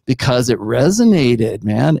long? Because it resonated,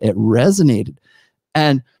 man. It resonated.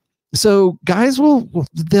 And so guys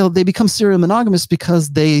they become serial monogamous because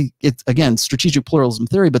it's again strategic pluralism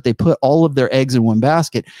theory, but they put all of their eggs in one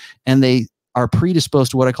basket, and they are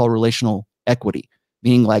predisposed to what I call relational equity.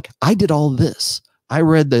 meaning like, I did all this. I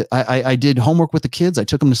read I did homework with the kids. I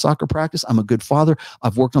took them to soccer practice. I'm a good father.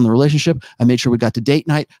 I've worked on the relationship. I made sure we got to date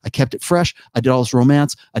night. I kept it fresh. I did all this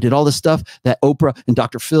romance. I did all this stuff that Oprah and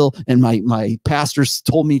Dr. Phil and my pastors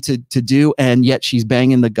told me to do. And yet she's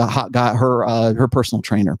banging the hot guy, her personal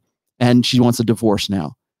trainer, and she wants a divorce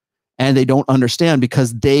now. And they don't understand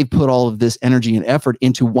because they've put all of this energy and effort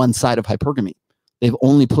into one side of hypergamy. They've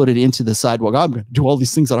only put it into the side, well, I'm going to do all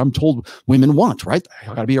these things that I'm told women want, right?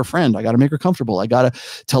 I got to be her friend. I got to make her comfortable. I got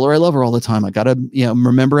to tell her I love her all the time. I got to,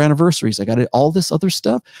 remember anniversaries. I got to all this other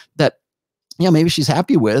stuff that, maybe she's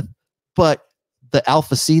happy with, but the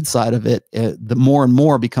alpha seed side of it, the more and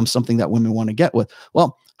more becomes something that women want to get with.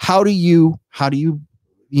 Well, how do you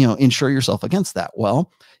insure yourself against that?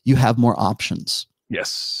 Well, you have more options.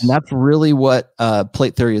 Yes. And that's really what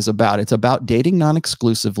plate theory is about. It's about dating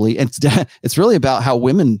non-exclusively. It's really about how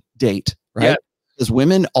women date, right? Yeah. Because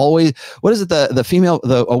women always, what is it?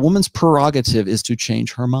 A woman's prerogative is to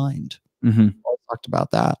change her mind. Mm-hmm. We talked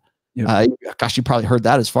about that. Yep. Gosh, you probably heard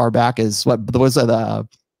that as far back as what was it?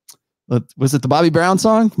 Was it the Bobby Brown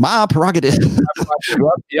song? My prerogative.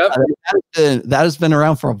 Yep. That has been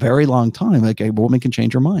around for a very long time. Like, a woman can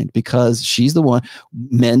change her mind because she's the one.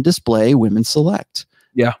 Men display, women select.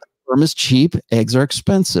 Yeah. Sperm is cheap, eggs are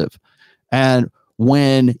expensive. And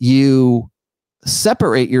when you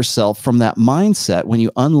separate yourself from that mindset, when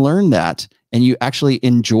you unlearn that and you actually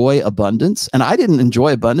enjoy abundance, and I didn't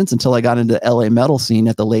enjoy abundance until I got into the LA metal scene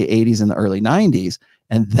at the late 80s and the early 90s.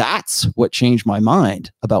 And that's what changed my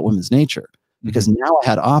mind about women's nature, because now I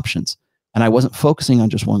had options and I wasn't focusing on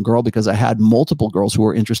just one girl, because I had multiple girls who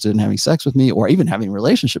were interested in having sex with me or even having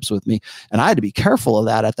relationships with me. And I had to be careful of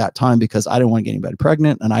that at that time because I didn't want to get anybody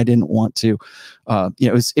pregnant, and I didn't want to,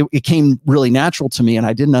 it came really natural to me, and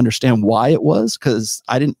I didn't understand why it was, because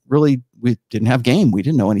we didn't have game. We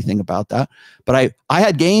didn't know anything about that, but I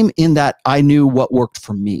had game in that I knew what worked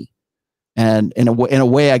for me. And in a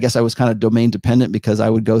way, I guess I was kind of domain dependent, because I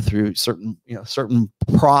would go through certain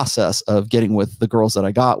process of getting with the girls that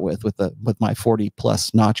I got with my 40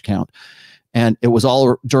 plus notch count. And it was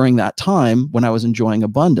all during that time when I was enjoying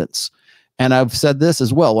abundance. And I've said this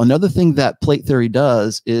as well. Another thing that plate theory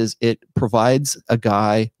does is it provides a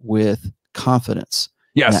guy with confidence.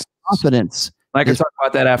 Yes. Confidence. I could talk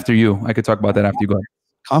about that after you. Go ahead.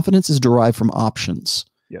 Confidence is derived from options.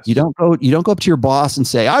 Yes. You don't go up to your boss and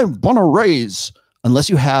say, I want a raise, unless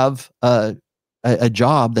you have a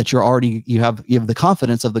job that you have the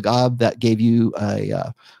confidence of the job that gave you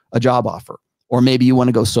a job offer. Or maybe you want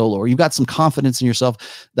to go solo, or you've got some confidence in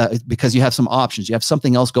yourself that because you have some options, you have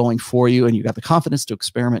something else going for you, and you got the confidence to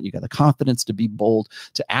experiment. You got the confidence to be bold,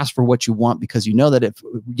 to ask for what you want, because you know that if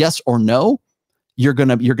yes or no, you're going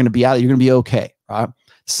to be out, you're going to be okay. Right?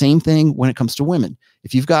 Same thing when it comes to women.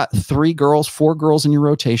 If you've got 4 girls in your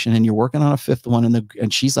rotation and you're working on a 5th one,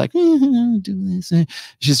 and she's like, do this,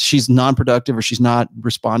 she's non-productive or she's not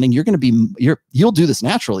responding, you'll do this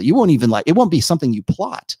naturally. You won't even it won't be something you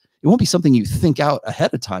plot. It won't be something you think out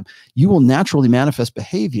ahead of time. You will naturally manifest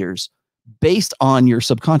behaviors based on your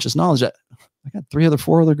subconscious knowledge that I got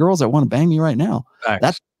 4 other girls that want to bang me right now. Nice.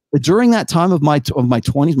 That's during that time of my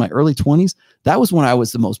 20s, my early 20s. That was when I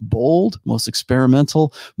was the most bold, most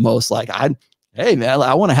experimental, most hey man,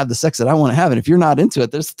 I want to have the sex that I want to have. And if you're not into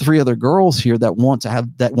it, there's 3 other girls here that want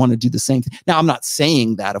to do the same thing. Now, I'm not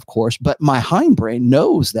saying that, of course, but my hindbrain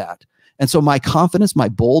knows that. And so my confidence, my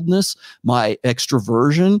boldness, my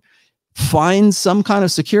extroversion finds some kind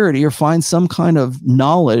of security, or finds some kind of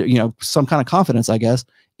knowledge, some kind of confidence, I guess,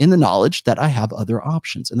 in the knowledge that I have other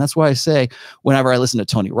options. And that's why I say, whenever I listen to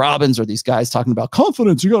Tony Robbins or these guys talking about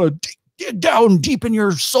confidence, you got to get down deep in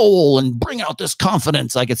your soul and bring out this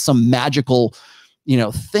confidence like it's some magical,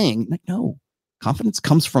 thing. Like, no, confidence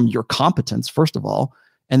comes from your competence, first of all,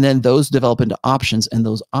 and then those develop into options, and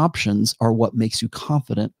those options are what makes you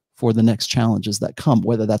confident for the next challenges that come,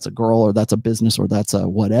 whether that's a girl or that's a business or that's a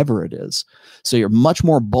whatever it is. So you're much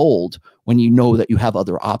more bold when you know that you have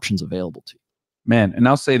other options available to you. Man, and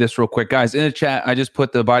I'll say this real quick, guys. In the chat, I just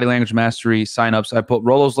put the Body Language Mastery signups. I put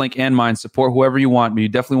Rollo's link and mine. Support whoever you want, but you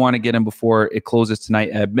definitely want to get in before it closes tonight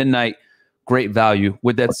at midnight. Great value.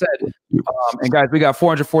 With that said, and guys, we got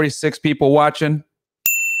 446 people watching.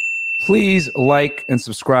 Please like and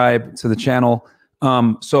subscribe to the channel.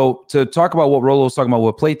 So to talk about what Rollo was talking about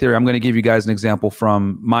with plate theory, I'm going to give you guys an example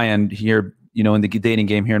from my end here, in the dating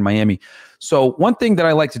game here in Miami. So one thing that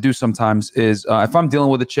I like to do sometimes is if I'm dealing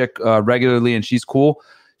with a chick regularly and she's cool,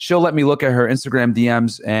 she'll let me look at her Instagram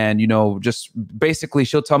DMs and, just basically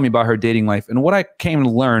she'll tell me about her dating life. And what I came to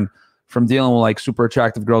learn from dealing with super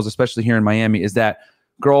attractive girls, especially here in Miami, is that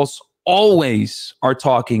girls always are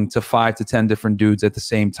talking to 5 to 10 different dudes at the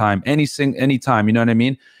same time, anytime, you know what I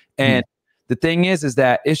mean? And the thing is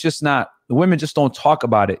that it's just not, women just don't talk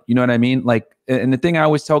about it. You know what I mean? Like, and the thing I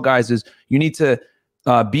always tell guys is you need to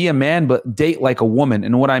be a man, but date like a woman.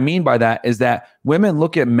 And what I mean by that is that women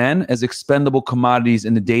look at men as expendable commodities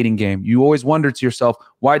in the dating game. You always wonder to yourself,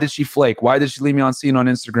 why did she flake? Why did she leave me on scene on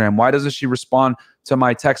Instagram? Why doesn't she respond to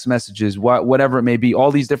my text messages? Whatever it may be,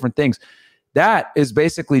 all these different things. That is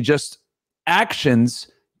basically just actions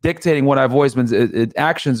dictating what I've always been,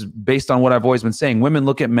 actions based on what I've always been saying. Women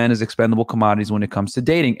look at men as expendable commodities when it comes to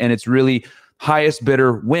dating, and it's really highest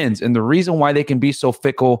bidder wins. And the reason why they can be so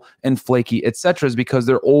fickle and flaky, etc., is because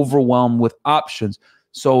they're overwhelmed with options.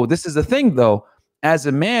 So this is the thing, though. As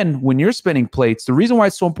a man, when you're spinning plates, the reason why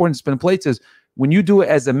it's so important to spin plates is when you do it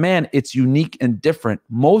as a man, it's unique and different.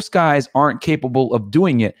 Most guys aren't capable of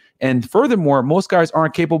doing it. And furthermore, most guys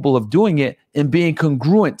aren't capable of doing it and being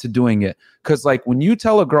congruent to doing it. Because like when you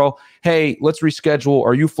tell a girl, hey, let's reschedule,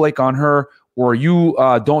 or you flake on her, or you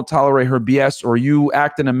don't tolerate her BS, or you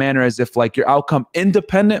act in a manner as if like you're outcome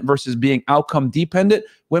independent versus being outcome dependent,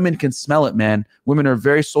 women can smell it, man. Women are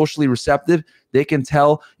very socially receptive. They can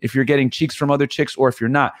tell if you're getting cheeks from other chicks or if you're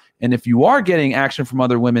not. And if you are getting action from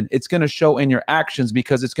other women, it's going to show in your actions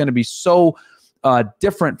because it's going to be so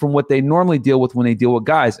different from what they normally deal with when they deal with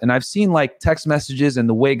guys. And I've seen like text messages and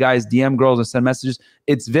the way guys DM girls and send messages,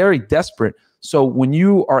 it's very desperate. So when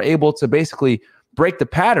you are able to basically break the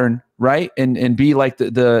pattern, right, and be like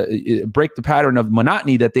the break the pattern of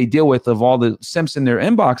monotony that they deal with of all the simps in their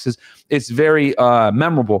inboxes, it's very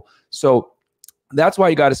memorable. So that's why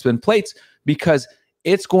you got to spin plates, because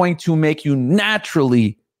it's going to make you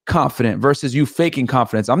naturally confident versus you faking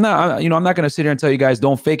confidence. I'm not going to sit here and tell you guys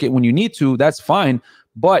don't fake it when you need to. That's fine.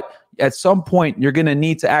 But at some point, you're going to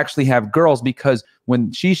need to actually have girls, because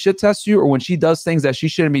when she shit tests you or when she does things that she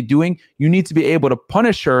shouldn't be doing, you need to be able to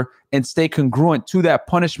punish her and stay congruent to that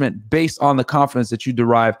punishment based on the confidence that you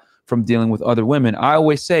derive from dealing with other women. I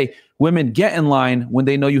always say women get in line when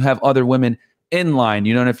they know you have other women in line,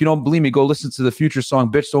 you know. And if you don't believe me, go listen to the Future song,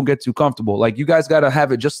 Bitch Don't Get Too Comfortable. Like, you guys got to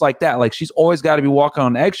have it just like that. Like, she's always got to be walking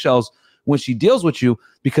on eggshells when she deals with you,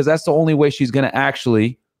 because that's the only way she's going to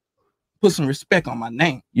actually put some respect on my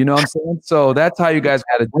name. You know what I'm saying? So that's how you guys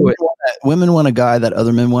got to do it. Women want a guy that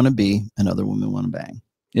other men want to be and other women want to bang.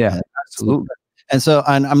 Yeah, absolutely. And so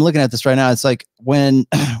I'm looking at this right now. It's like when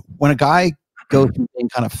a guy goes from being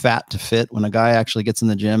kind of fat to fit, when a guy actually gets in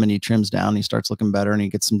the gym and he trims down, and he starts looking better and he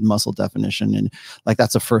gets some muscle definition. And like,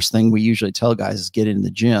 that's the first thing we usually tell guys is get in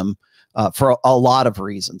the gym for a lot of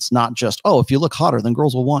reasons, not just, oh, if you look hotter, then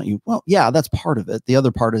girls will want you. Well, yeah, that's part of it. The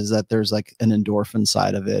other part is that there's like an endorphin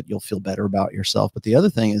side of it. You'll feel better about yourself. But the other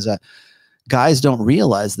thing is that guys don't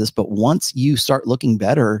realize this, but once you start looking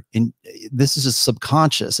better, and this is just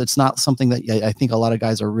subconscious, it's not something that I think a lot of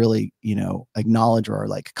guys are really, acknowledge or are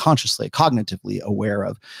like consciously, cognitively aware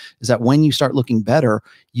of, is that when you start looking better,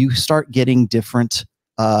 you start getting different,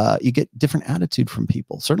 you get different attitude from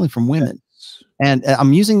people, certainly from women. And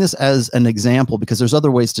I'm using this as an example because there's other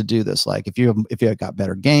ways to do this. Like if you got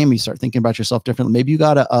better game, you start thinking about yourself differently. Maybe you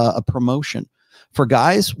got a promotion. For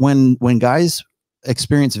guys, when guys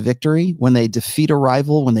experience victory, when they defeat a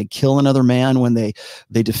rival, when they kill another man, when they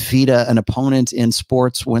defeat an opponent in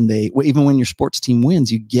sports, even when your sports team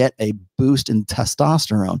wins, you get a boost in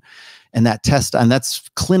testosterone. And that's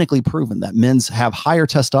clinically proven that men have higher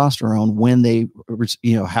testosterone when they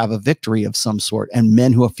have a victory of some sort, and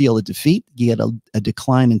men who feel a defeat, you get a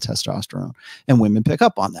decline in testosterone, and women pick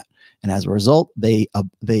up on that. And as a result, they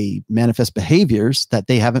manifest behaviors that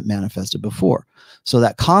they haven't manifested before. So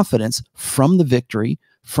that confidence from the victory,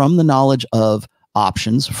 from the knowledge of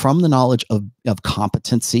options, from the knowledge of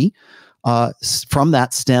competency, from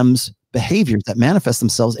that stems behaviors that manifest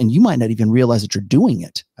themselves, and you might not even realize that you're doing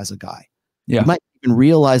it as a guy. Yeah. You might even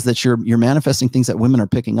realize that you're manifesting things that women are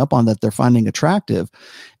picking up on that they're finding attractive.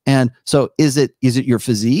 And so is it your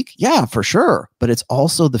physique? Yeah, for sure. But it's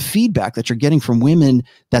also the feedback that you're getting from women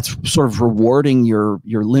that's sort of rewarding your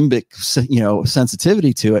limbic,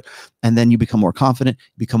 sensitivity to it. And then you become more confident,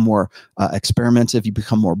 you become more experimentative, you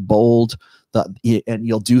become more bold. And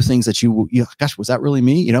you'll do things that you gosh, was that really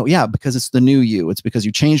me? Yeah, because it's the new you. It's because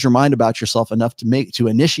you changed your mind about yourself enough to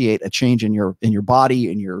initiate a change in your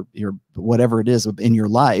body, in your whatever it is in your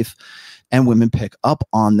life. And women pick up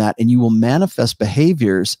on that, and you will manifest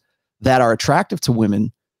behaviors that are attractive to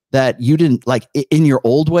women that you didn't like in your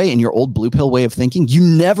old way, in your old blue pill way of thinking. You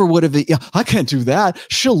never would have. I can't do that.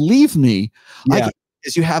 She'll leave me. Yeah.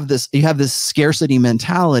 is you have this scarcity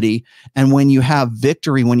mentality. And when you have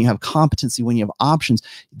victory, when you have competency, when you have options,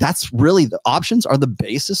 that's really, the options are the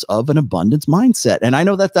basis of an abundance mindset. And I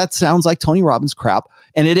know that sounds like Tony Robbins crap,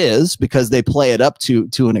 and it is, because they play it up to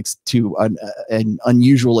an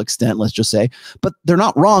unusual extent, let's just say, but they're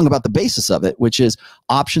not wrong about the basis of it, which is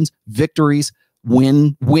options, victories,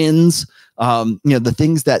 wins, the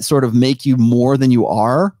things that sort of make you more than you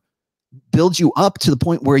are, build you up to the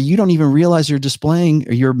point where you don't even realize you're displaying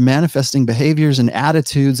or you're manifesting behaviors and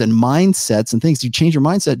attitudes and mindsets and things. You change your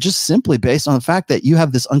mindset just simply based on the fact that you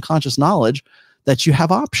have this unconscious knowledge that you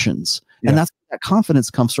have options. And that's where that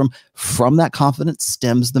confidence comes from. From that confidence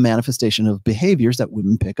stems the manifestation of behaviors that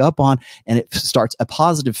women pick up on. And it starts a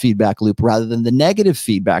positive feedback loop rather than the negative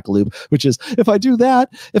feedback loop, which is, if I do that,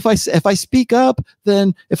 if I speak up,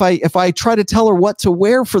 then if I try to tell her what to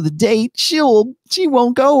wear for the date, she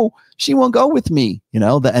won't go with me,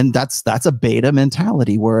 and that's a beta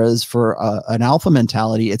mentality. Whereas for an alpha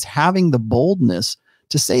mentality, it's having the boldness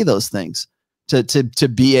to say those things, to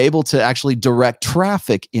be able to actually direct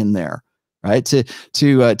traffic in there, right?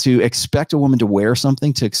 To expect a woman to wear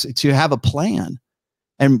something, to have a plan.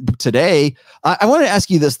 And today, I want to ask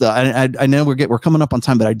you this, though. I know we're coming up on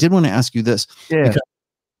time, but I did want to ask you this,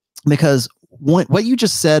 because what you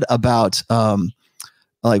just said about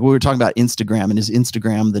like we were talking about Instagram, and is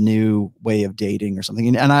Instagram the new way of dating or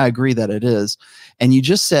something? And I agree that it is. And you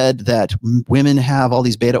just said that women have all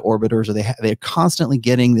these beta orbiters, or they're constantly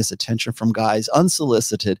getting this attention from guys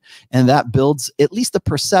unsolicited. And that builds at least the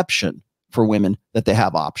perception for women that they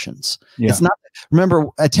have options. It's not, remember,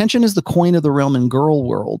 attention is the coin of the realm and girl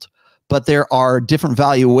world, but there are different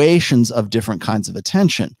valuations of different kinds of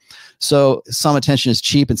attention. So some attention is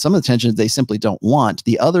cheap and some attention they simply don't want.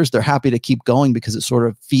 The others, they're happy to keep going because it sort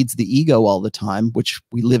of feeds the ego all the time, which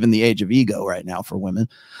we live in the age of ego right now for women.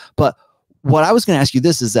 But what I was going to ask you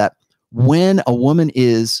this is that when a woman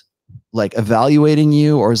is like evaluating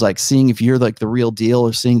you, or is like seeing if you're like the real deal,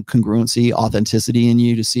 or seeing congruency, authenticity in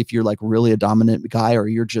you, to see if you're like really a dominant guy, or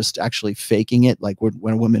you're just actually faking it, like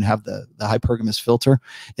when women have the hypergamous filter,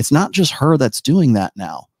 it's not just her that's doing that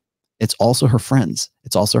now. It's also her friends.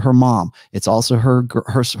 It's also her mom. It's also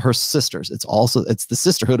her sisters. It's the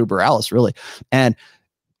sisterhood of Borealis, really. And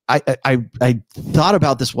I thought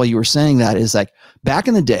about this while you were saying that, is like, back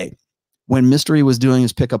in the day when Mystery was doing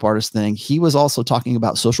his pickup artist thing, he was also talking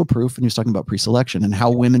about social proof, and he was talking about pre-selection and how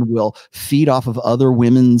women will feed off of other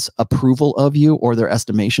women's approval of you or their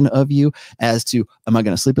estimation of you as to, am I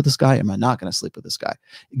going to sleep with this guy? Am I not going to sleep with this guy?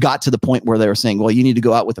 Got to the point where they were saying, well, you need to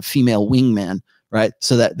go out with a female wingman, right?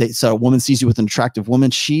 So a woman sees you with an attractive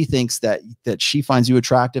woman. She thinks that she finds you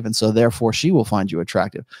attractive, and so therefore she will find you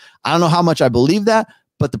attractive. I don't know how much I believe that,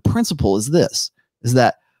 but the principle is this, is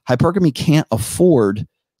that hypergamy can't afford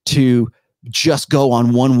to just go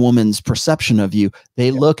on one woman's perception of you.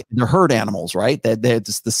 They're herd animals, right? They're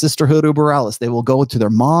just the sisterhood of Borealis. They will go to their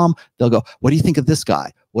mom. They'll go, what do you think of this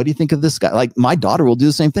guy? What do you think of this guy? Like, my daughter will do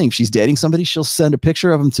the same thing. If she's dating somebody, she'll send a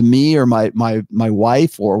picture of him to me or my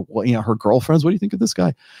wife, or her girlfriends. What do you think of this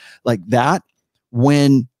guy? Like that,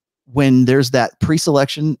 when there's that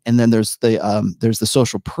pre-selection, and then there's the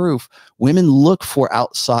social proof, women look for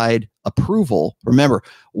outside approval. Remember,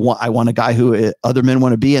 I want a guy who other men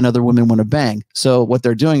want to be and other women want to bang. So what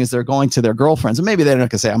they're doing is they're going to their girlfriends, and maybe they're not going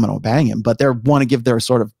to say, I'm going to bang him, but they want to give their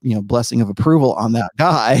sort of, blessing of approval on that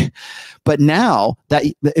guy. But now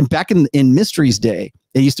back in Mystery's day,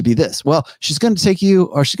 it used to be this. Well, she's going to take you,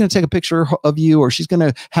 or she's going to take a picture of you, or she's going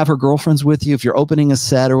to have her girlfriends with you. If you're opening a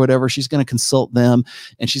set or whatever, she's going to consult them,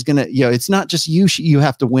 and she's going to, it's not just you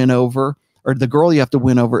have to win over, or the girl you have to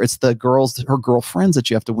win over. It's her girlfriends that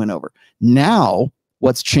you have to win over. Now,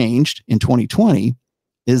 what's changed in 2020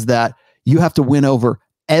 is that you have to win over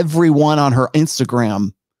everyone on her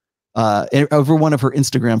Instagram, every one of her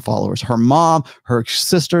Instagram followers, her mom, her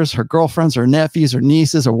sisters, her girlfriends, her nephews, her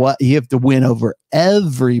nieces, or what. You have to win over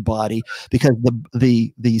everybody, because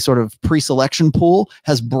the sort of pre-selection pool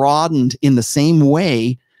has broadened in the same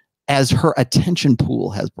way as her attention pool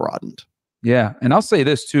has broadened. Yeah. And I'll say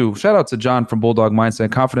this too. Shout out to John from Bulldog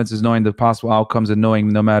Mindset. Confidence is knowing the possible outcomes and knowing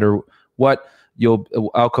no matter what you'll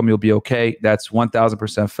be okay. That's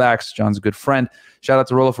 1000% facts. John's a good friend. Shout out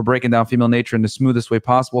to Rollo for breaking down female nature in the smoothest way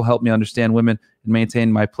possible. Help me understand women and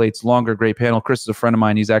maintain my plates longer. Great panel. Chris is a friend of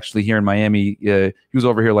mine. He's actually here in Miami. He was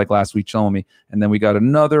over here like last week showing me. And then we got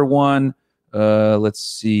another one. Let's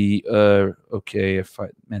see. Okay.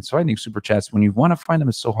 Finding super chats when you want to find them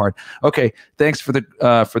is so hard. Okay. Thanks for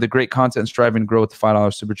the great content and striving to grow with the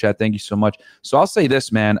 $5 super chat. Thank you so much. So I'll say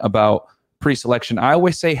this, man, about pre-selection. I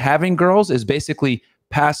always say having girls is basically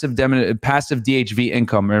passive DHV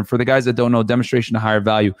income. And for the guys that don't know, demonstration of higher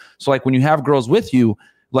value. So like when you have girls with you,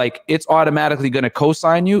 like it's automatically going to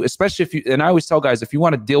co-sign you, especially if you, and I always tell guys, if you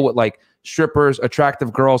want to deal with like strippers,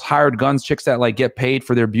 attractive girls, hired guns, chicks that like get paid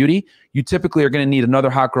for their beauty, you typically are going to need another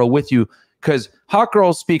hot girl with you, because hot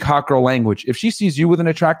girls speak hot girl language. If she sees you with an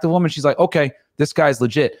attractive woman, she's like, okay, this guy's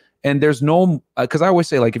legit. And there's no, because I always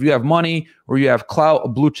say, like, if you have money or you have clout, a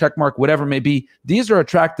blue check mark, whatever it may be, these are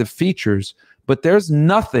attractive features, but there's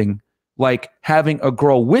nothing like having a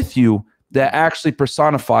girl with you that actually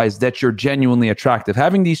personifies that you're genuinely attractive.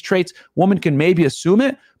 Having these traits, woman can maybe assume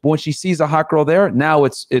it, but when she sees a hot girl there, now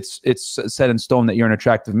it's set in stone that you're an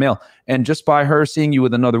attractive male. And just by her seeing you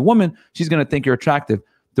with another woman, she's going to think you're attractive.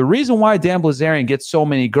 The reason why Dan Bilzerian gets so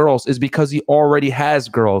many girls is because he already has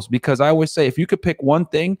girls. Because I always say, if you could pick one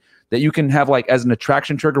thing that you can have like as an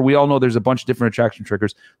attraction trigger, we all know there's a bunch of different attraction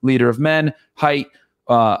triggers: leader of men, height,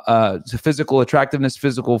 physical attractiveness,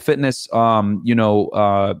 physical fitness,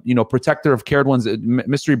 protector of cared ones.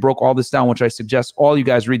 Mystery broke all this down, which I suggest all you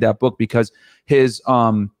guys read that book, because his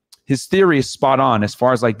theory is spot on as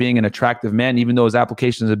far as like being an attractive man, even though his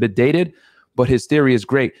application is a bit dated, but his theory is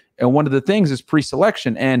great. And one of the things is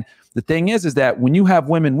pre-selection. And the thing is that when you have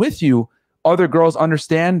women with you, other girls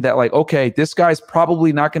understand that, like, okay, this guy's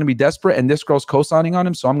probably not going to be desperate and this girl's co-signing on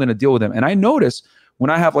him, so I'm going to deal with him. And I notice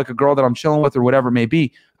when I have like a girl that I'm chilling with or whatever it may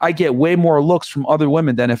be, I get way more looks from other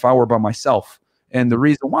women than if I were by myself. And the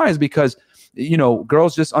reason why is because,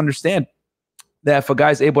 girls just understand that if a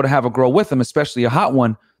guy's able to have a girl with him, especially a hot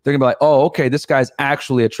one, they're gonna be like, oh, okay, this guy's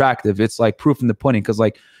actually attractive. It's like proof in the pudding. Because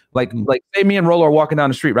like say me and Rollo are walking down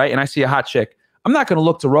the street, right? And I see a hot chick. I'm not going to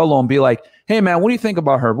look to Rollo and be like, hey, man, what do you think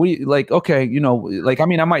about her? Okay,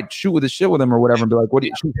 I might shoot with the shit with him or whatever and be like, what do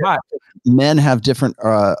you, she's hot. Men have different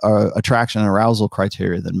attraction and arousal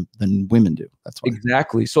criteria than women do. That's why.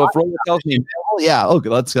 Exactly. So if Rollo tells me, yeah, okay,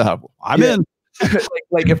 let's go. I'm in.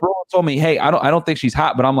 like if Rollo told me, hey, I don't think she's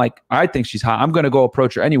hot, but I'm like, I think she's hot, I'm going to go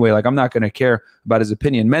approach her anyway. Like, I'm not going to care about his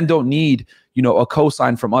opinion. Men don't need, a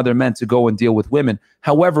cosign from other men to go and deal with women.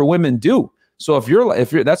 However, women do. So if you're,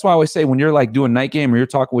 that's why I always say, when you're like doing night game or you're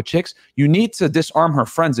talking with chicks, you need to disarm her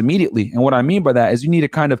friends immediately. And what I mean by that is you need to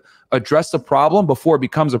kind of address the problem before it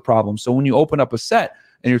becomes a problem. So when you open up a set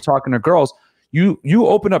and you're talking to girls, you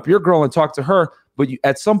open up your girl and talk to her, but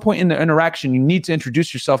at some point in the interaction, you need to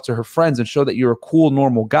introduce yourself to her friends and show that you're a cool,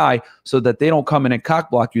 normal guy, so that they don't come in and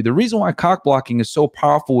cock block you. The reason why cock blocking is so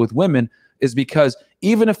powerful with women is because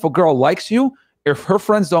even if a girl likes you, if her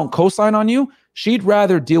friends don't co-sign on you, she'd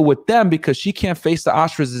rather deal with them because she can't face the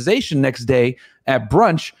ostracization next day at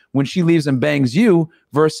brunch when she leaves and bangs you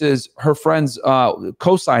versus her friends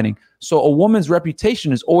co-signing. So a woman's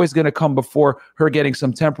reputation is always going to come before her getting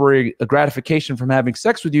some temporary gratification from having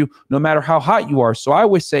sex with you, no matter how hot you are. So I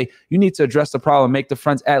always say you need to address the problem, make the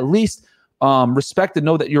friends at least respect and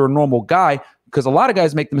know that you're a normal guy. Because a lot of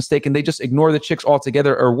guys make the mistake and they just ignore the chicks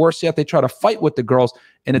altogether, or worse yet, they try to fight with the girls.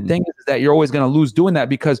 And the thing is that you're always going to lose doing that,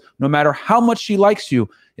 because no matter how much she likes you,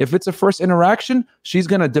 if it's a first interaction, she's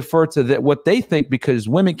going to defer to what they think, because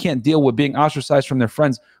women can't deal with being ostracized from their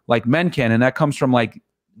friends like men can. And that comes from like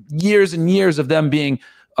years and years of them being,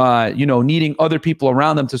 needing other people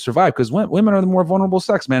around them to survive, because women are the more vulnerable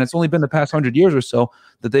sex, man. It's only been the past 100 years or so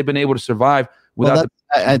that they've been able to survive without.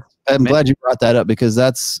 I'm glad you brought that up, because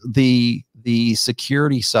that's the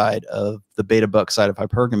security side of the beta buck side of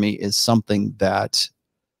hypergamy is something that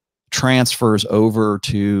transfers over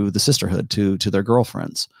to the sisterhood, to their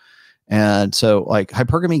girlfriends. And so like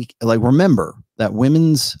hypergamy, like remember that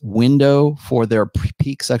women's window for their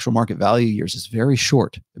peak sexual market value years is very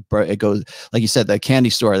short. It goes, like you said, that candy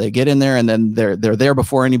store, they get in there and then they're there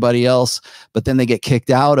before anybody else, but then they get kicked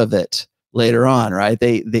out of it later on, right?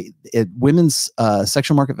 Women's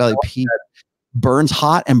sexual market value peak burns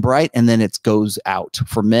hot and bright, and then it goes out.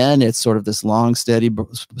 For men, it's sort of this long, steady,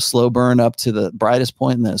 slow burn up to the brightest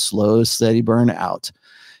point, and then a slow, steady burn out.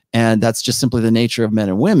 And that's just simply the nature of men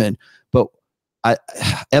and women. But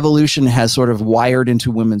evolution has sort of wired into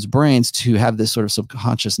women's brains to have this sort of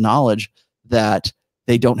subconscious knowledge that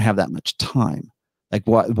they don't have that much time. Like,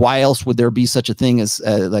 why else would there be such a thing as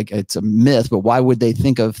like, it's a myth, but why would they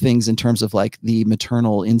think of things in terms of like the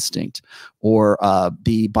maternal instinct or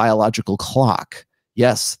the biological clock?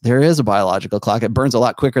 Yes, there is a biological clock. It burns a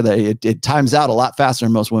lot quicker. It times out a lot faster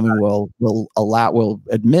than most women will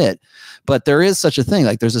admit. But there is such a thing.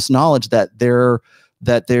 Like, there's this knowledge that their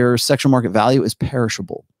sexual market value is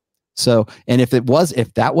perishable. So, and if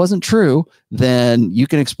that wasn't true, then you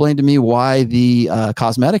can explain to me why the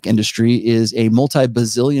cosmetic industry is a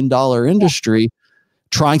multi-bazillion-dollar industry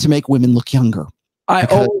trying to make women look younger. I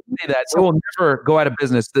always say that. They will never go out of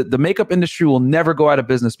business. The makeup industry will never go out of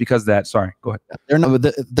business because of that. Sorry, go ahead. They're not,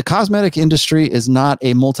 the cosmetic industry is not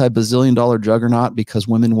a multi-bazillion dollar juggernaut because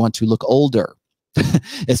women want to look older.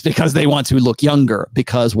 It's because they want to look younger.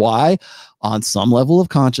 Because why? On some level of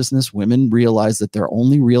consciousness, women realize that their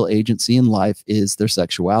only real agency in life is their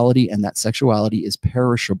sexuality, and that sexuality is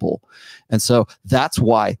perishable. And so that's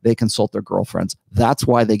why they consult their girlfriends. That's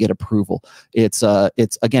why they get approval. It's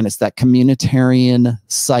again, it's that communitarian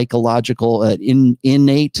psychological,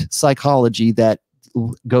 innate psychology that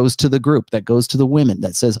goes to the group, that goes to the women,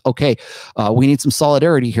 that says, okay, we need some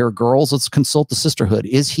solidarity here, girls. Let's consult the sisterhood.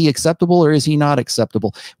 Is he acceptable or is he not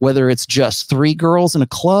acceptable? Whether it's just 3 girls in a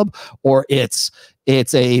club or it's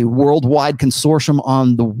a worldwide consortium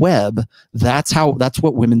on the web, that's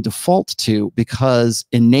what women default to, because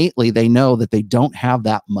innately they know that they don't have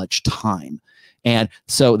that much time. And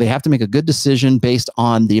so they have to make a good decision based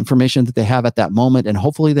on the information that they have at that moment. And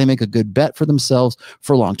hopefully they make a good bet for themselves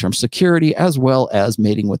for long-term security, as well as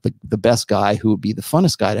mating with the best guy who would be the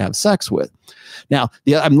funnest guy to have sex with. Now,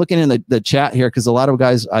 I'm looking in the chat here because a lot of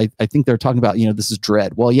guys, I think they're talking about, this is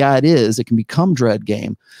dread. Well, yeah, it is. It can become dread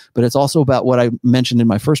game, but it's also about what I mentioned in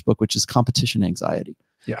my first book, which is competition anxiety.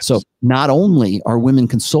 Yes. So not only are women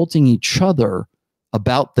consulting each other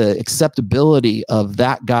about the acceptability of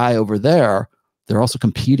that guy over there, they're also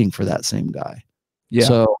competing for that same guy. Yeah.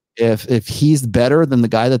 So if he's better than the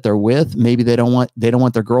guy that they're with, maybe they don't want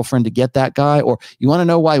their girlfriend to get that guy. Or you want to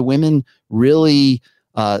know why women really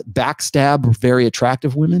backstab very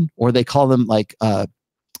attractive women, or they call them like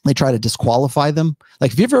they try to disqualify them.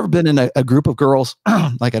 Like, if you've ever been in a group of girls,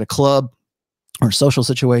 like at a club or a social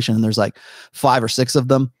situation, and there's like 5 or 6 of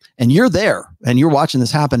them, and you're there and you're watching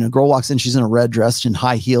this happen, and a girl walks in, she's in a red dress and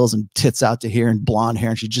high heels and tits out to here and blonde hair,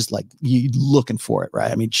 and she's just like, you looking for it,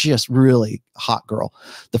 right? I mean, just really hot girl.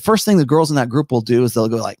 The first thing the girls in that group will do is they'll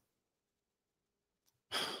go like,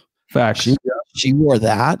 facts. She wore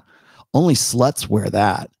that. Only sluts wear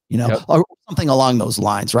that, Yep. or something along those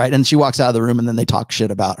lines, right? And she walks out of the room and then they talk shit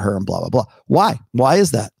about her and blah, blah, blah. Why? Why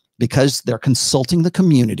is that? Because they're consulting the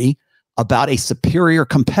community about a superior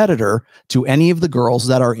competitor to any of the girls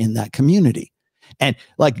that are in that community. And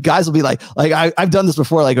like, guys will be like I've done this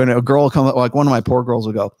before. Like, when a girl will come up, like one of my poor girls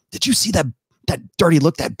will go, "Did you see that dirty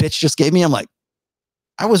look that bitch just gave me?" I'm like,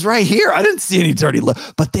 I was right here. I didn't see any dirty look.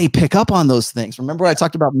 But they pick up on those things. Remember I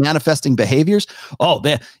talked about manifesting behaviors? Oh,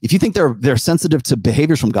 man, if you think they're sensitive to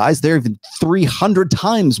behaviors from guys, they're even 300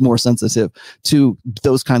 times more sensitive to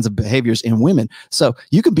those kinds of behaviors in women. So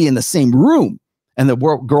you could be in the same room, and the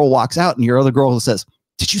girl walks out, and your other girl says,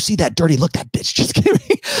 "Did you see that dirty look that bitch just gave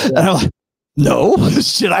me?" And I'm like, no,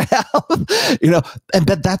 should I have?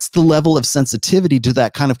 But that's the level of sensitivity to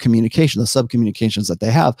that kind of communication, the sub-communications that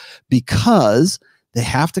they have, because they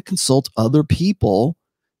have to consult other people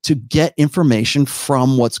to get information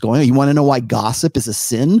from what's going on. You want to know why gossip is a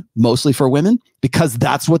sin, mostly for women? Because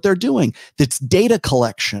that's what they're doing. It's data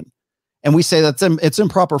collection. And we say that it's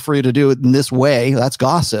improper for you to do it in this way. That's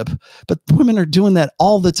gossip. But women are doing that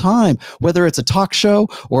all the time, whether it's a talk show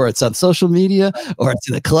or it's on social media or it's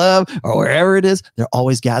in a club or wherever it is. They're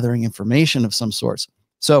always gathering information of some sorts.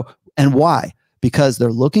 So, and why? Because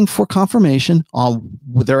they're looking for confirmation on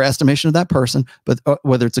their estimation of that person, but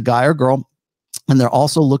whether it's a guy or girl. And they're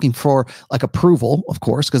also looking for like approval, of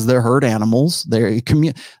course, because they're herd animals.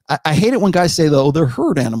 I hate it when guys say, though, they're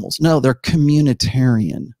herd animals. No, they're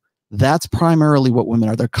communitarian. That's primarily what women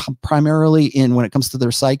are. They're primarily when it comes to their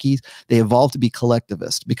psyches, they evolved to be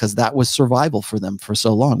collectivist because that was survival for them for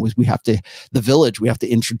so long. We have to, the village, we have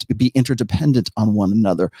to be interdependent on one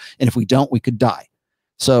another. And if we don't, we could die.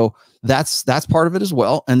 So that's part of it as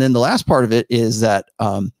well. And then the last part of it is that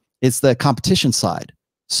it's the competition side.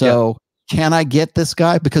 So can I get this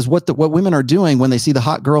guy? Because what women are doing when they see the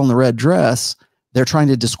hot girl in the red dress, they're trying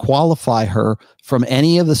to disqualify her from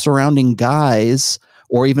any of the surrounding guys,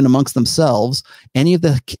 or even amongst themselves, any of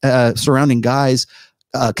the surrounding guys'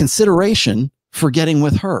 consideration for getting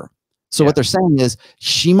with her. So what they're saying is,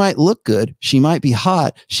 she might look good, she might be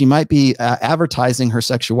hot, she might be advertising her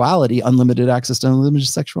sexuality, unlimited access to unlimited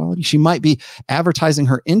sexuality. She might be advertising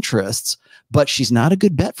her interests, but she's not a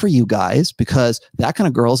good bet for you guys, because that kind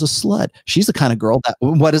of girl is a slut. She's the kind of girl that,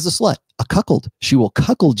 what is a slut? A cuckold. She will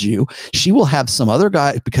cuckold you. She will have some other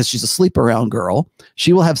guy, because she's a sleep around girl.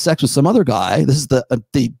 She will have sex with some other guy. This is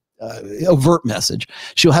the overt message.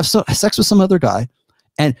 She'll have sex with some other guy,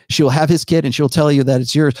 and she'll have his kid, and she'll tell you that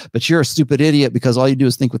it's yours, but you're a stupid idiot because all you do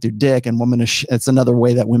is think with your dick. And it's another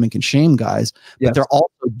way that women can shame guys. But they're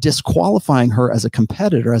also disqualifying her as a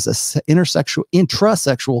competitor, as a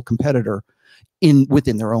intrasexual competitor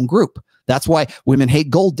within their own group. That's why women hate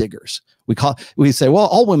gold diggers. We say, well,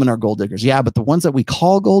 all women are gold diggers. Yeah, but the ones that we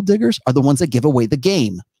call gold diggers are the ones that give away the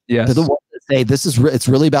game. Yes. They're the ones that say it's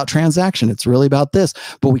really about transaction. It's really about this,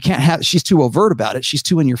 but we can't have, she's too overt about it. She's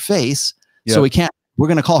too in your face. Yep. So we're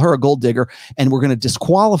going to call her a gold digger, and we're going to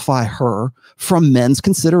disqualify her from men's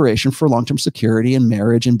consideration for long-term security and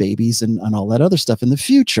marriage and babies and all that other stuff in the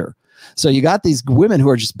future. So you got these women who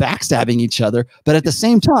are just backstabbing each other, but at the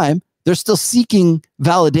same time, they're still seeking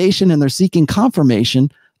validation and they're seeking confirmation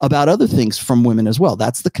about other things from women as well.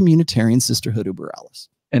 That's the communitarian sisterhood uber alles.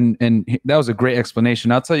 And that was a great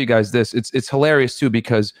explanation. I'll tell you guys this. It's hilarious too,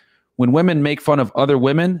 because when women make fun of other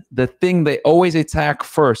women, the thing they always attack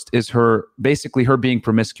first is basically her being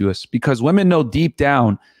promiscuous, because women know deep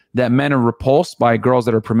down that men are repulsed by girls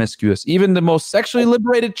that are promiscuous. Even the most sexually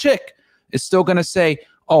liberated chick is still going to say,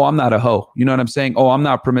 oh, I'm not a hoe. You know what I'm saying? Oh, I'm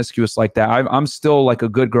not promiscuous like that. I'm still like a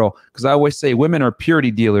good girl. Because I always say women are purity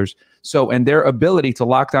dealers. So, and their ability to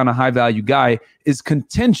lock down a high value guy is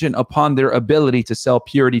contingent upon their ability to sell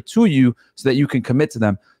purity to you so that you can commit to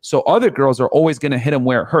them. So other girls are always going to hit them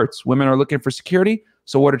where it hurts. Women are looking for security.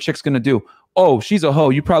 So what are chicks going to do? Oh, she's a hoe.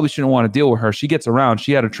 You probably shouldn't want to deal with her. She gets around.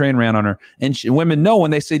 She had a train ran on her. And women know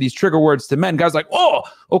when they say these trigger words to men, guys are like, oh,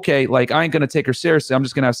 okay, like I ain't going to take her seriously. I'm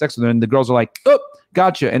just going to have sex with her. And the girls are like, oh,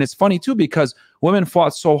 gotcha. And it's funny too, because women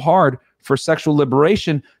fought so hard for sexual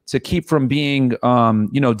liberation to keep from being,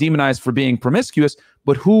 demonized for being promiscuous.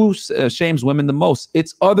 But who shames women the most?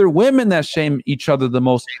 It's other women that shame each other the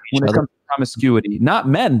most when it comes to promiscuity, not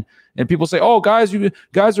men. And people say, oh, guys, you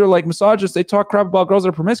guys are like misogynists. They talk crap about girls that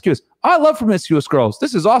are promiscuous. I love promiscuous girls.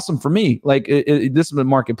 This is awesome for me. Like this is the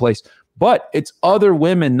marketplace. But it's other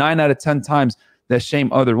women 9 out of 10 times that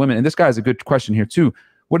shame other women. And this guy has a good question here too.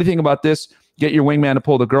 What do you think about this? Get your wingman to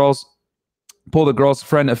pull the girl's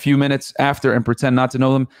friend a few minutes after and pretend not to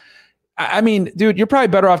know them. I mean, dude, you're probably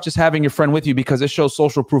better off just having your friend with you, because it shows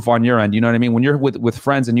social proof on your end. You know what I mean? When you're with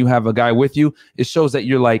friends and you have a guy with you, it shows that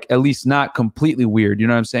you're like at least not completely weird. You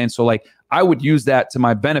know what I'm saying? So like I would use that to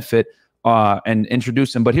my benefit and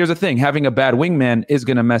introduce him. But here's the thing, having a bad wingman is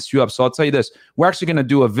going to mess you up. So I'll tell you this, we're actually going to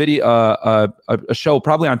do a video, a show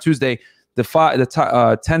probably on Tuesday,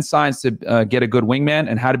 the 10 signs to get a good wingman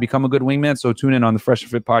and how to become a good wingman. So tune in on the Fresh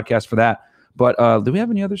and Fit podcast for that. But do we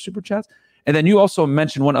have any other super chats? And then you also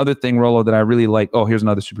mentioned one other thing, Rollo, that I really like. Oh, here's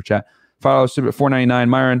another super chat. $5 super $4.99.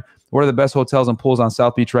 Myron, what are the best hotels and pools on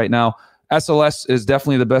South Beach right now? SLS is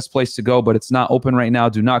definitely the best place to go, but it's not open right now.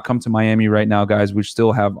 Do not come to Miami right now, guys. We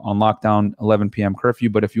still have on lockdown 11 p.m. curfew.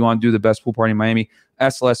 But if you want to do the best pool party in Miami,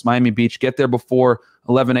 SLS Miami Beach, get there before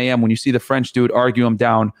 11 a.m. When you see the French dude, argue him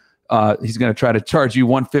down. He's going to try to charge you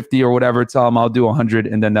 $150 or whatever. Tell him I'll do $100,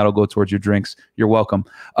 and then that'll go towards your drinks. You're welcome.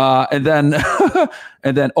 And then,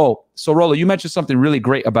 so Rollo, you mentioned something really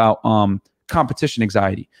great about competition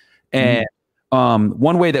anxiety. And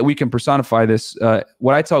one way that we can personify this,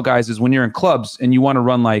 what I tell guys is when you're in clubs and you want to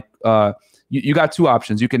run like, you got two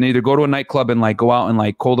options. You can either go to a nightclub and like go out and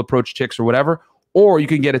like cold approach chicks or whatever, or you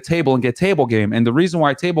can get a table and get table game. And the reason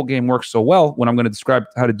why table game works so well, when I'm going to describe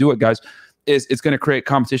how to do it, guys, is it's going to create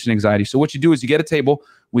competition anxiety. So what you do is you get a table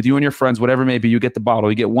with you and your friends, whatever it may be. You get the bottle.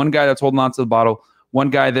 You get one guy that's holding on to the bottle, one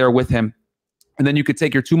guy there with him. And then you could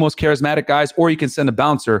take your two most charismatic guys, or you can send a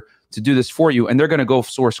bouncer to do this for you. And they're going to go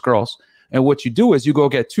source girls. And what you do is you go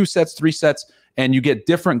get 2 sets, 3 sets, and you get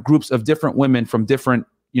different groups of different women from different,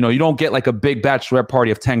 you don't get like a big bachelorette party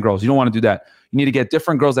of 10 girls. You don't want to do that. You need to get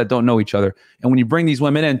different girls that don't know each other. And when you bring these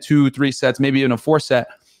women in 2, 3 sets, maybe even a 4 set,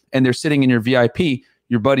 and they're sitting in your VIP,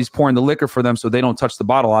 your buddy's pouring the liquor for them so they don't touch the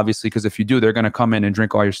bottle, obviously, because if you do, they're going to come in and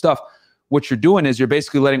drink all your stuff. What you're doing is you're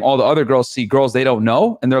basically letting all the other girls see girls they don't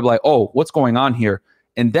know, and they're like, oh, what's going on here?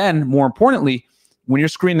 And then, more importantly, when you're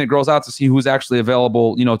screening the girls out to see who's actually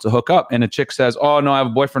available, to hook up, and a chick says, oh, no, I have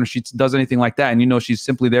a boyfriend, or she does anything like that, and she's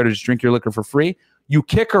simply there to just drink your liquor for free, you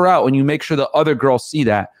kick her out and you make sure the other girls see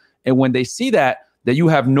that. And when they see that you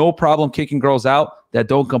have no problem kicking girls out that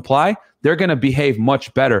don't comply, they're going to behave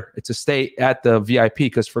much better to stay at the VIP,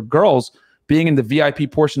 because for girls, being in the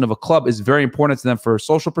VIP portion of a club is very important to them for a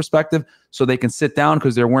social perspective, so they can sit down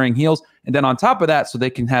because they're wearing heels. And then on top of that, so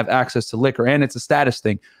they can have access to liquor, and it's a status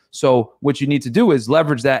thing. So what you need to do is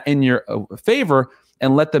leverage that in your favor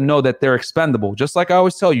and let them know that they're expendable. Just like I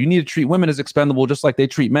always tell you, you need to treat women as expendable, just like they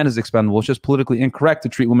treat men as expendable. It's just politically incorrect to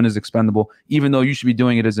treat women as expendable, even though you should be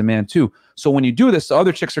doing it as a man too. So when you do this, the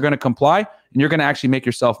other chicks are going to comply, and you're going to actually make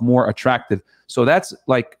yourself more attractive. So that's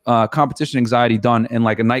like competition anxiety done in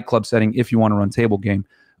like a nightclub setting if you want to run table game.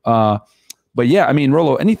 But yeah, I mean,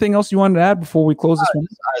 Rollo, anything else you wanted to add before we close this one?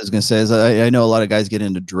 I was going to say is I know a lot of guys get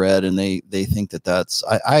into dread and they think that that's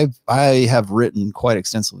I have written quite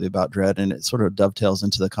extensively about dread, and it sort of dovetails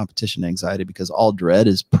into the competition anxiety because all dread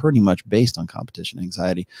is pretty much based on competition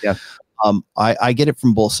anxiety. Yeah. I get it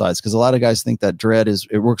from both sides because a lot of guys think that dread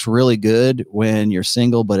it works really good when you're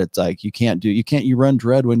single, but it's like you run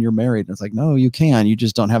dread when you're married. And it's like, no, you can. You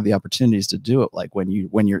just don't have the opportunities to do it like when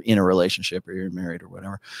you're in a relationship or you're married or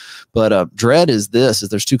whatever. But dread is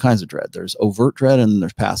there's two kinds of dread. There's overt dread and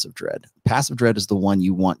there's passive dread. Passive dread is the one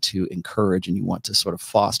you want to encourage and you want to sort of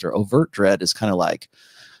foster. Overt dread is kind of like,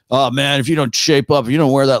 oh man, if you don't shape up, if you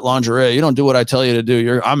don't wear that lingerie, you don't do what I tell you to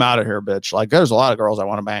do, I'm out of here, bitch. Like there's a lot of girls I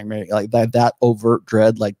want to bang me. Like that overt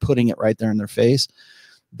dread, like putting it right there in their face,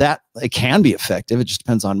 that it can be effective. It just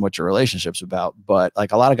depends on what your relationship's about. But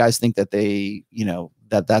like a lot of guys think that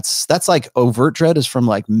that's like overt dread is from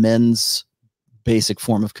like men's basic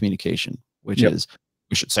form of communication, which is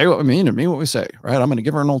we should say what we mean and mean what we say, right? I'm going to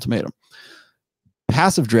give her an ultimatum.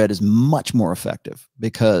 Passive dread is much more effective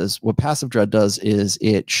because what passive dread does is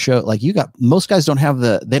it like most guys don't have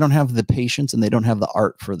the patience and they don't have the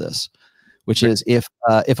art for this, which is if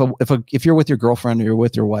you're with your girlfriend or you're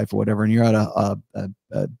with your wife or whatever, and you're at I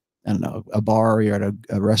don't know, a bar or you're at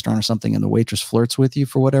a restaurant or something and the waitress flirts with you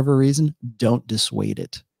for whatever reason, don't dissuade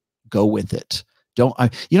it. Go with it. You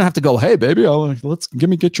don't have to go, hey baby,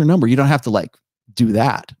 get your number. You don't have to like do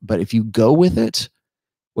that. But if you go with it,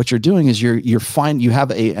 what you're doing is you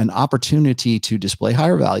have an opportunity to display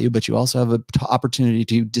higher value, but you also have an opportunity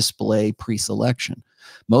to display pre-selection.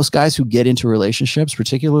 Most guys who get into relationships,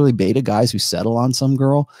 particularly beta guys who settle on some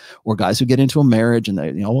girl, or guys who get into a marriage and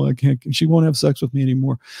they, she won't have sex with me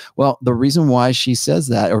anymore. Well, the reason why she says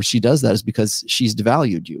that or she does that is because she's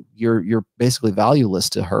devalued you. You're basically valueless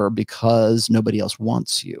to her because nobody else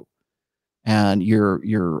wants you. And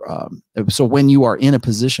so when you are in a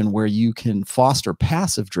position where you can foster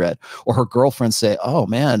passive dread, or her girlfriends say, oh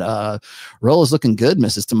man, Rollo's looking good,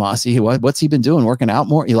 Mrs. Tomassi. What's he been doing? Working out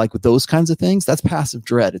more? You like with those kinds of things? That's passive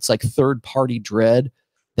dread. It's like third party dread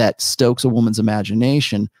that stokes a woman's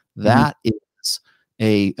imagination. That is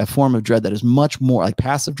a form of dread that is much more like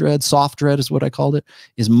passive dread. Soft dread is what I called it,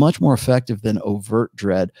 is much more effective than overt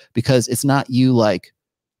dread because it's not you like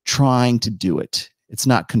trying to do it. It's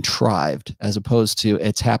not contrived, as opposed to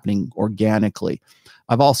it's happening organically.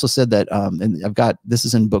 I've also said that, and this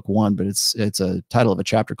is in book 1, but it's a title of a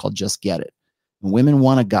chapter called Just Get It. And women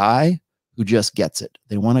want a guy who just gets it.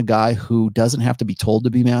 They want a guy who doesn't have to be told to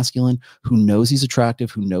be masculine, who knows he's attractive,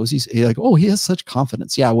 who knows he's like, oh, he has such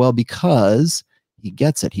confidence. Yeah, well, because he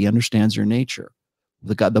gets it. He understands your nature.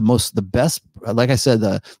 The best, like I said,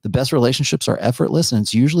 the best relationships are effortless. And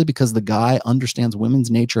it's usually because the guy understands women's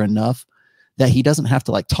nature enough that he doesn't have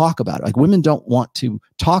to like talk about it. Like women don't want to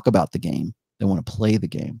talk about the game. They want to play the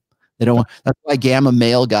game. They don't want, that's why gamma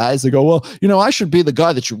male guys, they go, well, I should be the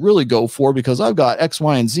guy that you really go for because I've got X,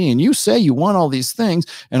 Y, and Z. And you say you want all these things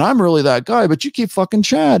and I'm really that guy, but you keep fucking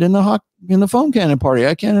Chad in the foam cannon party.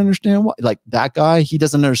 I can't understand why. Like that guy, he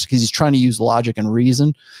doesn't understand because he's trying to use logic and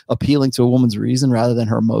reason, appealing to a woman's reason rather than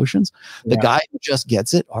her emotions. The guy who just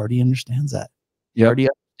gets it already understands that. He already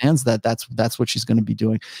understands that that's what she's going to be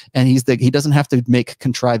doing, and he doesn't have to make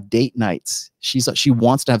contrived date nights. She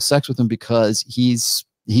wants to have sex with him because he's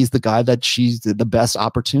the guy that she's the best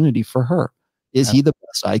opportunity for her. Is he the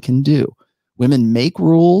best I can do? Women make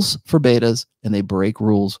rules for betas and they break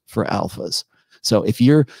rules for alphas. So if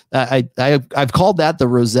you're, I've called that the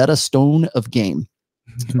Rosetta Stone of game.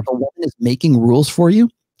 If a woman is making rules for you,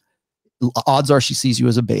 odds are she sees you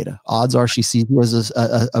as a beta. Odds are she sees you as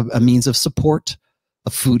a means of support, a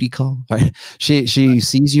foodie call, right? She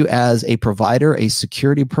sees you as a provider, a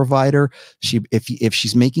security provider. If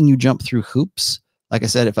she's making you jump through hoops, like I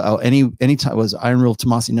said, if anytime was Iron Rule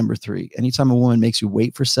Tomassi number 3, anytime a woman makes you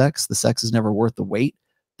wait for sex, the sex is never worth the wait.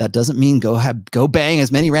 That doesn't mean go bang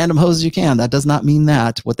as many random hoes as you can. That does not mean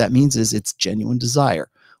that. What that means is it's genuine desire.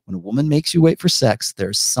 When a woman makes you wait for sex,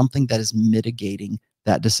 there's something that is mitigating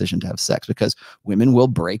that decision to have sex, because women will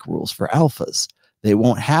break rules for alphas. They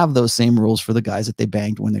won't have those same rules for the guys that they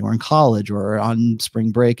banged when they were in college or on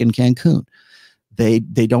spring break in Cancun.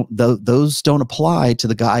 Those don't apply to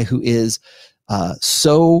the guy who is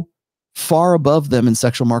so far above them in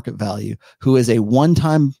sexual market value, who is a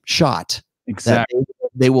one-time shot. Exactly.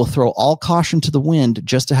 They will throw all caution to the wind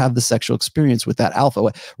just to have the sexual experience with that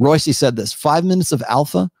alpha. Royce said this: 5 minutes of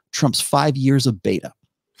alpha trumps 5 years of beta.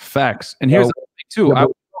 Facts. And here's the thing too.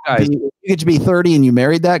 Guys, you get to be 30 and you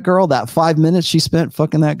married that girl, that 5 minutes she spent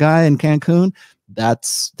fucking that guy in Cancun,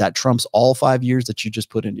 that trumps all 5 years that you just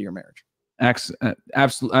put into your marriage. Absolutely.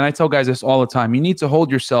 And I tell guys this all the time. You need to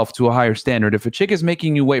hold yourself to a higher standard. If a chick is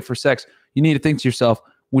making you wait for sex, you need to think to yourself,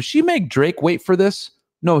 would she make Drake wait for this?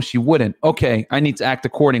 No, she wouldn't. Okay, I need to act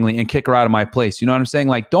accordingly and kick her out of my place. You know what I'm saying?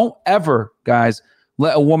 Like, don't ever, guys,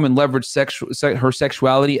 let a woman leverage her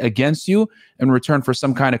sexuality against you in return for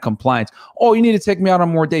some kind of compliance. Oh, you need to take me out on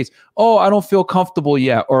more dates. Oh, I don't feel comfortable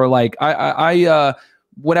yet. Or like,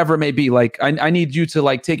 whatever it may be. Like, I need you to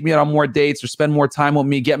like take me out on more dates or spend more time with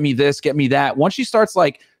me, get me this, get me that. Once she starts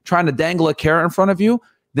like trying to dangle a carrot in front of you,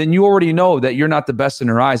 then you already know that you're not the best in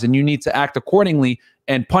her eyes and you need to act accordingly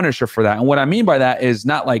and punish her for that. And what I mean by that is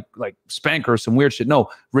not like spank her or some weird shit. No,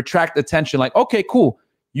 retract the tension. Like, okay, cool.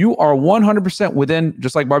 You are 100% within,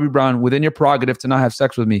 just like Barbie Brown, within your prerogative to not have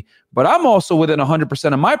sex with me. But I'm also within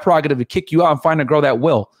 100% of my prerogative to kick you out and find a girl that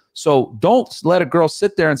will. So don't let a girl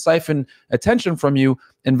sit there and siphon attention from you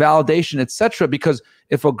and validation, etc. Because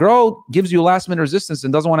if a girl gives you last minute resistance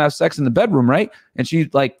and doesn't want to have sex in the bedroom, right? And she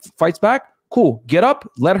like fights back, cool. Get up,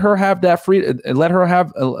 let her have that free, let her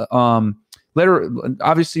have, let her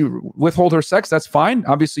obviously withhold her sex. That's fine.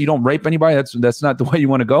 Obviously, you don't rape anybody. That's not the way you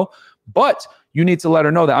want to go. But you need to let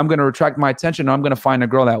her know that I'm going to retract my attention and I'm going to find a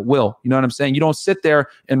girl that will. You know what I'm saying? You don't sit there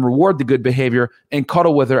and reward the good behavior and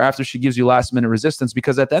cuddle with her after she gives you last minute resistance,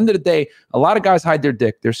 because at the end of the day, a lot of guys hide their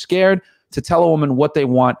dick. They're scared to tell a woman what they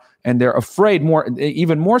want, and they're afraid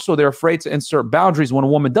even more so, they're afraid to insert boundaries when a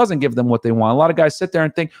woman doesn't give them what they want. A lot of guys sit there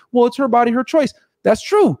and think, well, it's her body, her choice. That's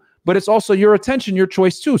true. But it's also your attention, your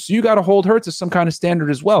choice too. So you got to hold her to some kind of standard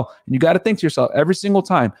as well. And you got to think to yourself every single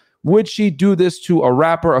time, would she do this to a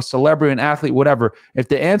rapper, a celebrity, an athlete, whatever? If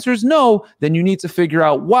the answer is no, then you need to figure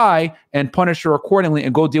out why and punish her accordingly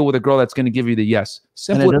and go deal with a girl that's going to give you the yes.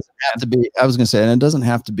 Simple. And it doesn't have to be, I was going to say, and it doesn't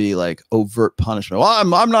have to be like overt punishment.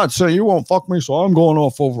 Well, I'm not saying you won't fuck me, so I'm going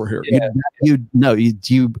off over here. Yeah.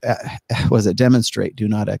 Was it demonstrate? Do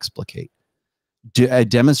not explicate.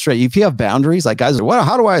 Demonstrate. If you have boundaries, like guys are, well,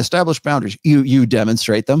 how do I establish boundaries? You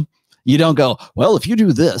demonstrate them. You don't go, well, if you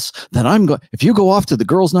do this, then if you go off to the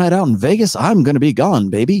girls' night out in Vegas, I'm going to be gone,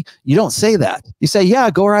 baby. You don't say that. You say, yeah,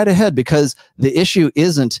 go right ahead, because the issue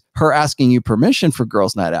isn't her asking you permission for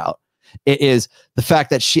girls' night out. It is the fact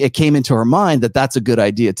that it came into her mind that that's a good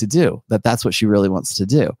idea to do, that's what she really wants to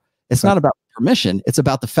do. It's not about permission. It's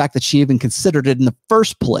about the fact that she even considered it in the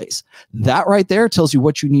first place. That right there tells you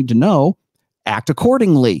what you need to know. Act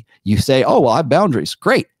accordingly. You say, oh, well, I have boundaries.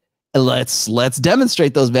 Great. Let's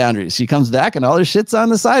demonstrate those boundaries. She comes back and all her shit's on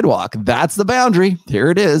the sidewalk. That's the boundary. Here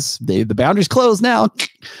it is. The boundary's closed now.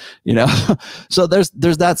 You know, so there's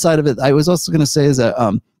that side of it. I was also going to say is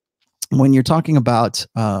that when you're talking about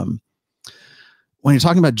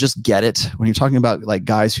just get it, when you're talking about like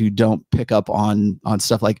guys who don't pick up on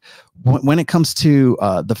stuff, like when it comes to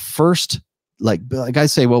the first, like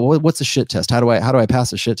guys say, well, what's a shit test? How do I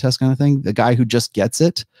pass a shit test kind of thing? The guy who just gets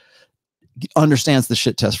it understands the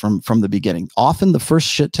shit test from the beginning. Often the first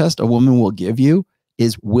shit test a woman will give you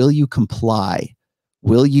is, will you comply?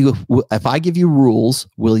 If I give you rules,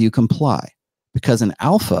 will you comply? Because an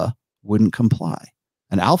alpha wouldn't comply.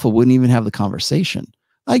 An alpha wouldn't even have the conversation.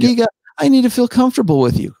 I need to feel comfortable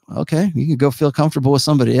with you. Okay, you can go feel comfortable with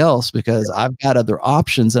somebody else, because I've got other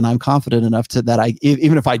options and I'm confident enough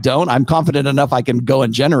even if I don't, I'm confident enough I can go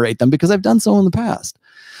and generate them because I've done so in the past.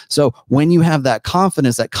 So when you have that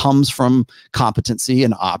confidence that comes from competency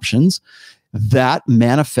and options, that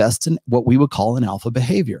manifests in what we would call an alpha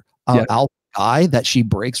behavior. Alpha guy that she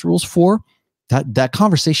breaks rules for, that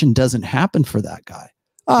conversation doesn't happen for that guy.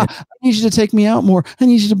 I need you to take me out more. I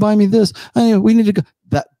need you to buy me this. We need to go.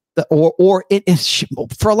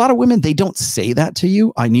 For a lot of women, they don't say that to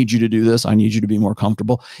you. I need you to do this. I need you to be more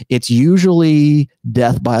comfortable. It's usually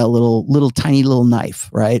death by a little tiny knife,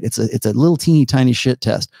 right? It's a little teeny tiny shit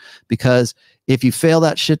test, because if you fail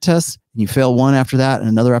that shit test, and you fail one after that and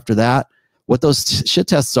another after that, what those shit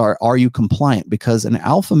tests are you compliant? Because an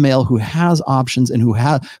alpha male who has options and who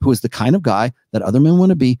is the kind of guy that other men want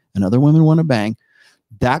to be and other women want to bang,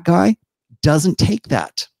 that guy doesn't take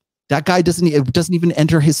that. That guy doesn't even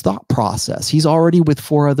enter his thought process. He's already with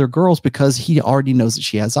 4 other girls because he already knows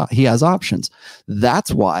that he has options.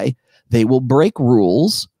 That's why they will break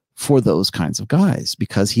rules for those kinds of guys,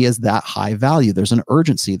 because he has that high value. There's an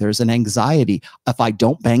urgency. There's an anxiety. If I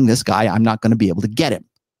don't bang this guy, I'm not going to be able to get him.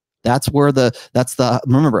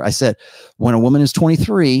 Remember I said, when a woman is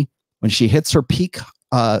 23, when she hits her peak,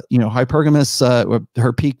 hypergamous,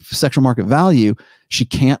 her peak sexual market value, she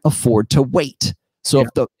can't afford to wait. So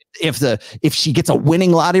if she gets a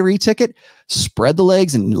winning lottery ticket, spread the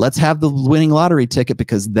legs and let's have the winning lottery ticket,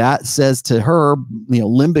 because that says to her,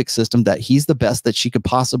 limbic system, that he's the best that she could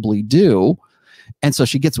possibly do. And so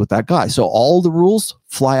she gets with that guy. So all the rules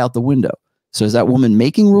fly out the window. So is that woman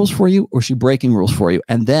making rules for you, or is she breaking rules for you?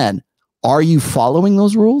 And then are you following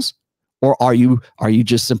those rules, or are you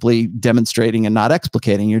just simply demonstrating and not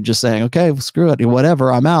explicating? You're just saying, okay, well, screw it,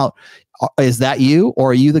 whatever, I'm out. Is that you,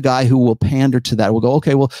 or are you the guy who will pander to that? We'll go,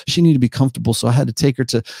 okay, well, she needed to be comfortable, so I had to take her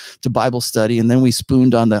to Bible study, and then we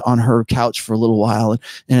spooned on her couch for a little while,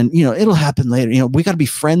 and you know, it'll happen later. You know, we got to be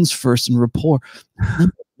friends first and rapport.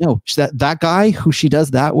 No, that guy who she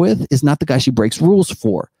does that with is not the guy she breaks rules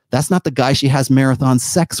for. That's not the guy she has marathon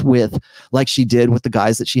sex with, like she did with the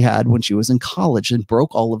guys that she had when she was in college and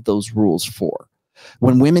broke all of those rules for.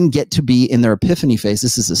 When women get to be in their epiphany phase,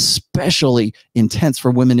 this is especially intense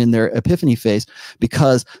for women in their epiphany phase,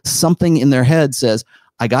 because something in their head says,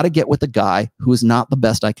 I got to get with a guy who is not the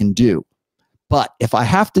best I can do. But if I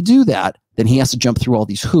have to do that, then he has to jump through all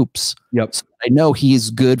these hoops. Yep. So I know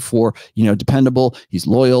he's good for, you know, dependable. He's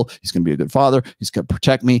loyal. He's going to be a good father. He's going to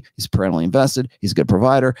protect me. He's parentally invested. He's a good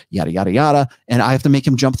provider, yada, yada, yada. And I have to make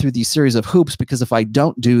him jump through these series of hoops, because if I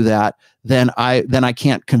don't do that, then I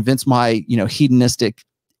can't convince my, you know, hedonistic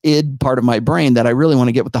id part of my brain that I really want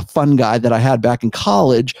to get with the fun guy that I had back in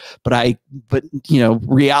college. But you know,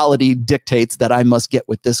 reality dictates that I must get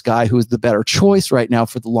with this guy who is the better choice right now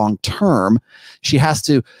for the long term. She has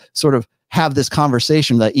to sort of have this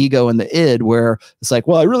conversation, the ego and the id, where it's like,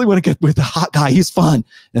 well, I really want to get with the hot guy. He's fun.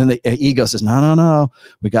 And the ego says, no.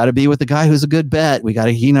 We got to be with the guy who's a good bet. We got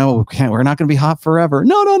to, you know, we're not going to be hot forever.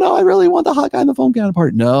 No. I really want the hot guy in the phone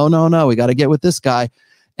counterpart. No. We got to get with this guy.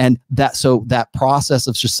 And so that process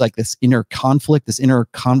of just like this inner conflict, this inner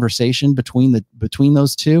conversation between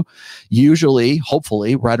those two, usually,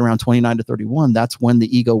 hopefully, right around 29 to 31, that's when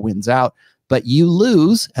the ego wins out. But you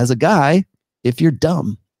lose as a guy if you're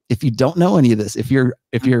dumb, if you don't know any of this, if you're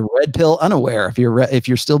red pill unaware, if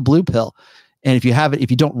you're still blue pill, and if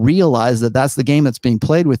you don't realize that that's the game that's being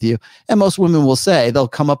played with you. And most women will say, they'll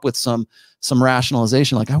come up with some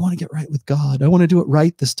rationalization, like, I want to get right with God. I want to do it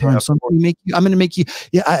right this time. Yeah, so I'm going to make you,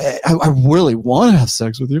 yeah, I really want to have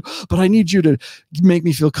sex with you, but I need you to make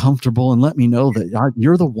me feel comfortable and let me know that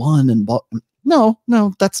you're the one. And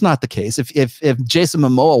no, that's not the case. If Jason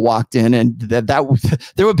Momoa walked in, and there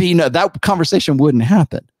would be that conversation wouldn't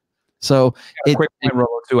happen. So quick point,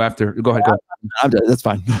 Rollo, too, after. Go ahead. I'm done. That's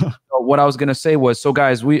fine. What I was going to say was, so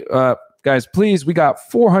guys, please, we got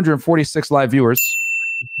 446 live viewers.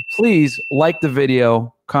 Please like the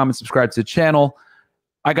video, comment, subscribe to the channel.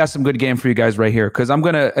 I got some good game for you guys right here, because I'm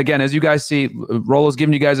going to, again, as you guys see, Rollo's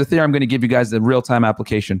giving you guys a theory. I'm going to give you guys the real-time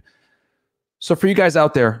application. So for you guys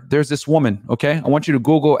out there, there's this woman, okay? I want you to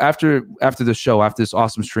Google after the show, after this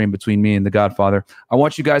awesome stream between me and the Godfather. I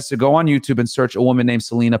want you guys to go on YouTube and search a woman named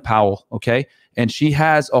Selena Powell, okay? And she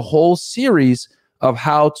has a whole series of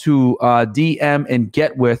how to DM and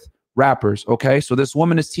get with rappers, okay? So this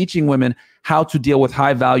woman is teaching women how to deal with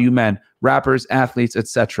high-value men, rappers, athletes,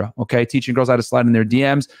 etc. Okay, teaching girls how to slide in their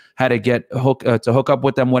DMs, how to get hook up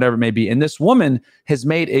with them, whatever it may be. And this woman has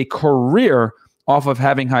made a career off of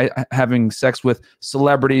having sex with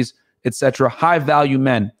celebrities, etc. High-value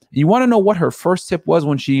men. You want to know what her first tip was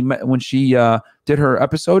when she did her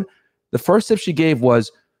episode? The first tip she gave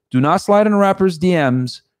was, do not slide in a rapper's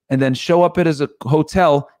DMs and then show up at his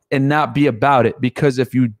hotel and not be about it, because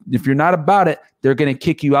if you're not about it, they're going to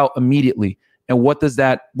kick you out immediately. And what does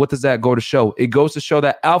that go to show? It goes to show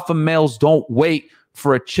that alpha males don't wait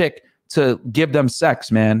for a chick to give them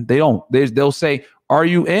sex, man. They don't. They'll say, are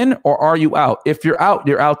you in or are you out? If you're out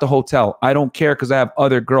the hotel. I don't care, because I have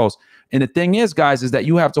other girls. And the thing is, guys, is that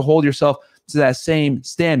you have to hold yourself to that same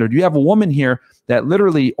standard. You have a woman here that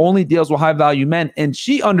literally only deals with high-value men, and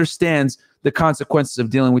she understands the consequences of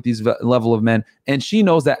dealing with these level of men. And she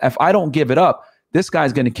knows that if I don't give it up, this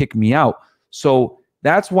guy's going to kick me out. So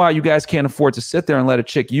that's why you guys can't afford to sit there and let a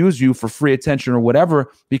chick use you for free attention or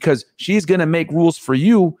whatever, because she's going to make rules for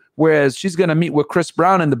you, whereas she's going to meet with Chris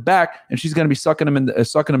Brown in the back and she's going to be sucking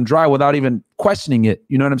him dry without even questioning it.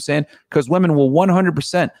 You know what I'm saying? Because women will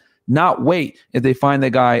 100% not wait if they find the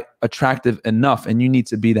guy attractive enough, and you need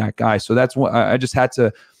to be that guy. So that's what I just had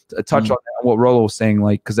to touch on what Rollo was saying,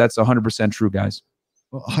 like, because that's 100% true, guys.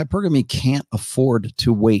 Well, hypergamy can't afford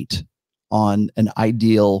to wait on an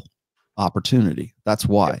ideal opportunity. That's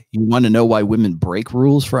why. You want to know why women break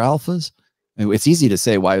rules for alphas? I mean, it's easy to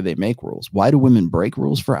say why they make rules. Why do women break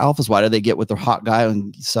rules for alphas? Why do they get with their hot guy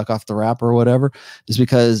and suck off the rapper or whatever? Is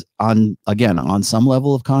because on some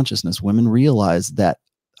level of consciousness, women realize that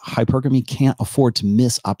hypergamy can't afford to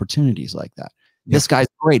miss opportunities like that. This guy's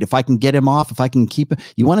great. If I can get him off, if I can keep it.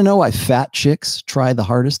 You want to know why fat chicks try the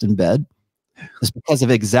hardest in bed? It's because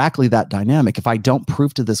of exactly that dynamic. If I don't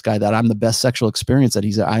prove to this guy that I'm the best sexual experience that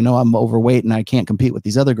I know I'm overweight and I can't compete with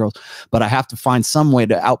these other girls, but I have to find some way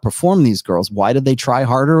to outperform these girls. Why did they try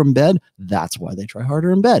harder in bed? That's why they try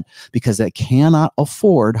harder in bed, because they cannot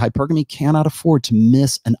afford, hypergamy cannot afford to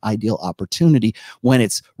miss an ideal opportunity when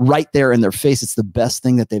it's right there in their face. It's the best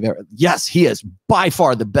thing that they've ever, yes, he is by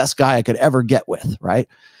far the best guy I could ever get with, right?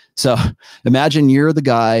 So imagine you're the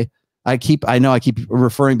guy. I know I keep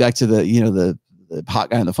referring back to the, the hot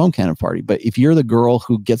guy in the foam cannon party. But if you're the girl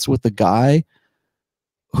who gets with the guy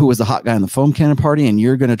who was the hot guy in the foam cannon party and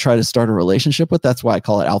you're going to try to start a relationship with, that's why I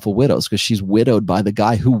call it alpha widows, because she's widowed by the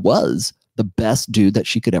guy who was the best dude that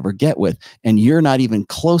she could ever get with. And you're not even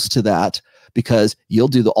close to that, because you'll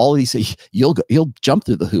do all these, you'll jump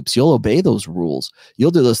through the hoops. You'll obey those rules.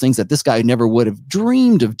 You'll do those things that this guy never would have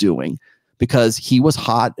dreamed of doing, because he was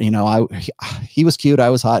hot. He was cute. I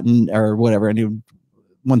was hot, or whatever. And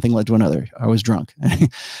one thing led to another. I was drunk.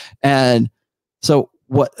 And so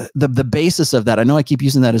what the basis of that, I know I keep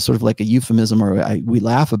using that as sort of like a euphemism, or we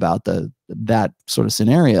laugh about that sort of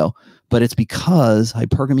scenario, but it's because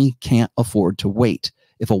hypergamy can't afford to wait.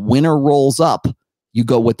 If a winner rolls up, you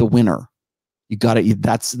go with the winner. You got it. If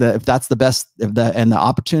that's the best, and the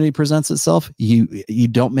opportunity presents itself, you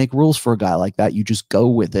don't make rules for a guy like that. You just go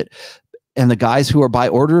with it. And the guys who are by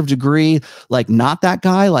order of degree, like not that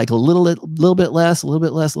guy, like a little bit less, a little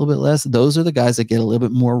bit less, a little bit less. Those are the guys that get a little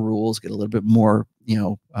bit more rules, get a little bit more,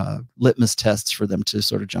 litmus tests for them to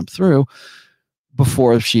sort of jump through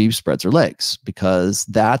before she spreads her legs, because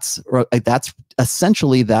that's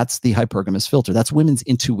essentially, that's the hypergamous filter. That's women's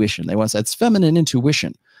intuition. They want to say it's feminine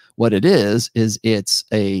intuition. What it is it's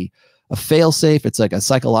a fail-safe. It's like a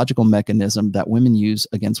psychological mechanism that women use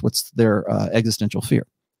against what's their existential fear.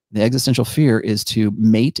 The existential fear is to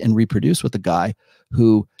mate and reproduce with a guy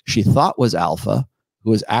who she thought was alpha, who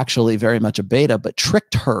was actually very much a beta, but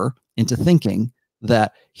tricked her into thinking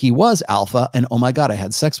that he was alpha. And oh my God, I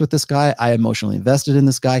had sex with this guy. I emotionally invested in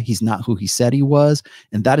this guy. He's not who he said he was.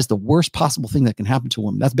 And that is the worst possible thing that can happen to a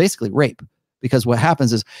woman. That's basically rape, because what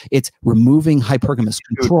happens is it's removing hypergamous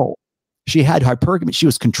control. She had hypergamy. She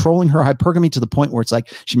was controlling her hypergamy to the point where it's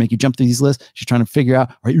like, she make you jump through these lists. She's trying to figure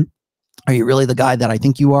out, are you really the guy that I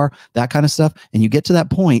think you are? That kind of stuff. And you get to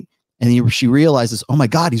that point and she realizes, oh my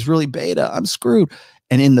God, he's really beta. I'm screwed.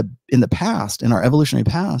 And in the past, in our evolutionary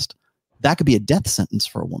past, that could be a death sentence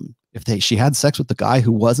for a woman. If she had sex with the guy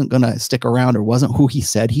who wasn't going to stick around or wasn't who he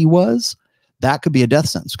said he was, that could be a death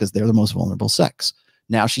sentence, because they're the most vulnerable sex.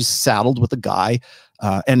 Now she's saddled with a guy,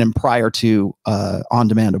 and then prior to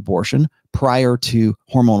on-demand abortion, prior to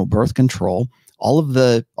hormonal birth control, all of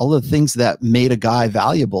the things that made a guy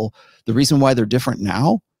valuable, the reason why they're different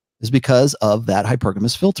now is because of that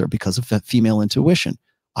hypergamous filter, because of female intuition.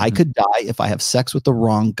 I could die if I have sex with the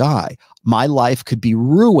wrong guy. My life could be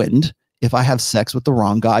ruined if I have sex with the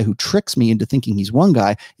wrong guy who tricks me into thinking he's one guy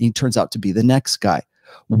and he turns out to be the next guy.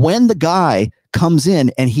 When the guy comes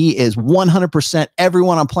in and he is 100%,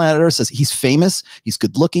 everyone on planet Earth says he's famous, he's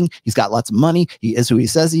good looking, he's got lots of money, he is who he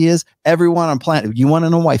says he is. Everyone on planet, you want to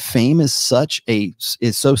know why fame is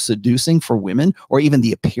so seducing for women, or even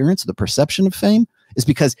the appearance, the perception of fame, is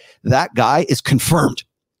because that guy is confirmed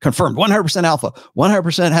 100% alpha,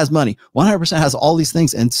 100% has money, 100% has all these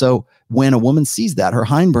things. And so when a woman sees that, her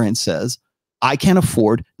hindbrain says, I can't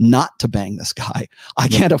afford not to bang this guy. I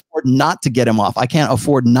can't afford not to get him off. I can't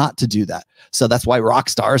afford not to do that. So that's why rock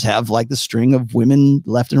stars have like the string of women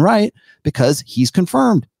left and right, because he's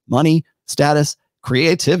confirmed money, status,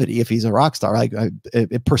 creativity. If he's a rock star,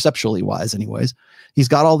 perceptually wise anyways, he's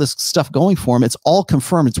got all this stuff going for him. It's all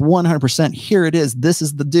confirmed. It's 100%. Here it is. This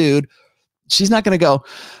is the dude. She's not going to go,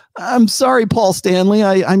 I'm sorry, Paul Stanley.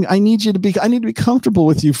 I need to be comfortable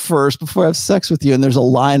with you first before I have sex with you. And there's a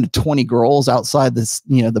line of 20 girls outside this,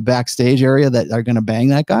 the backstage area that are going to bang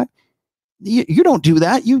that guy. You don't do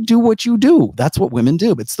that. You do what you do. That's what women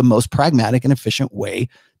do. It's the most pragmatic and efficient way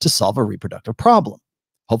to solve a reproductive problem.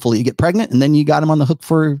 Hopefully you get pregnant and then you got him on the hook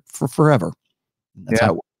for forever. That's how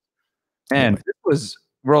it works. And this was,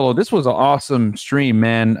 Rollo, this was an awesome stream,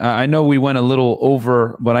 man. I know we went a little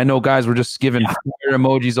over, but I know guys were just giving fire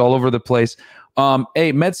emojis all over the place.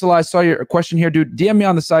 Hey, Medsala, I saw your question here, dude. DM me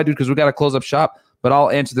on the side, dude, because we got to close up shop. But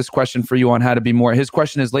I'll answer this question for you on how to be more. His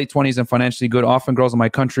question is, late 20s and financially good. Often girls in my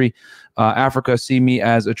country, Africa, see me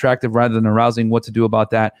as attractive rather than arousing. What to do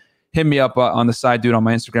about that? Hit me up on the side, dude, on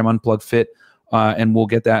my Instagram, Unplugfit, and we'll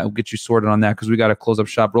get you sorted on that, because we got to close up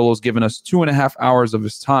shop. Rollo's given us 2.5 hours of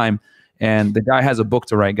his time. And the guy has a book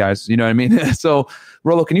to write, guys. You know what I mean? So,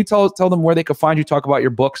 Rollo, can you tell them where they can find you, talk about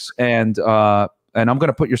your books, and I'm going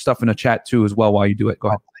to put your stuff in the chat too as well while you do it. Go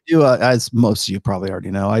ahead. do, as most of you probably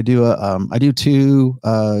already know, I do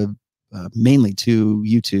mainly two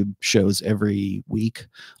YouTube shows every week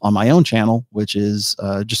on my own channel, which is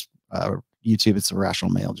just YouTube. It's a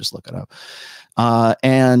Rational Male. Just look it up.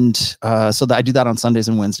 So that I do that on Sundays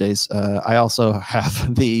and Wednesdays. I also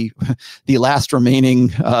have the last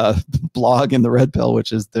remaining blog in the Red Pill,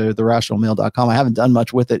 which is the rationalmale.com. I haven't done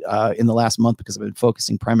much with it in the last month because I've been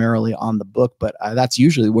focusing primarily on the book, but that's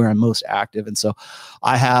usually where I'm most active. And so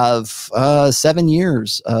I have 7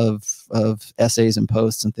 years of essays and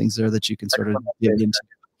posts and things there that you can sort of get into.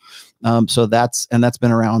 So that's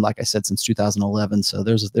been around, like I said, since 2011. So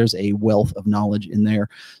there's a wealth of knowledge in there.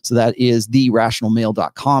 So that is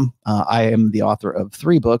therationalmale.com. I am the author of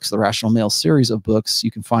 3 books, the Rational Male series of books. You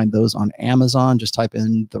can find those on Amazon. Just type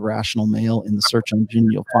in The Rational Male in the search engine.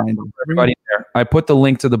 You'll find everybody there. I put the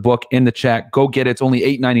link to the book in the chat. Go get it. It's only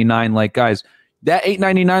 $8.99. Like, guys, that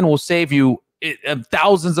 $8.99 will save you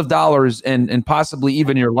thousands of dollars and possibly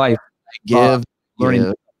even your life.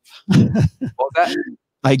 Learning. What was that?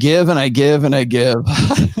 I give and I give and I give.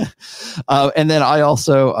 And then I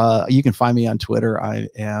also, you can find me on Twitter. I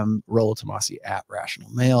am Rollo Tomassi at Rational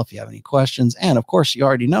Male if you have any questions. And of course, you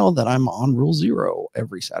already know that I'm on Rule Zero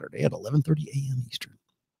every Saturday at 11:30 a.m. Eastern.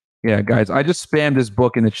 Yeah, guys, I just spammed this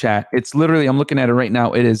book in the chat. It's literally, I'm looking at it right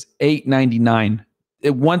now. It is $8.99.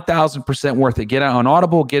 1,000% worth it. Get it on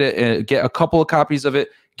Audible. Get it. Get a couple of copies of it.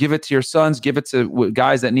 Give it to your sons. Give it to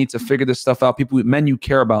guys that need to figure this stuff out. Men you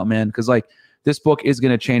care about, man. Because like, this book is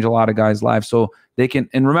going to change a lot of guys' lives. So they can,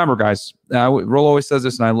 and remember, guys, Rollo always says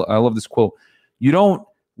this, and I love this quote. You don't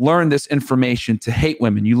learn this information to hate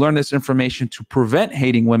women. You learn this information to prevent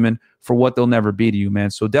hating women for what they'll never be to you,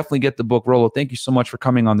 man. So definitely get the book, Rollo. Thank you so much for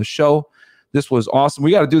coming on the show. This was awesome.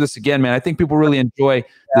 We got to do this again, man. I think people really enjoy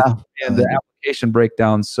the application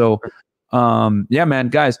breakdowns. So, yeah, man,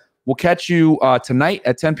 guys, we'll catch you tonight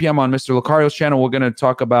at 10 p.m. on Mr. Lucario's channel. We're going to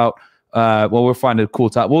talk about we'll find a cool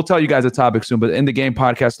topic. We'll tell you guys a topic soon, but In the Game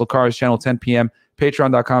podcast, Lucario's channel, 10 p.m.,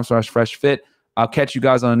 patreon.com/freshfit. I'll catch you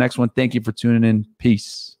guys on the next one. Thank you for tuning in.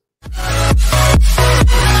 Peace.